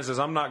 like, for instance,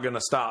 I'm not going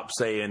to stop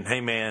saying, hey,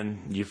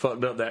 man, you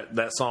fucked up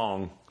that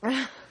song.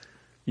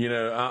 You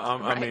know,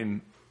 I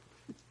mean,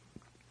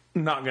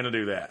 not going to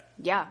do that.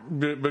 Yeah.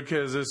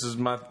 Because this is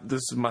my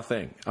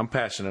thing. I'm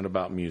passionate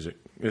about music.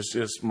 It's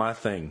just my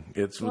thing.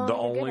 It's the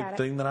only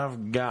thing that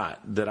I've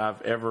got that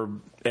I've ever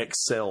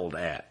excelled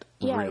at.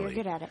 Yeah, really.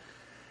 You're good at it.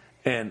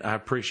 And I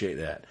appreciate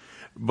that.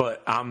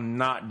 But I'm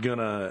not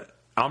gonna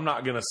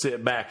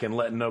sit back and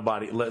let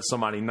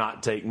somebody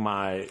not take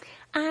my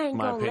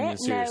opinion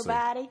seriously.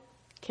 Nobody.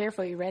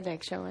 Careful, your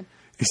redneck showing.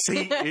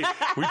 See,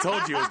 we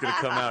told you it was going to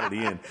come out at the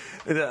end.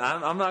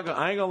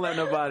 I ain't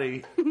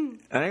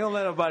gonna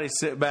let nobody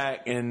sit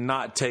back and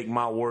not take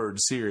my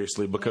words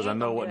seriously because I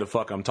know what the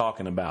fuck I'm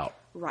talking about.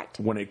 Right.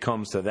 When it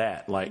comes to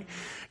that, like,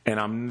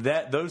 and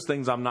those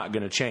things I'm not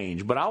going to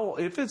change. But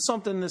if it's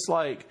something that's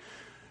like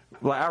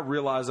I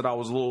realized that I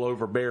was a little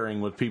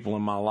overbearing with people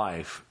in my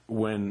life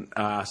when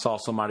I saw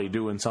somebody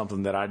doing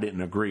something that I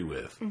didn't agree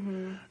with.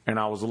 Mm-hmm. And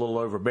I was a little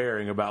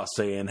overbearing about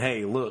saying,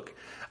 hey, look,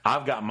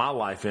 I've got my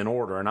life in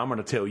order, and I'm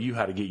going to tell you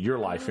how to get your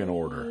life in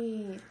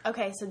order.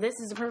 Okay, so this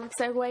is a perfect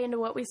segue into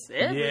what we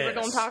said we were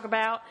going to talk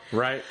about.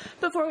 Right.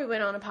 Before we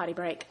went on a potty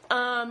break,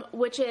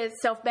 which is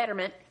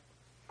self-betterment.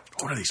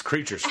 What are these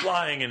creatures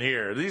flying in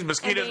here? These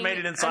mosquitoes made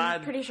it inside?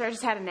 I'm pretty sure I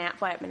just had a gnat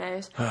fly up my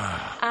nose.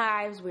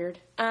 It was weird.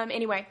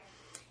 Anyway,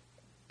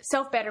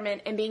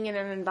 self-betterment and being in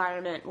an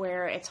environment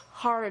where it's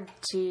hard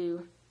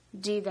to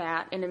do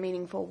that in a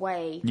meaningful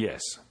way.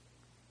 Yes.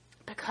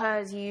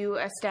 Because you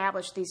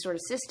establish these sort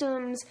of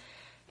systems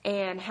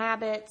and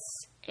habits,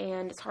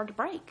 and it's hard to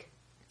break.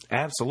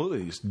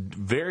 Absolutely. It's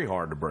very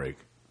hard to break.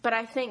 But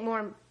I think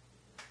more...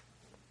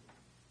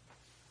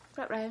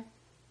 What, Ray?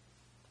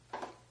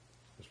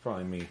 It's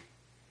probably me.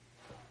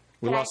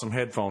 We lost some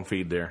headphone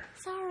feed there.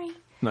 Sorry.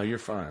 No, you're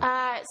fine.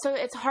 So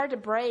it's hard to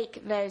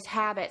break those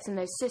habits and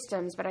those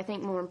systems, but I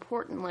think more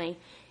importantly,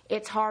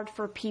 it's hard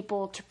for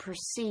people to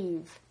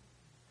perceive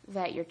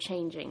that you're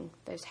changing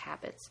those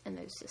habits and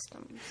those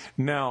systems.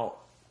 Now,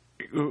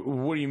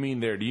 What do you mean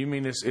there? Do you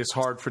mean it's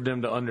hard for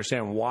them to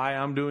understand why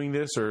I'm doing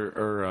this,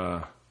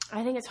 or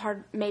I think it's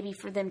hard maybe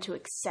for them to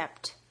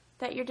accept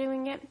that you're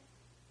doing it.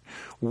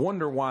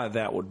 Wonder why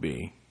that would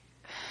be.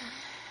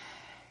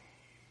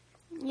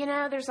 You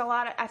know, there's a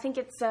lot of, I think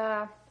it's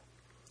a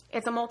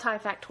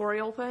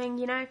multifactorial thing,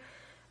 you know.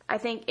 I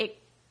think it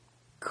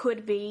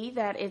could be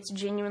that it's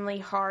genuinely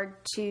hard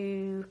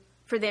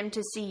for them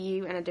to see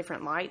you in a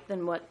different light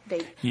than what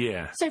they...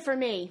 Yeah. So for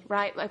me,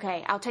 right,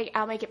 okay,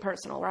 I'll make it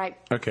personal, right?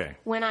 Okay.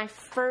 When I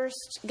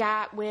first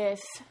got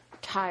with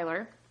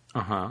Tyler,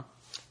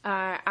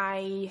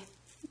 I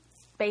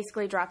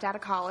basically dropped out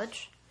of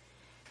college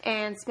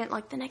and spent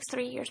like the next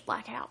 3 years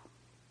blackout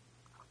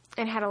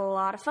and had a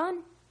lot of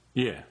fun.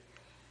 Yeah.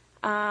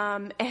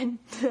 And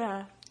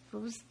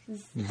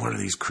what are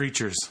these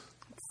creatures?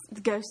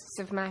 The ghosts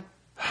of my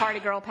party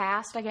girl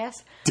past, I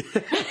guess.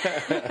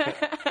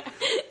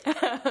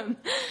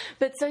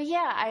 But so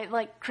yeah, I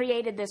like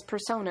created this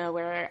persona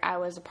where I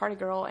was a party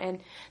girl, and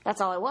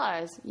that's all I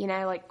was. You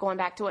know, like going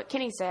back to what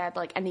Kenny said,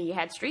 like I knew you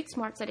had street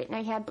smarts, I didn't know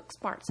you had book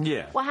smarts.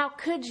 Yeah. Well, how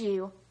could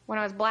you when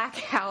I was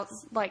blackouts,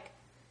 like,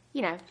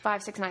 you know,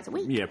 5-6 nights a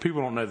week? Yeah,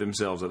 people don't know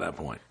themselves at that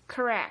point.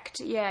 Correct.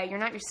 Yeah, you're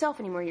not yourself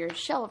anymore. You're a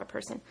shell of a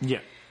person. Yeah.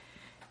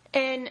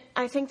 And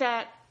I think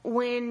that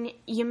when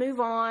you move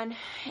on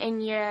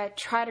and you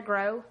try to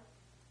grow,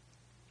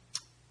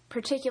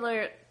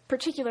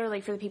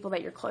 particularly for the people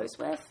that you're close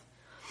with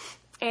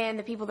and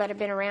the people that have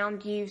been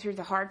around you through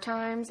the hard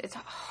times, it's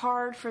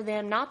hard for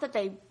them, not that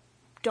they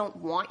don't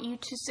want you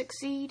to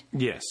succeed.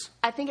 Yes.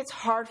 I think it's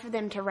hard for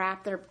them to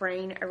wrap their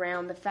brain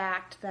around the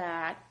fact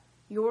that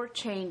you're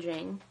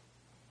changing,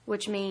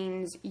 which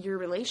means your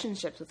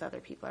relationships with other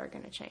people are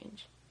going to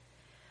change.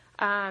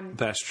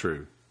 That's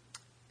true.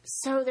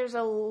 So there's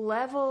a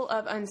level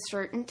of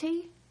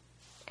uncertainty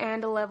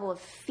and a level of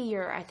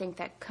fear, I think,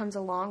 that comes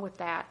along with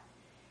that.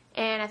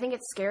 And I think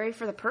it's scary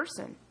for the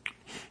person.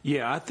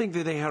 Yeah, I think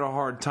that they had a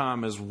hard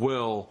time as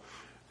well.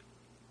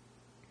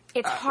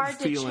 It's hard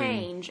to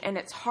change, and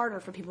it's harder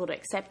for people to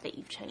accept that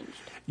you've changed.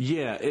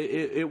 Yeah,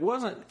 it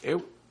wasn't...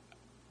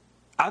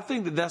 I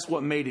think that that's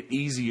what made it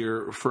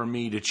easier for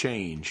me to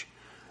change,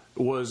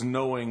 was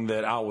knowing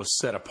that I was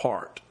set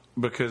apart.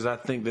 Because I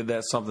think that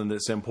that's something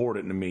that's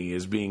important to me,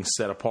 is being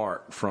set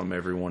apart from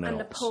everyone else. I'm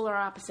the polar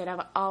opposite.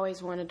 I've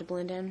always wanted to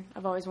blend in.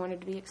 I've always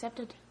wanted to be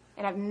accepted.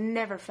 And I've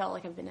never felt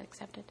like I've been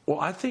accepted. Well,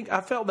 I think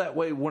I felt that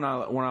way when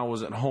I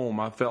was at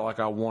home. I felt like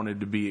I wanted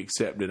to be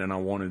accepted and I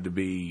wanted to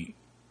be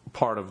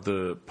part of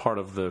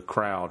the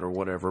crowd or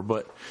whatever.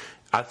 But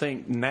I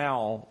think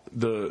now,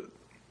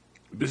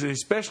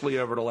 especially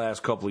over the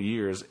last couple of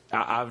years,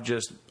 I've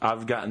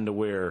gotten to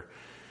where,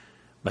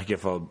 like,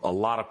 if a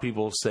lot of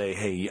people say,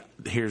 hey,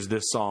 here's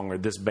this song or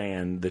this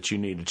band that you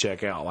need to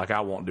check out, like, I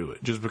won't do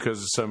it just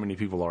because so many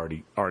people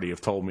already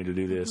have told me to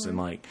do this. Mm-hmm. And,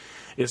 like,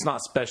 it's not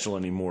special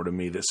anymore to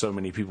me that so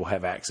many people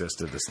have access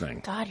to this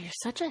thing. God, you're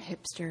such a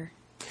hipster.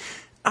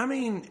 I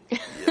mean,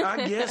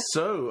 I guess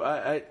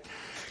so.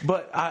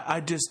 But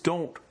I just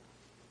don't.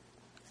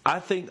 I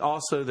think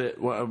also that,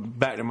 well,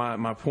 back to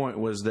my point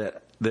was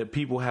that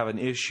people have an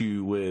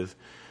issue with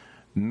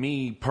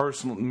me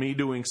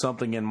doing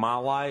something in my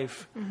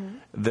life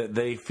that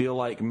they feel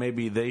like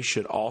maybe they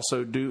should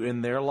also do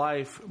in their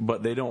life,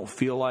 but they don't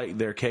feel like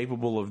they're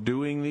capable of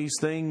doing these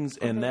things,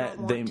 and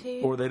that they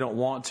don't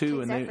want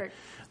to, and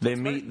they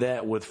meet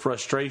that with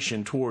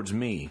frustration towards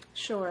me.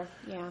 Sure,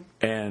 yeah.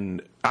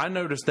 And I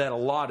noticed that a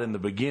lot in the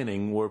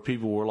beginning, where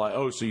people were like,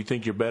 "Oh, so you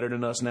think you're better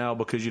than us now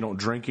because you don't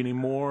drink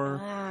anymore?"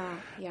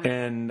 Yeah.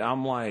 And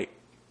I'm like,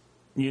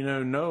 you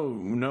know,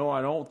 no,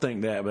 I don't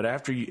think that. But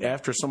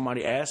after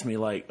somebody asked me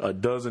like a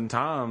dozen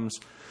times,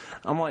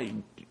 I'm like,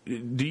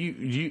 do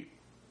you?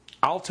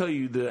 I'll tell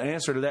you the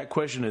answer to that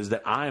question is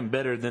that I am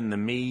better than the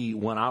me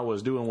when I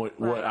was doing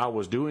what I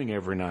was doing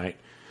every night.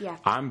 Yeah.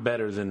 I'm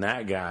better than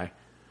that guy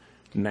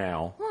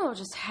now. Well,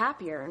 just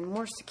happier and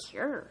more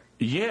secure.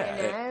 Yeah.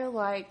 You know,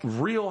 like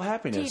real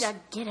happiness. Dude, I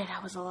get it.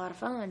 I was a lot of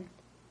fun.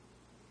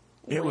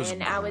 It was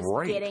great. I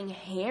was getting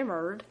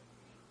hammered,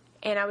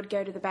 and I would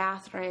go to the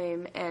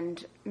bathroom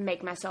and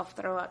make myself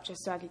throw up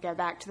just so I could go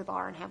back to the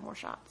bar and have more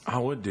shots. I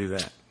would do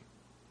that.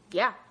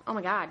 Yeah. Oh,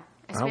 my God.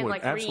 I spent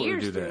like 3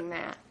 years doing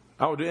that.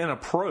 I would do it. And a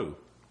pro.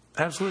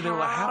 Absolutely. They were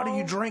like, how do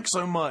you drink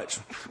so much?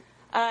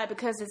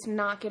 Because it's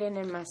not getting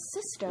in my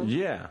system.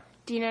 Yeah.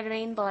 Do you know what I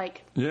mean?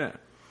 Like, yeah.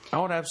 I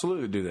would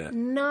absolutely do that.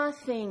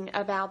 Nothing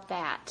about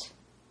that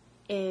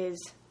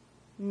is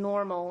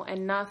normal,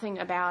 and nothing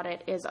about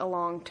it is a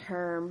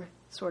long-term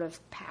sort of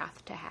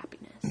path to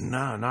happiness.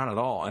 No, not at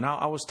all. And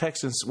I was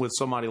texting with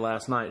somebody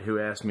last night who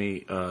asked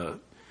me a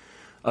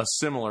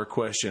similar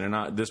question,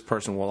 and this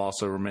person will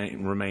also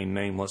remain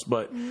nameless.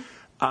 But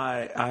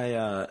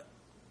I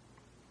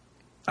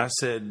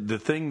said the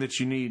thing that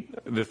you need,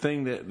 the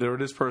thing that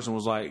this person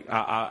was like,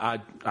 I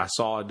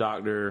saw a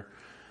doctor.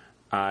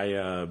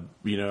 I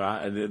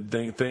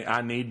think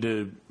I need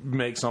to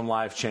make some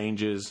life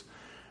changes,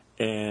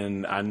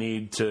 and I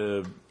need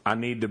to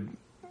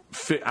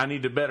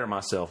better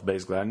myself.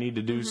 Basically, I need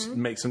to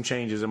make some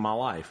changes in my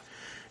life.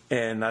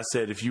 And I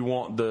said, if you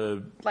want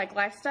the Like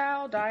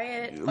lifestyle,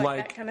 diet,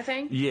 like that kind of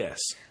thing? Yes.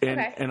 And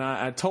Okay. and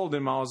I told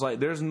him, I was like,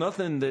 there's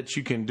nothing that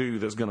you can do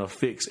that's going to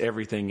fix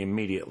everything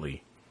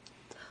immediately.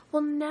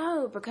 Well,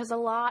 no, because a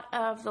lot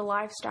of the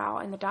lifestyle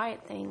and the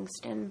diet things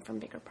stem from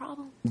bigger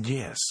problems.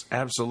 Yes,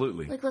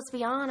 absolutely. Like, let's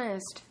be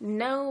honest.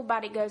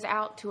 Nobody goes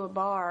out to a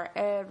bar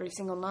every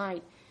single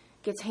night,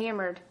 gets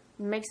hammered,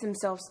 makes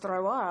themselves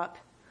throw up,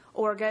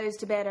 or goes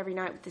to bed every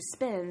night with the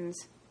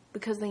spins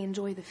because they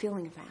enjoy the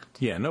feeling of that.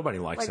 Yeah, nobody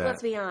likes Like, that.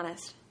 let's be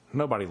honest.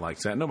 Nobody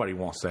likes that. Nobody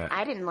wants that.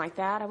 I didn't like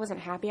that. I wasn't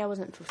happy. I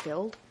wasn't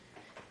fulfilled.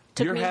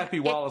 You're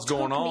happy while it's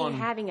going on. It took me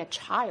having a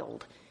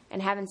child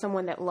and having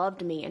someone that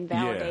loved me and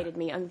validated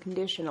me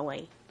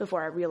unconditionally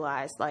before I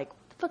realized, like,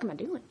 what the fuck am I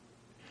doing?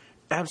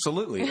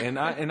 Absolutely. And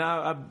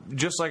I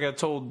just like I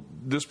told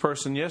this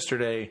person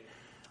yesterday,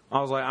 I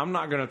was like, I'm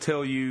not going to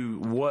tell you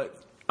what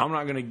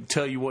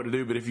to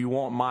do, but if you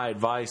want my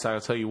advice, I'll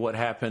tell you what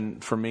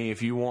happened for me.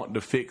 If you want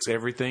to fix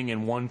everything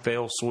in one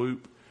fell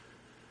swoop,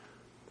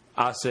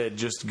 I said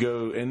just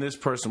go. And this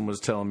person was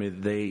telling me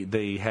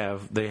they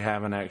have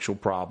an actual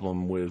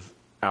problem with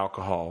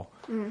alcohol.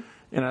 Mm-hmm.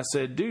 And I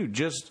said, dude,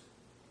 just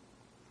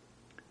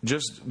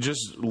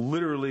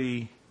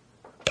literally.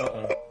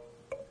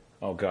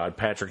 Oh God,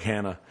 Patrick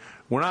Hanna.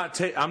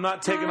 I'm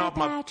not taking off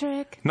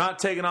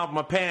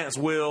my pants,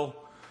 Will.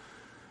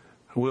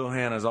 Will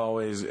Hanna's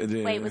always.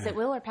 Wait, was it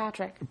Will or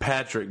Patrick?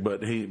 Patrick,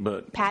 but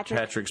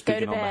Patrick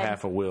speaking on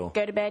behalf of Will.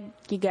 Go to bed.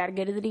 You got to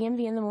go to the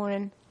DMV in the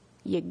morning.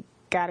 You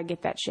got to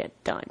get that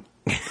shit done.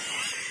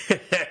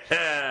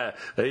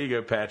 There you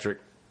go, Patrick.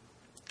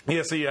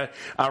 Yeah, see,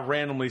 I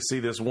randomly see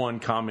this one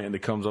comment that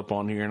comes up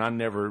on here, and I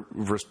never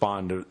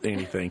respond to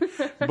anything.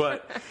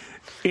 But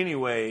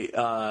anyway,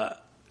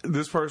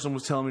 this person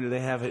was telling me that they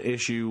have an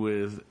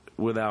issue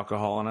with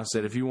alcohol, and I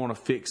said, if you want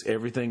to fix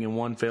everything in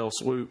one fell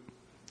swoop,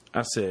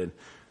 I said,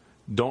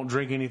 don't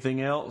drink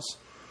anything else.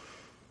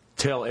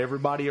 Tell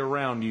everybody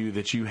around you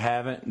that you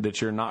haven't,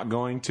 that you're not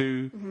going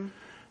to. Mm-hmm.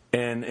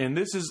 And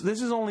this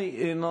is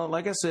only,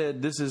 like I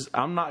said,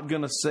 I'm not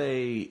gonna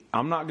say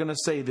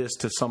this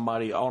to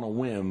somebody on a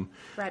whim.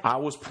 Right. I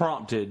was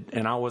prompted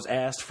and I was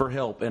asked for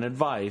help and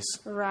advice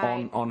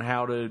on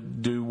how to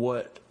do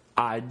what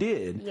I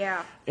did.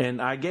 Yeah. And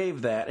I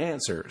gave that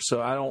answer.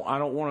 So I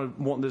don't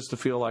want this to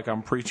feel like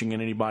I'm preaching at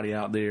anybody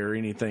out there or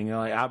anything.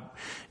 Like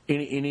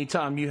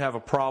anytime you have a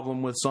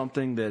problem with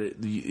something, that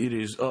it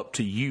is up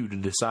to you to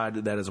decide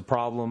that is a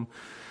problem.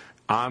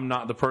 I'm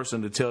not the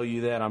person to tell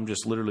you that. I'm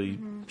just literally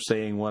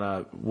saying what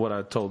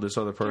I told this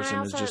other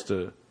person is just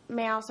a.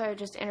 May I also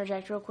just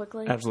interject real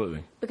quickly?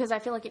 Absolutely. Because I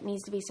feel like it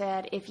needs to be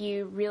said, if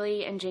you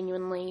really and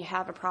genuinely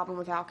have a problem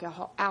with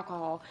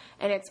alcohol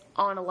and it's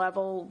on a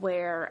level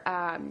where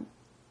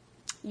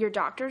your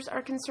doctors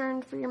are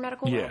concerned for your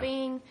medical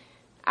well-being,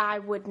 I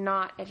would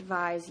not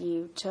advise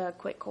you to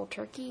quit cold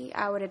turkey.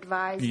 I would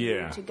advise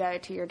you to go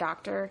to your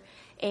doctor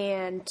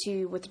and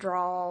to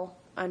withdraw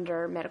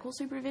under medical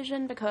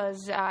supervision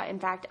because, in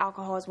fact,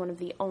 alcohol is one of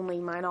the only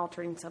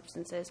mind-altering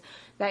substances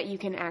that you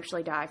can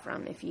actually die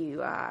from if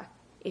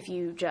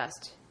you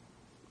just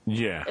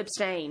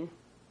abstain.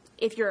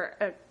 If you're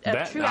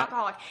a true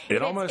alcoholic.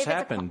 It almost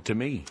happened to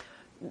me.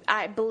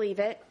 I believe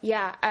it.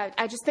 Yeah,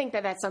 I just think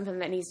that that's something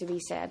that needs to be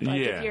said. Like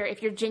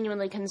if you're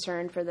genuinely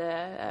concerned for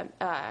the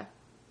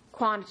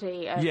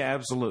quantity of... Yeah,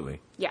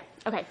 absolutely. Yeah.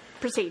 Okay,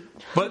 proceed.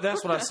 But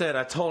that's what I said.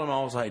 I told him,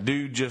 I was like,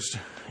 dude, just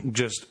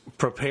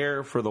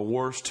prepare for the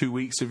worst 2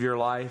 weeks of your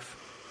life.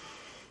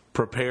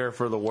 Prepare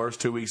for the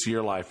worst 2 weeks of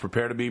your life.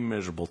 Prepare to be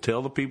miserable.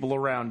 Tell the people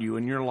around you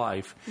in your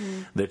life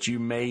that you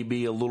may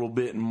be a little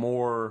bit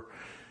more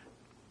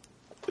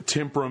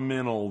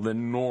temperamental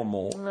than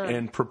normal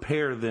and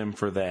prepare them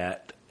for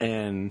that.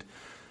 And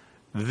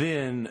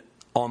then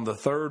on the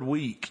third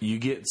week, you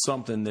get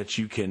something that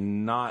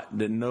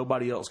that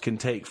nobody else can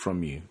take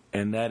from you.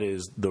 And that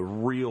is the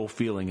real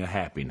feeling of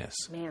happiness.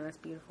 Man, that's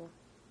beautiful.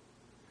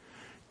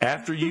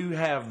 After you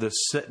have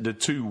the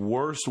 2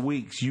 worst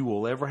weeks you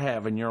will ever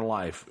have in your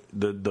life,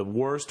 the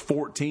worst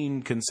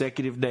 14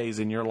 consecutive days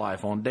in your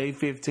life, on day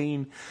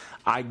 15,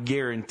 I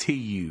guarantee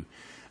you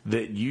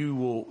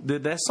that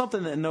that's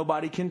something that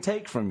nobody can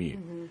take from you.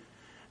 Mm-hmm.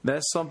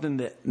 That's something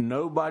that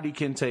nobody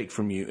can take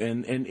from you.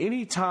 And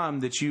any time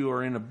that you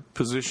are in a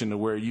position to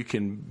where you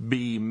can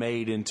be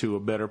made into a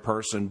better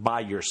person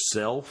by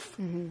yourself,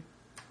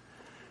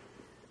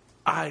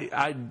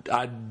 I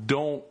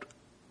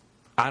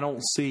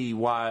don't see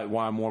why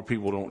more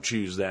people don't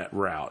choose that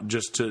route.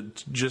 Just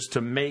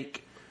to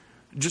make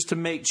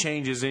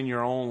changes in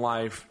your own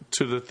life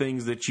to the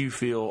things that you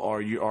feel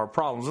are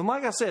problems. And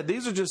like I said,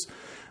 this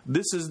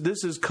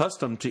is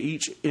custom to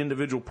each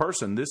individual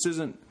person. This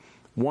isn't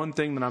one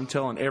thing that I'm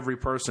telling every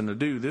person to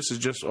do. This is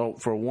just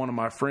for one of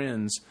my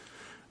friends'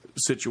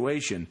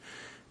 situation.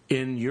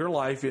 In your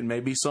life, it may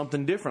be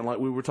something different, like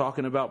we were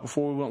talking about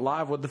before we went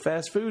live with the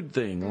fast food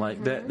thing.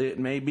 Like that, it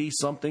may be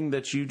something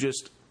that you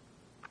just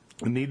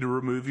need to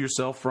remove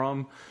yourself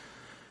from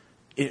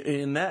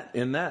in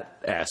that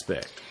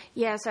aspect.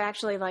 Yeah, so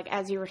actually, like,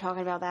 as you were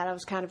talking about that, I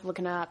was kind of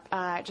looking up,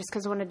 just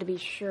because I wanted to be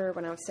sure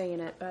when I was saying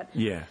it. But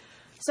yeah.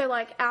 So,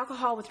 like,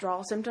 alcohol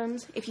withdrawal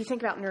symptoms, if you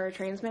think about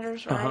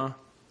neurotransmitters, right?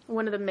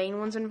 One of the main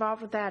ones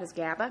involved with that is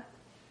GABA,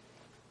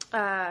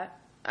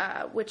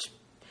 which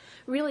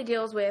really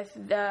deals with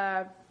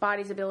the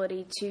body's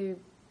ability to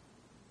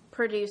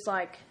produce,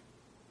 like,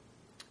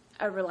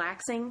 a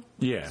relaxing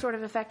sort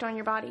of effect on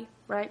your body,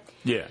 right?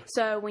 Yeah.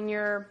 So when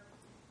you're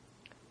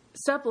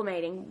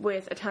supplementing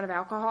with a ton of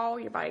alcohol,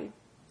 your body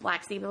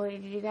lacks the ability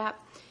to do that.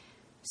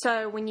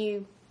 So when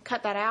you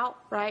cut that out,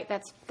 right,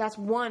 that's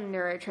one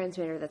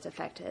neurotransmitter that's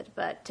affected.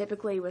 But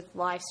typically with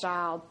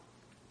lifestyle,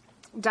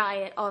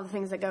 diet, all the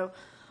things that go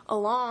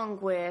along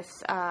with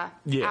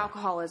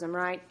alcoholism,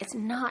 right, it's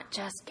not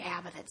just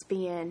GABA that's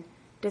being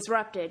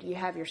disrupted. You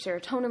have your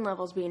serotonin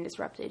levels being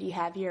disrupted. You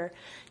have your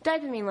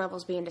dopamine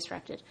levels being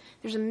disrupted.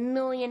 There's a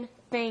million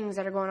things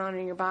that are going on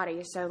in your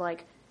body. So,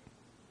 like,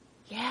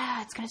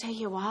 yeah, it's going to take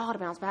you a while to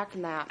bounce back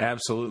from that.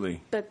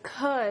 Absolutely.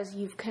 Because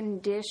you've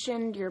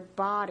conditioned your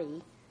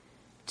body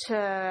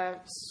to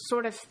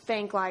sort of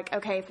think like,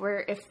 okay,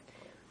 if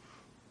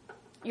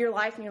your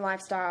life and your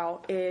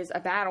lifestyle is a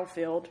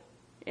battlefield,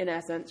 in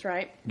essence,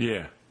 right?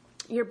 Yeah.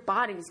 Your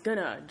body's going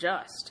to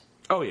adjust.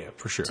 Oh, yeah,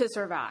 for sure. To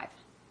survive.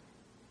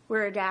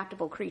 We're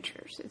adaptable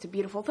creatures. It's a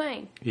beautiful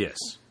thing. Yes.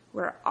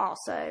 We're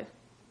also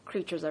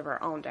creatures of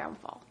our own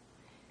downfall.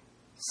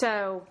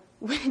 So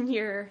when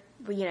you're,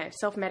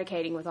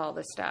 self-medicating with all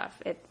this stuff,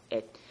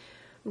 it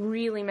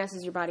really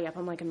messes your body up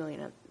on like a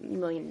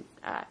million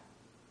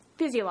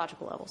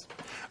physiological levels.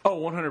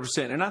 Oh,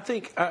 100%. And I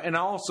think, and I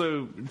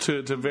also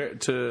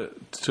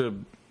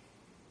to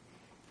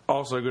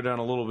also go down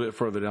a little bit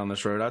further down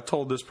this road, I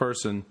told this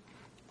person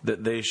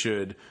that they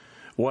should.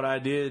 What I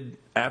did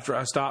after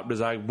I stopped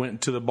is I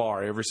went to the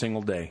bar every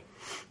single day.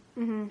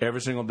 Mm-hmm. Every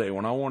single day.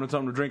 When I wanted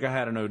something to drink, I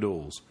had an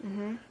O'Doul's.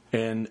 Mm-hmm.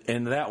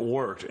 And that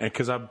worked.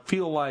 Because I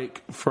feel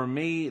like, for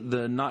me,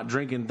 the not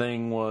drinking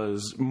thing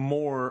was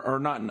more, or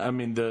not, I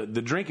mean, the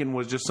drinking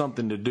was just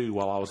something to do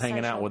while I was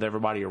hanging out with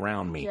everybody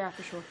around me. Yeah,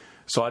 for sure.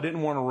 So I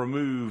didn't want to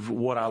remove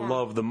what I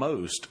love the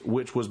most,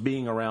 which was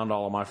being around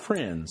all of my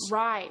friends.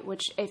 Right,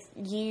 which if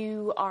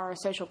you are a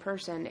social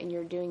person and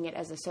you're doing it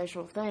as a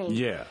social thing,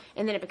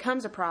 and then it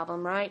becomes a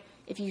problem, right?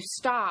 If you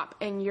stop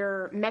and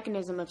your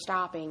mechanism of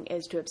stopping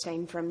is to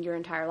abstain from your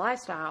entire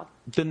lifestyle,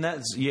 then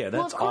that's awful.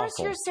 Well, of course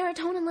your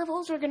serotonin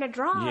levels are going to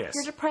drop. Yes.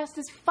 You're depressed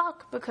as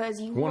fuck because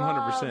you 100%.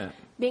 love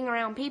being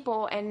around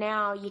people, and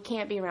now you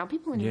can't be around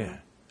people anymore. Yeah.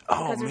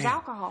 Oh, because there's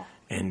alcohol.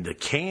 And the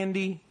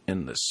candy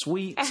and the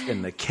sweets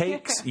and the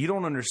cakes. You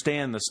don't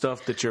understand the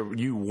stuff that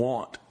you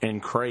want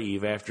and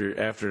crave after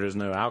there's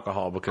no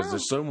alcohol, because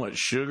there's so much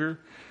sugar.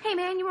 Hey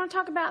man, you want to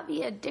talk about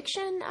the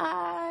addiction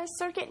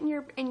circuit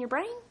in your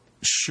brain?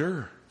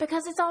 Sure.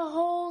 Because it's a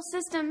whole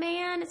system,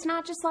 man. It's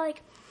not just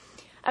like,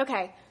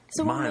 okay.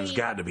 So mine's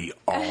got to be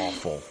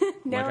awful.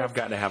 No, like I've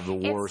got to have the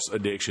worst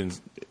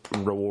addictions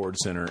reward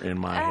center in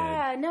my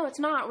head. No, it's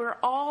not. We're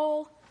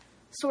all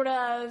sort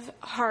of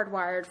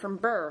hardwired from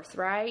birth,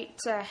 right,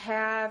 to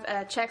have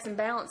a checks and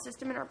balance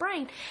system in our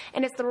brain,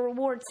 and it's the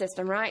reward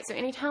system, right? So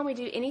anytime we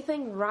do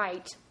anything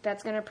right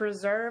that's going to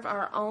preserve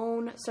our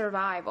own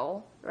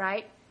survival,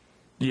 right?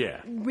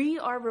 Yeah. We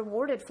are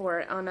rewarded for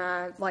it on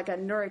a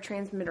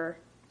neurotransmitter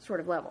sort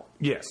of level.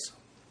 Yes.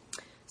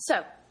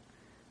 So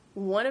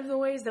one of the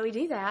ways that we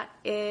do that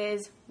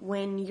is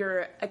when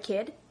you're a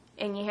kid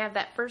and you have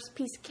that first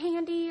piece of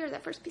candy or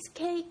that first piece of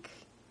cake.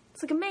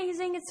 It's like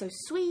amazing. It's so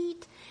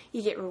sweet.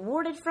 You get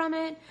rewarded from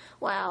it.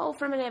 Well,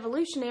 from an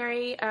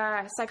evolutionary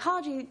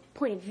psychology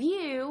point of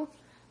view,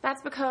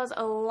 that's because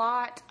a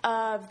lot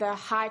of the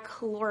high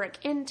caloric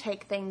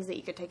intake things that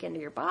you could take into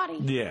your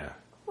body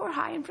were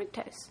high in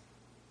fructose.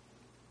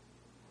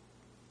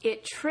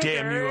 It triggers...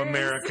 Damn you,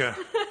 America.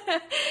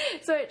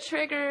 So it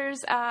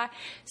triggers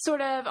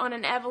sort of on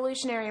an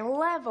evolutionary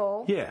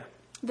level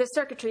the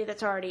circuitry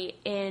that's already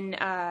in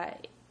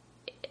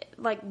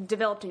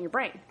developed in your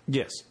brain.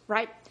 Yes.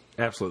 Right?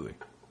 Absolutely.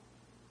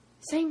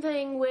 Same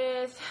thing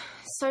with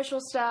social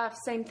stuff,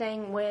 same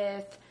thing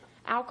with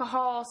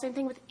alcohol, same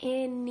thing with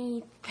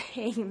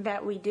anything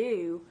that we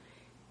do.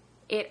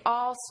 It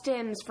all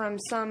stems from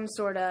some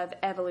sort of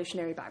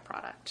evolutionary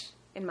byproduct,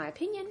 in my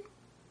opinion.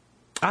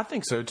 I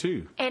think so,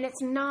 too. And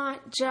it's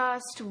not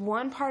just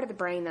one part of the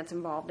brain that's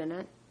involved in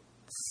it.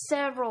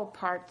 Several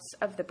parts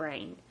of the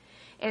brain.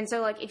 And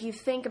so, if you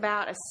think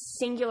about a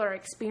singular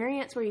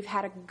experience where you've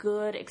had a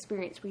good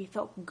experience, where you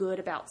felt good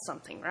about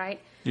something,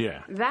 right?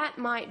 Yeah. That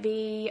might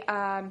be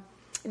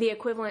the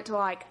equivalent to,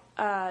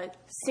 a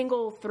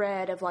single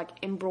thread of,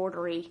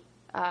 embroidery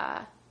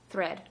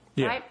thread,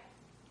 right?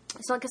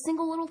 It's like a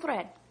single little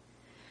thread.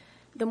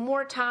 The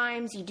more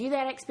times you do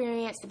that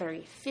experience, the better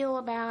you feel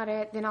about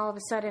it. Then all of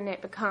a sudden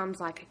it becomes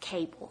like a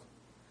cable.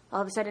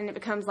 All of a sudden it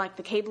becomes like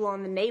the cable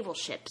on the naval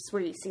ships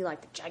where you see, the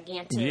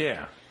gigantic...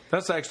 Yeah.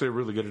 That's actually a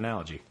really good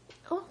analogy.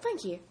 Oh,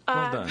 thank you.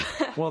 Well done.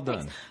 Well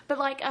done. But,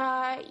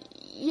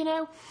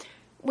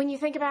 when you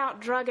think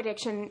about drug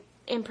addiction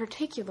in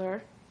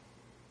particular,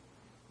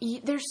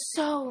 there's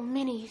so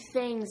many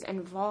things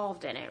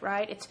involved in it,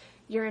 right? It's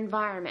your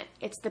environment.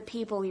 It's the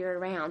people you're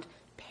around.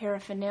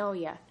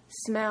 Paraphernalia,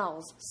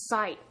 smells,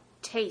 sight,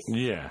 taste.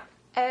 Yeah.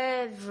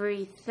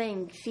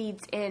 Everything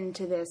feeds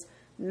into this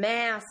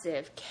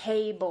massive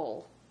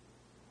cable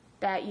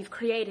that you've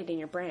created in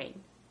your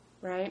brain,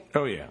 right?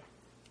 Oh, yeah.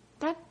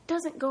 That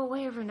doesn't go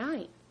away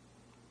overnight.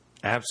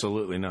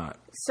 Absolutely not.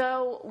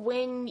 So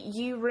when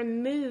you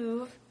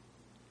remove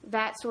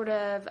that sort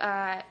of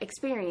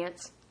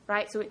experience,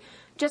 right? So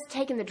just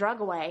taking the drug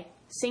away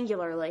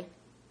singularly,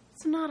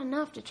 it's not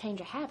enough to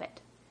change a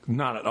habit.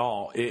 Not at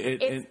all.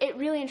 It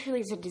really and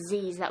truly is a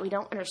disease that we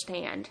don't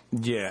understand.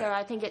 Yeah. So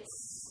I think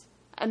it's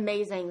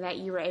amazing that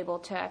you were able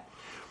to.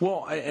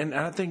 Well, and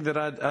I think that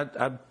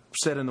I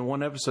said in the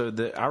one episode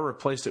that I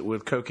replaced it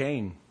with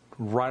cocaine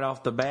right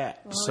off the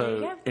bat. Well, there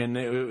you go. And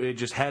it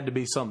just had to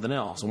be something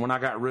else. And when I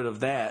got rid of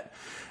that,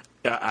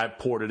 I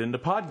poured it into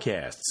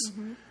podcasts.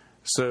 Mm-hmm.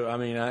 So I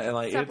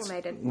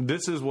mean,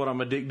 this is what I'm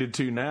addicted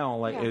to now.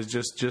 Like, is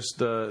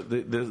just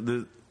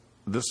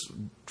this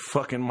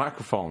fucking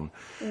microphone,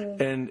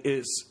 and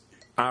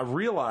I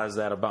realize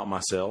that about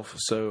myself.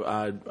 So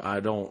I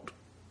don't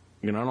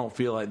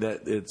feel like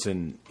that it's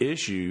an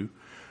issue.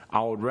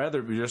 I would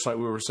rather be just like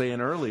we were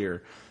saying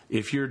earlier.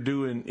 If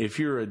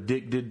you're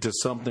addicted to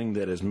something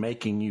that is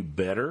making you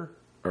better,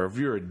 or if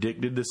you're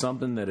addicted to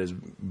something that is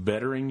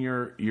bettering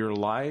your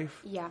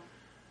life,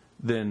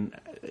 then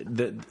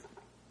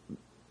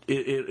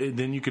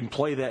then you can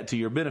play that to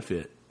your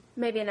benefit.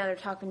 Maybe another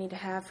talk we need to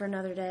have for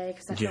another day,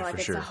 because I feel like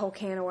it's a whole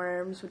can of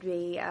worms. Would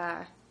be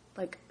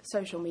like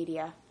social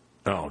media.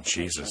 Oh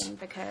Jesus!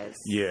 Because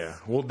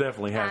we'll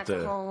definitely have to.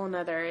 That's a whole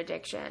nother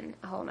addiction,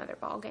 a whole nother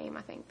ball game.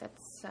 I think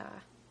that's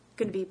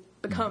going to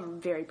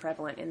become very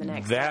prevalent in the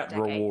next. That decade.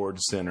 reward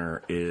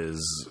center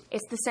is.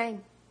 It's the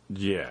same.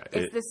 Yeah,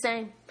 it's the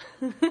same.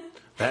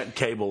 That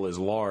cable is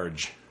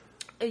large.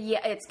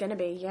 Yeah, it's going to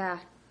be. Yeah.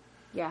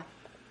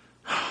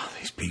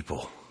 These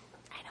people.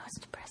 I know, it's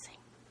depressing.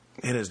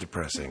 It is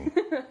depressing.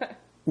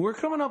 We're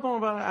coming up on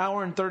about an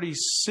hour and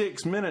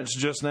 36 minutes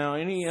just now.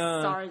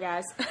 Sorry,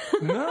 guys.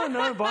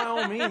 No, by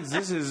all means.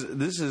 This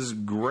is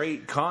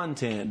great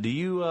content. Do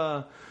you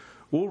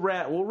we'll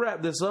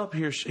wrap this up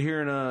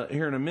here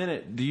in a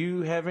minute. Do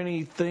you have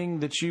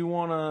anything that you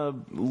want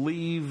to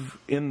leave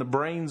in the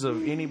brains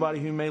of anybody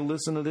who may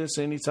listen to this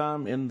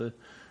anytime in the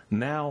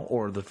now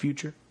or the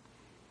future?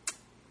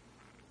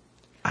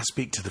 I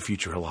speak to the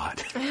future a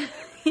lot.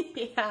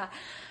 Yeah.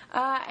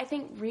 I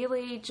think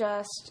really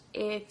just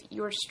if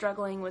you're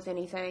struggling with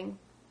anything,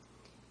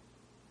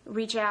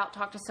 reach out,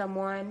 talk to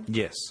someone.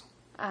 Yes.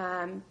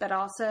 But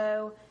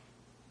also,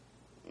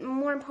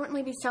 more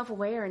importantly, be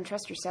self-aware and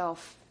trust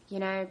yourself,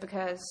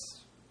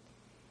 because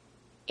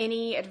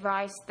any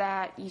advice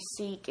that you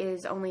seek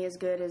is only as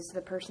good as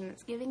the person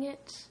that's giving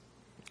it.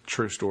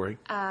 True story.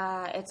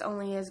 It's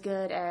only as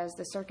good as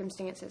the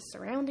circumstances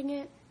surrounding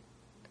it.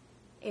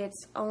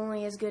 It's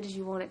only as good as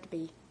you want it to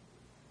be.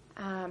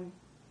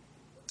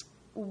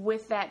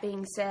 With that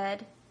being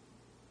said,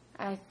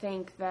 I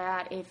think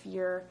that if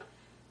you're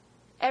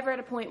ever at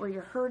a point where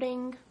you're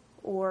hurting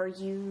or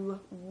you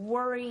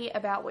worry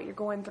about what you're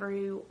going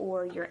through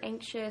or you're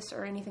anxious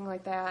or anything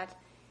like that,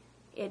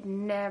 it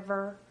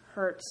never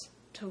hurts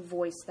to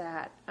voice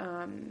that.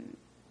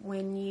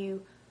 When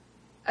you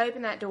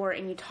open that door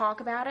and you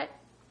talk about it,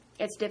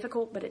 it's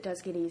difficult, but it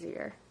does get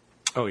easier.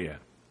 Oh, yeah.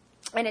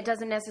 And it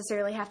doesn't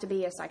necessarily have to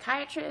be a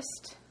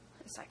psychiatrist,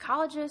 a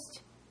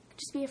psychologist. It could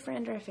just be a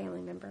friend or a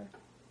family member.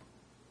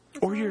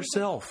 Or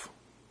yourself.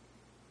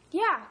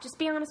 Yeah, just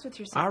be honest with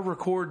yourself. I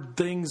record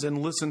things and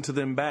listen to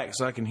them back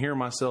so I can hear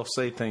myself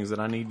say things that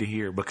I need to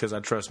hear because I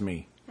trust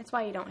me. That's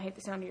why you don't hate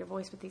the sound of your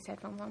voice with these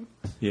headphones on.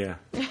 Yeah.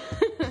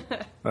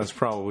 That's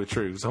probably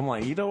true. So I'm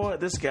like, you know what?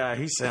 This guy,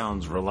 he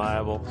sounds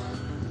reliable.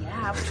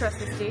 Yeah, I would trust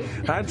this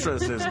dude. I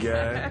trust this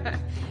guy.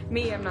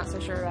 Me, I'm not so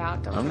sure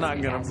about. I'm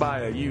not going to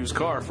buy a used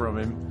car from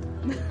him.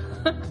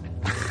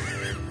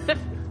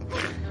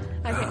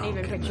 I couldn't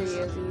even picture you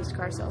as a used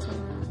car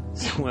salesman.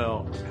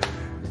 Well,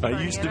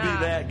 I used to be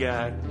that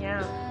guy.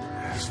 Yeah.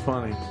 It's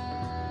funny.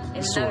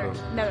 In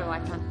another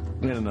lifetime.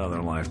 In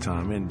another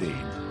lifetime, indeed.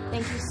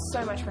 Thank you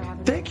so much for having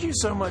me. Thank you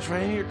so much,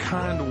 man. Your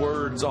kind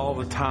words all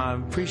the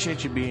time.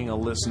 Appreciate you being a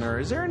listener.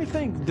 Is there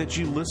anything that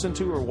you listen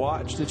to or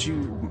watch that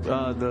you,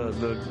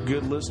 the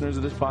good listeners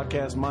of this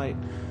podcast might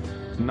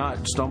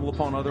not stumble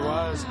upon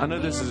otherwise? I know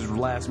this is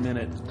last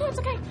minute. No, it's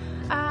okay.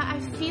 I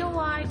feel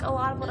like a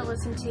lot of what I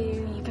listen to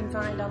you can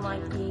find on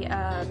like the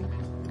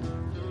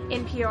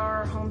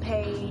NPR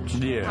homepage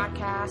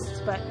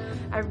podcasts, but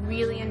I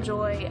really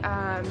enjoy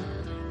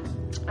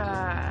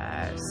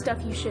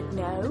Stuff You Should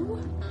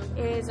Know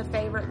is a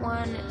favorite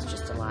one. It's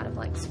just a lot of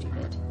like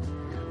stupid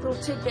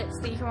little tidbits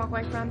that you can walk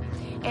away from.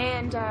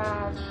 And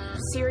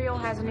Serial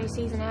has a new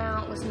season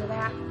out. Listen to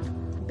that.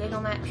 Big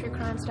on that true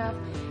crime stuff.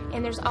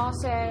 And there's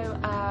also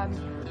a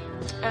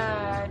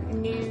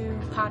new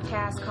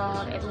podcast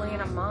called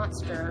Atlanta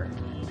Monster,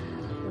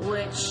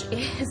 which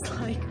is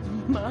like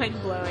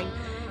mind-blowing.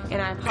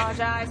 And I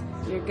apologize,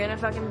 you're gonna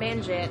fucking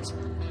binge it.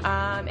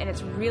 And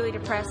it's really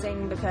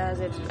depressing because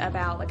it's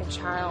about like a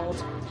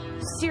child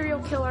serial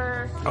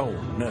killer Oh,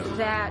 no.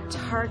 that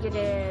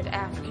targeted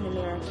African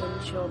American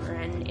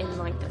children in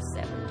like the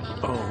 70s.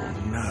 Oh,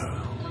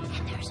 no.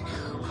 And there's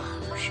no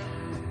closure.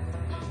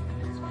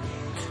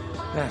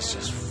 That's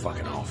just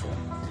fucking awful.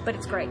 But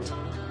it's great.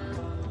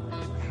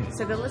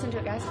 So go listen to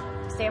it, guys.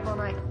 Stay up all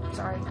night.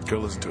 Sorry. Go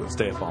listen to it.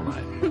 Stay up all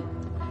night.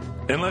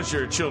 Unless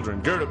you're children.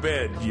 Go to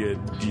bed, you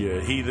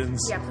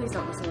heathens. Yeah, please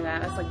don't listen to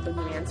that. That's like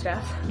boogeyman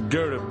stuff.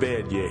 Go to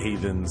bed, you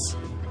heathens.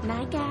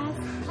 Night, guys.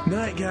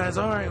 Night, guys.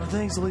 All right. Well,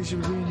 thanks,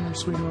 Alicia, for being here,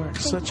 sweetheart.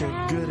 Such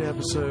a good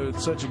episode.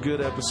 Such a good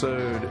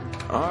episode.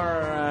 All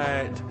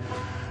right.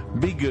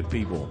 Be good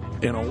people.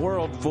 In a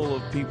world full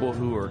of people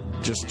who are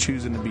just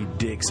choosing to be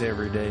dicks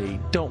every day,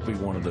 don't be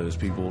one of those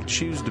people.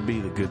 Choose to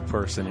be the good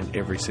person in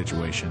every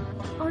situation.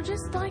 Or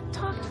just like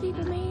talk to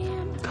people,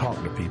 man. Talk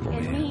to people,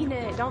 And man. mean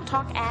it. Don't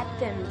talk at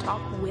them.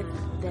 Talk with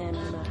them.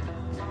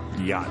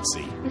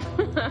 Yahtzee.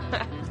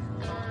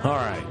 All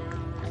right.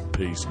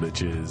 Peace,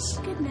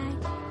 bitches. Good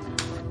night.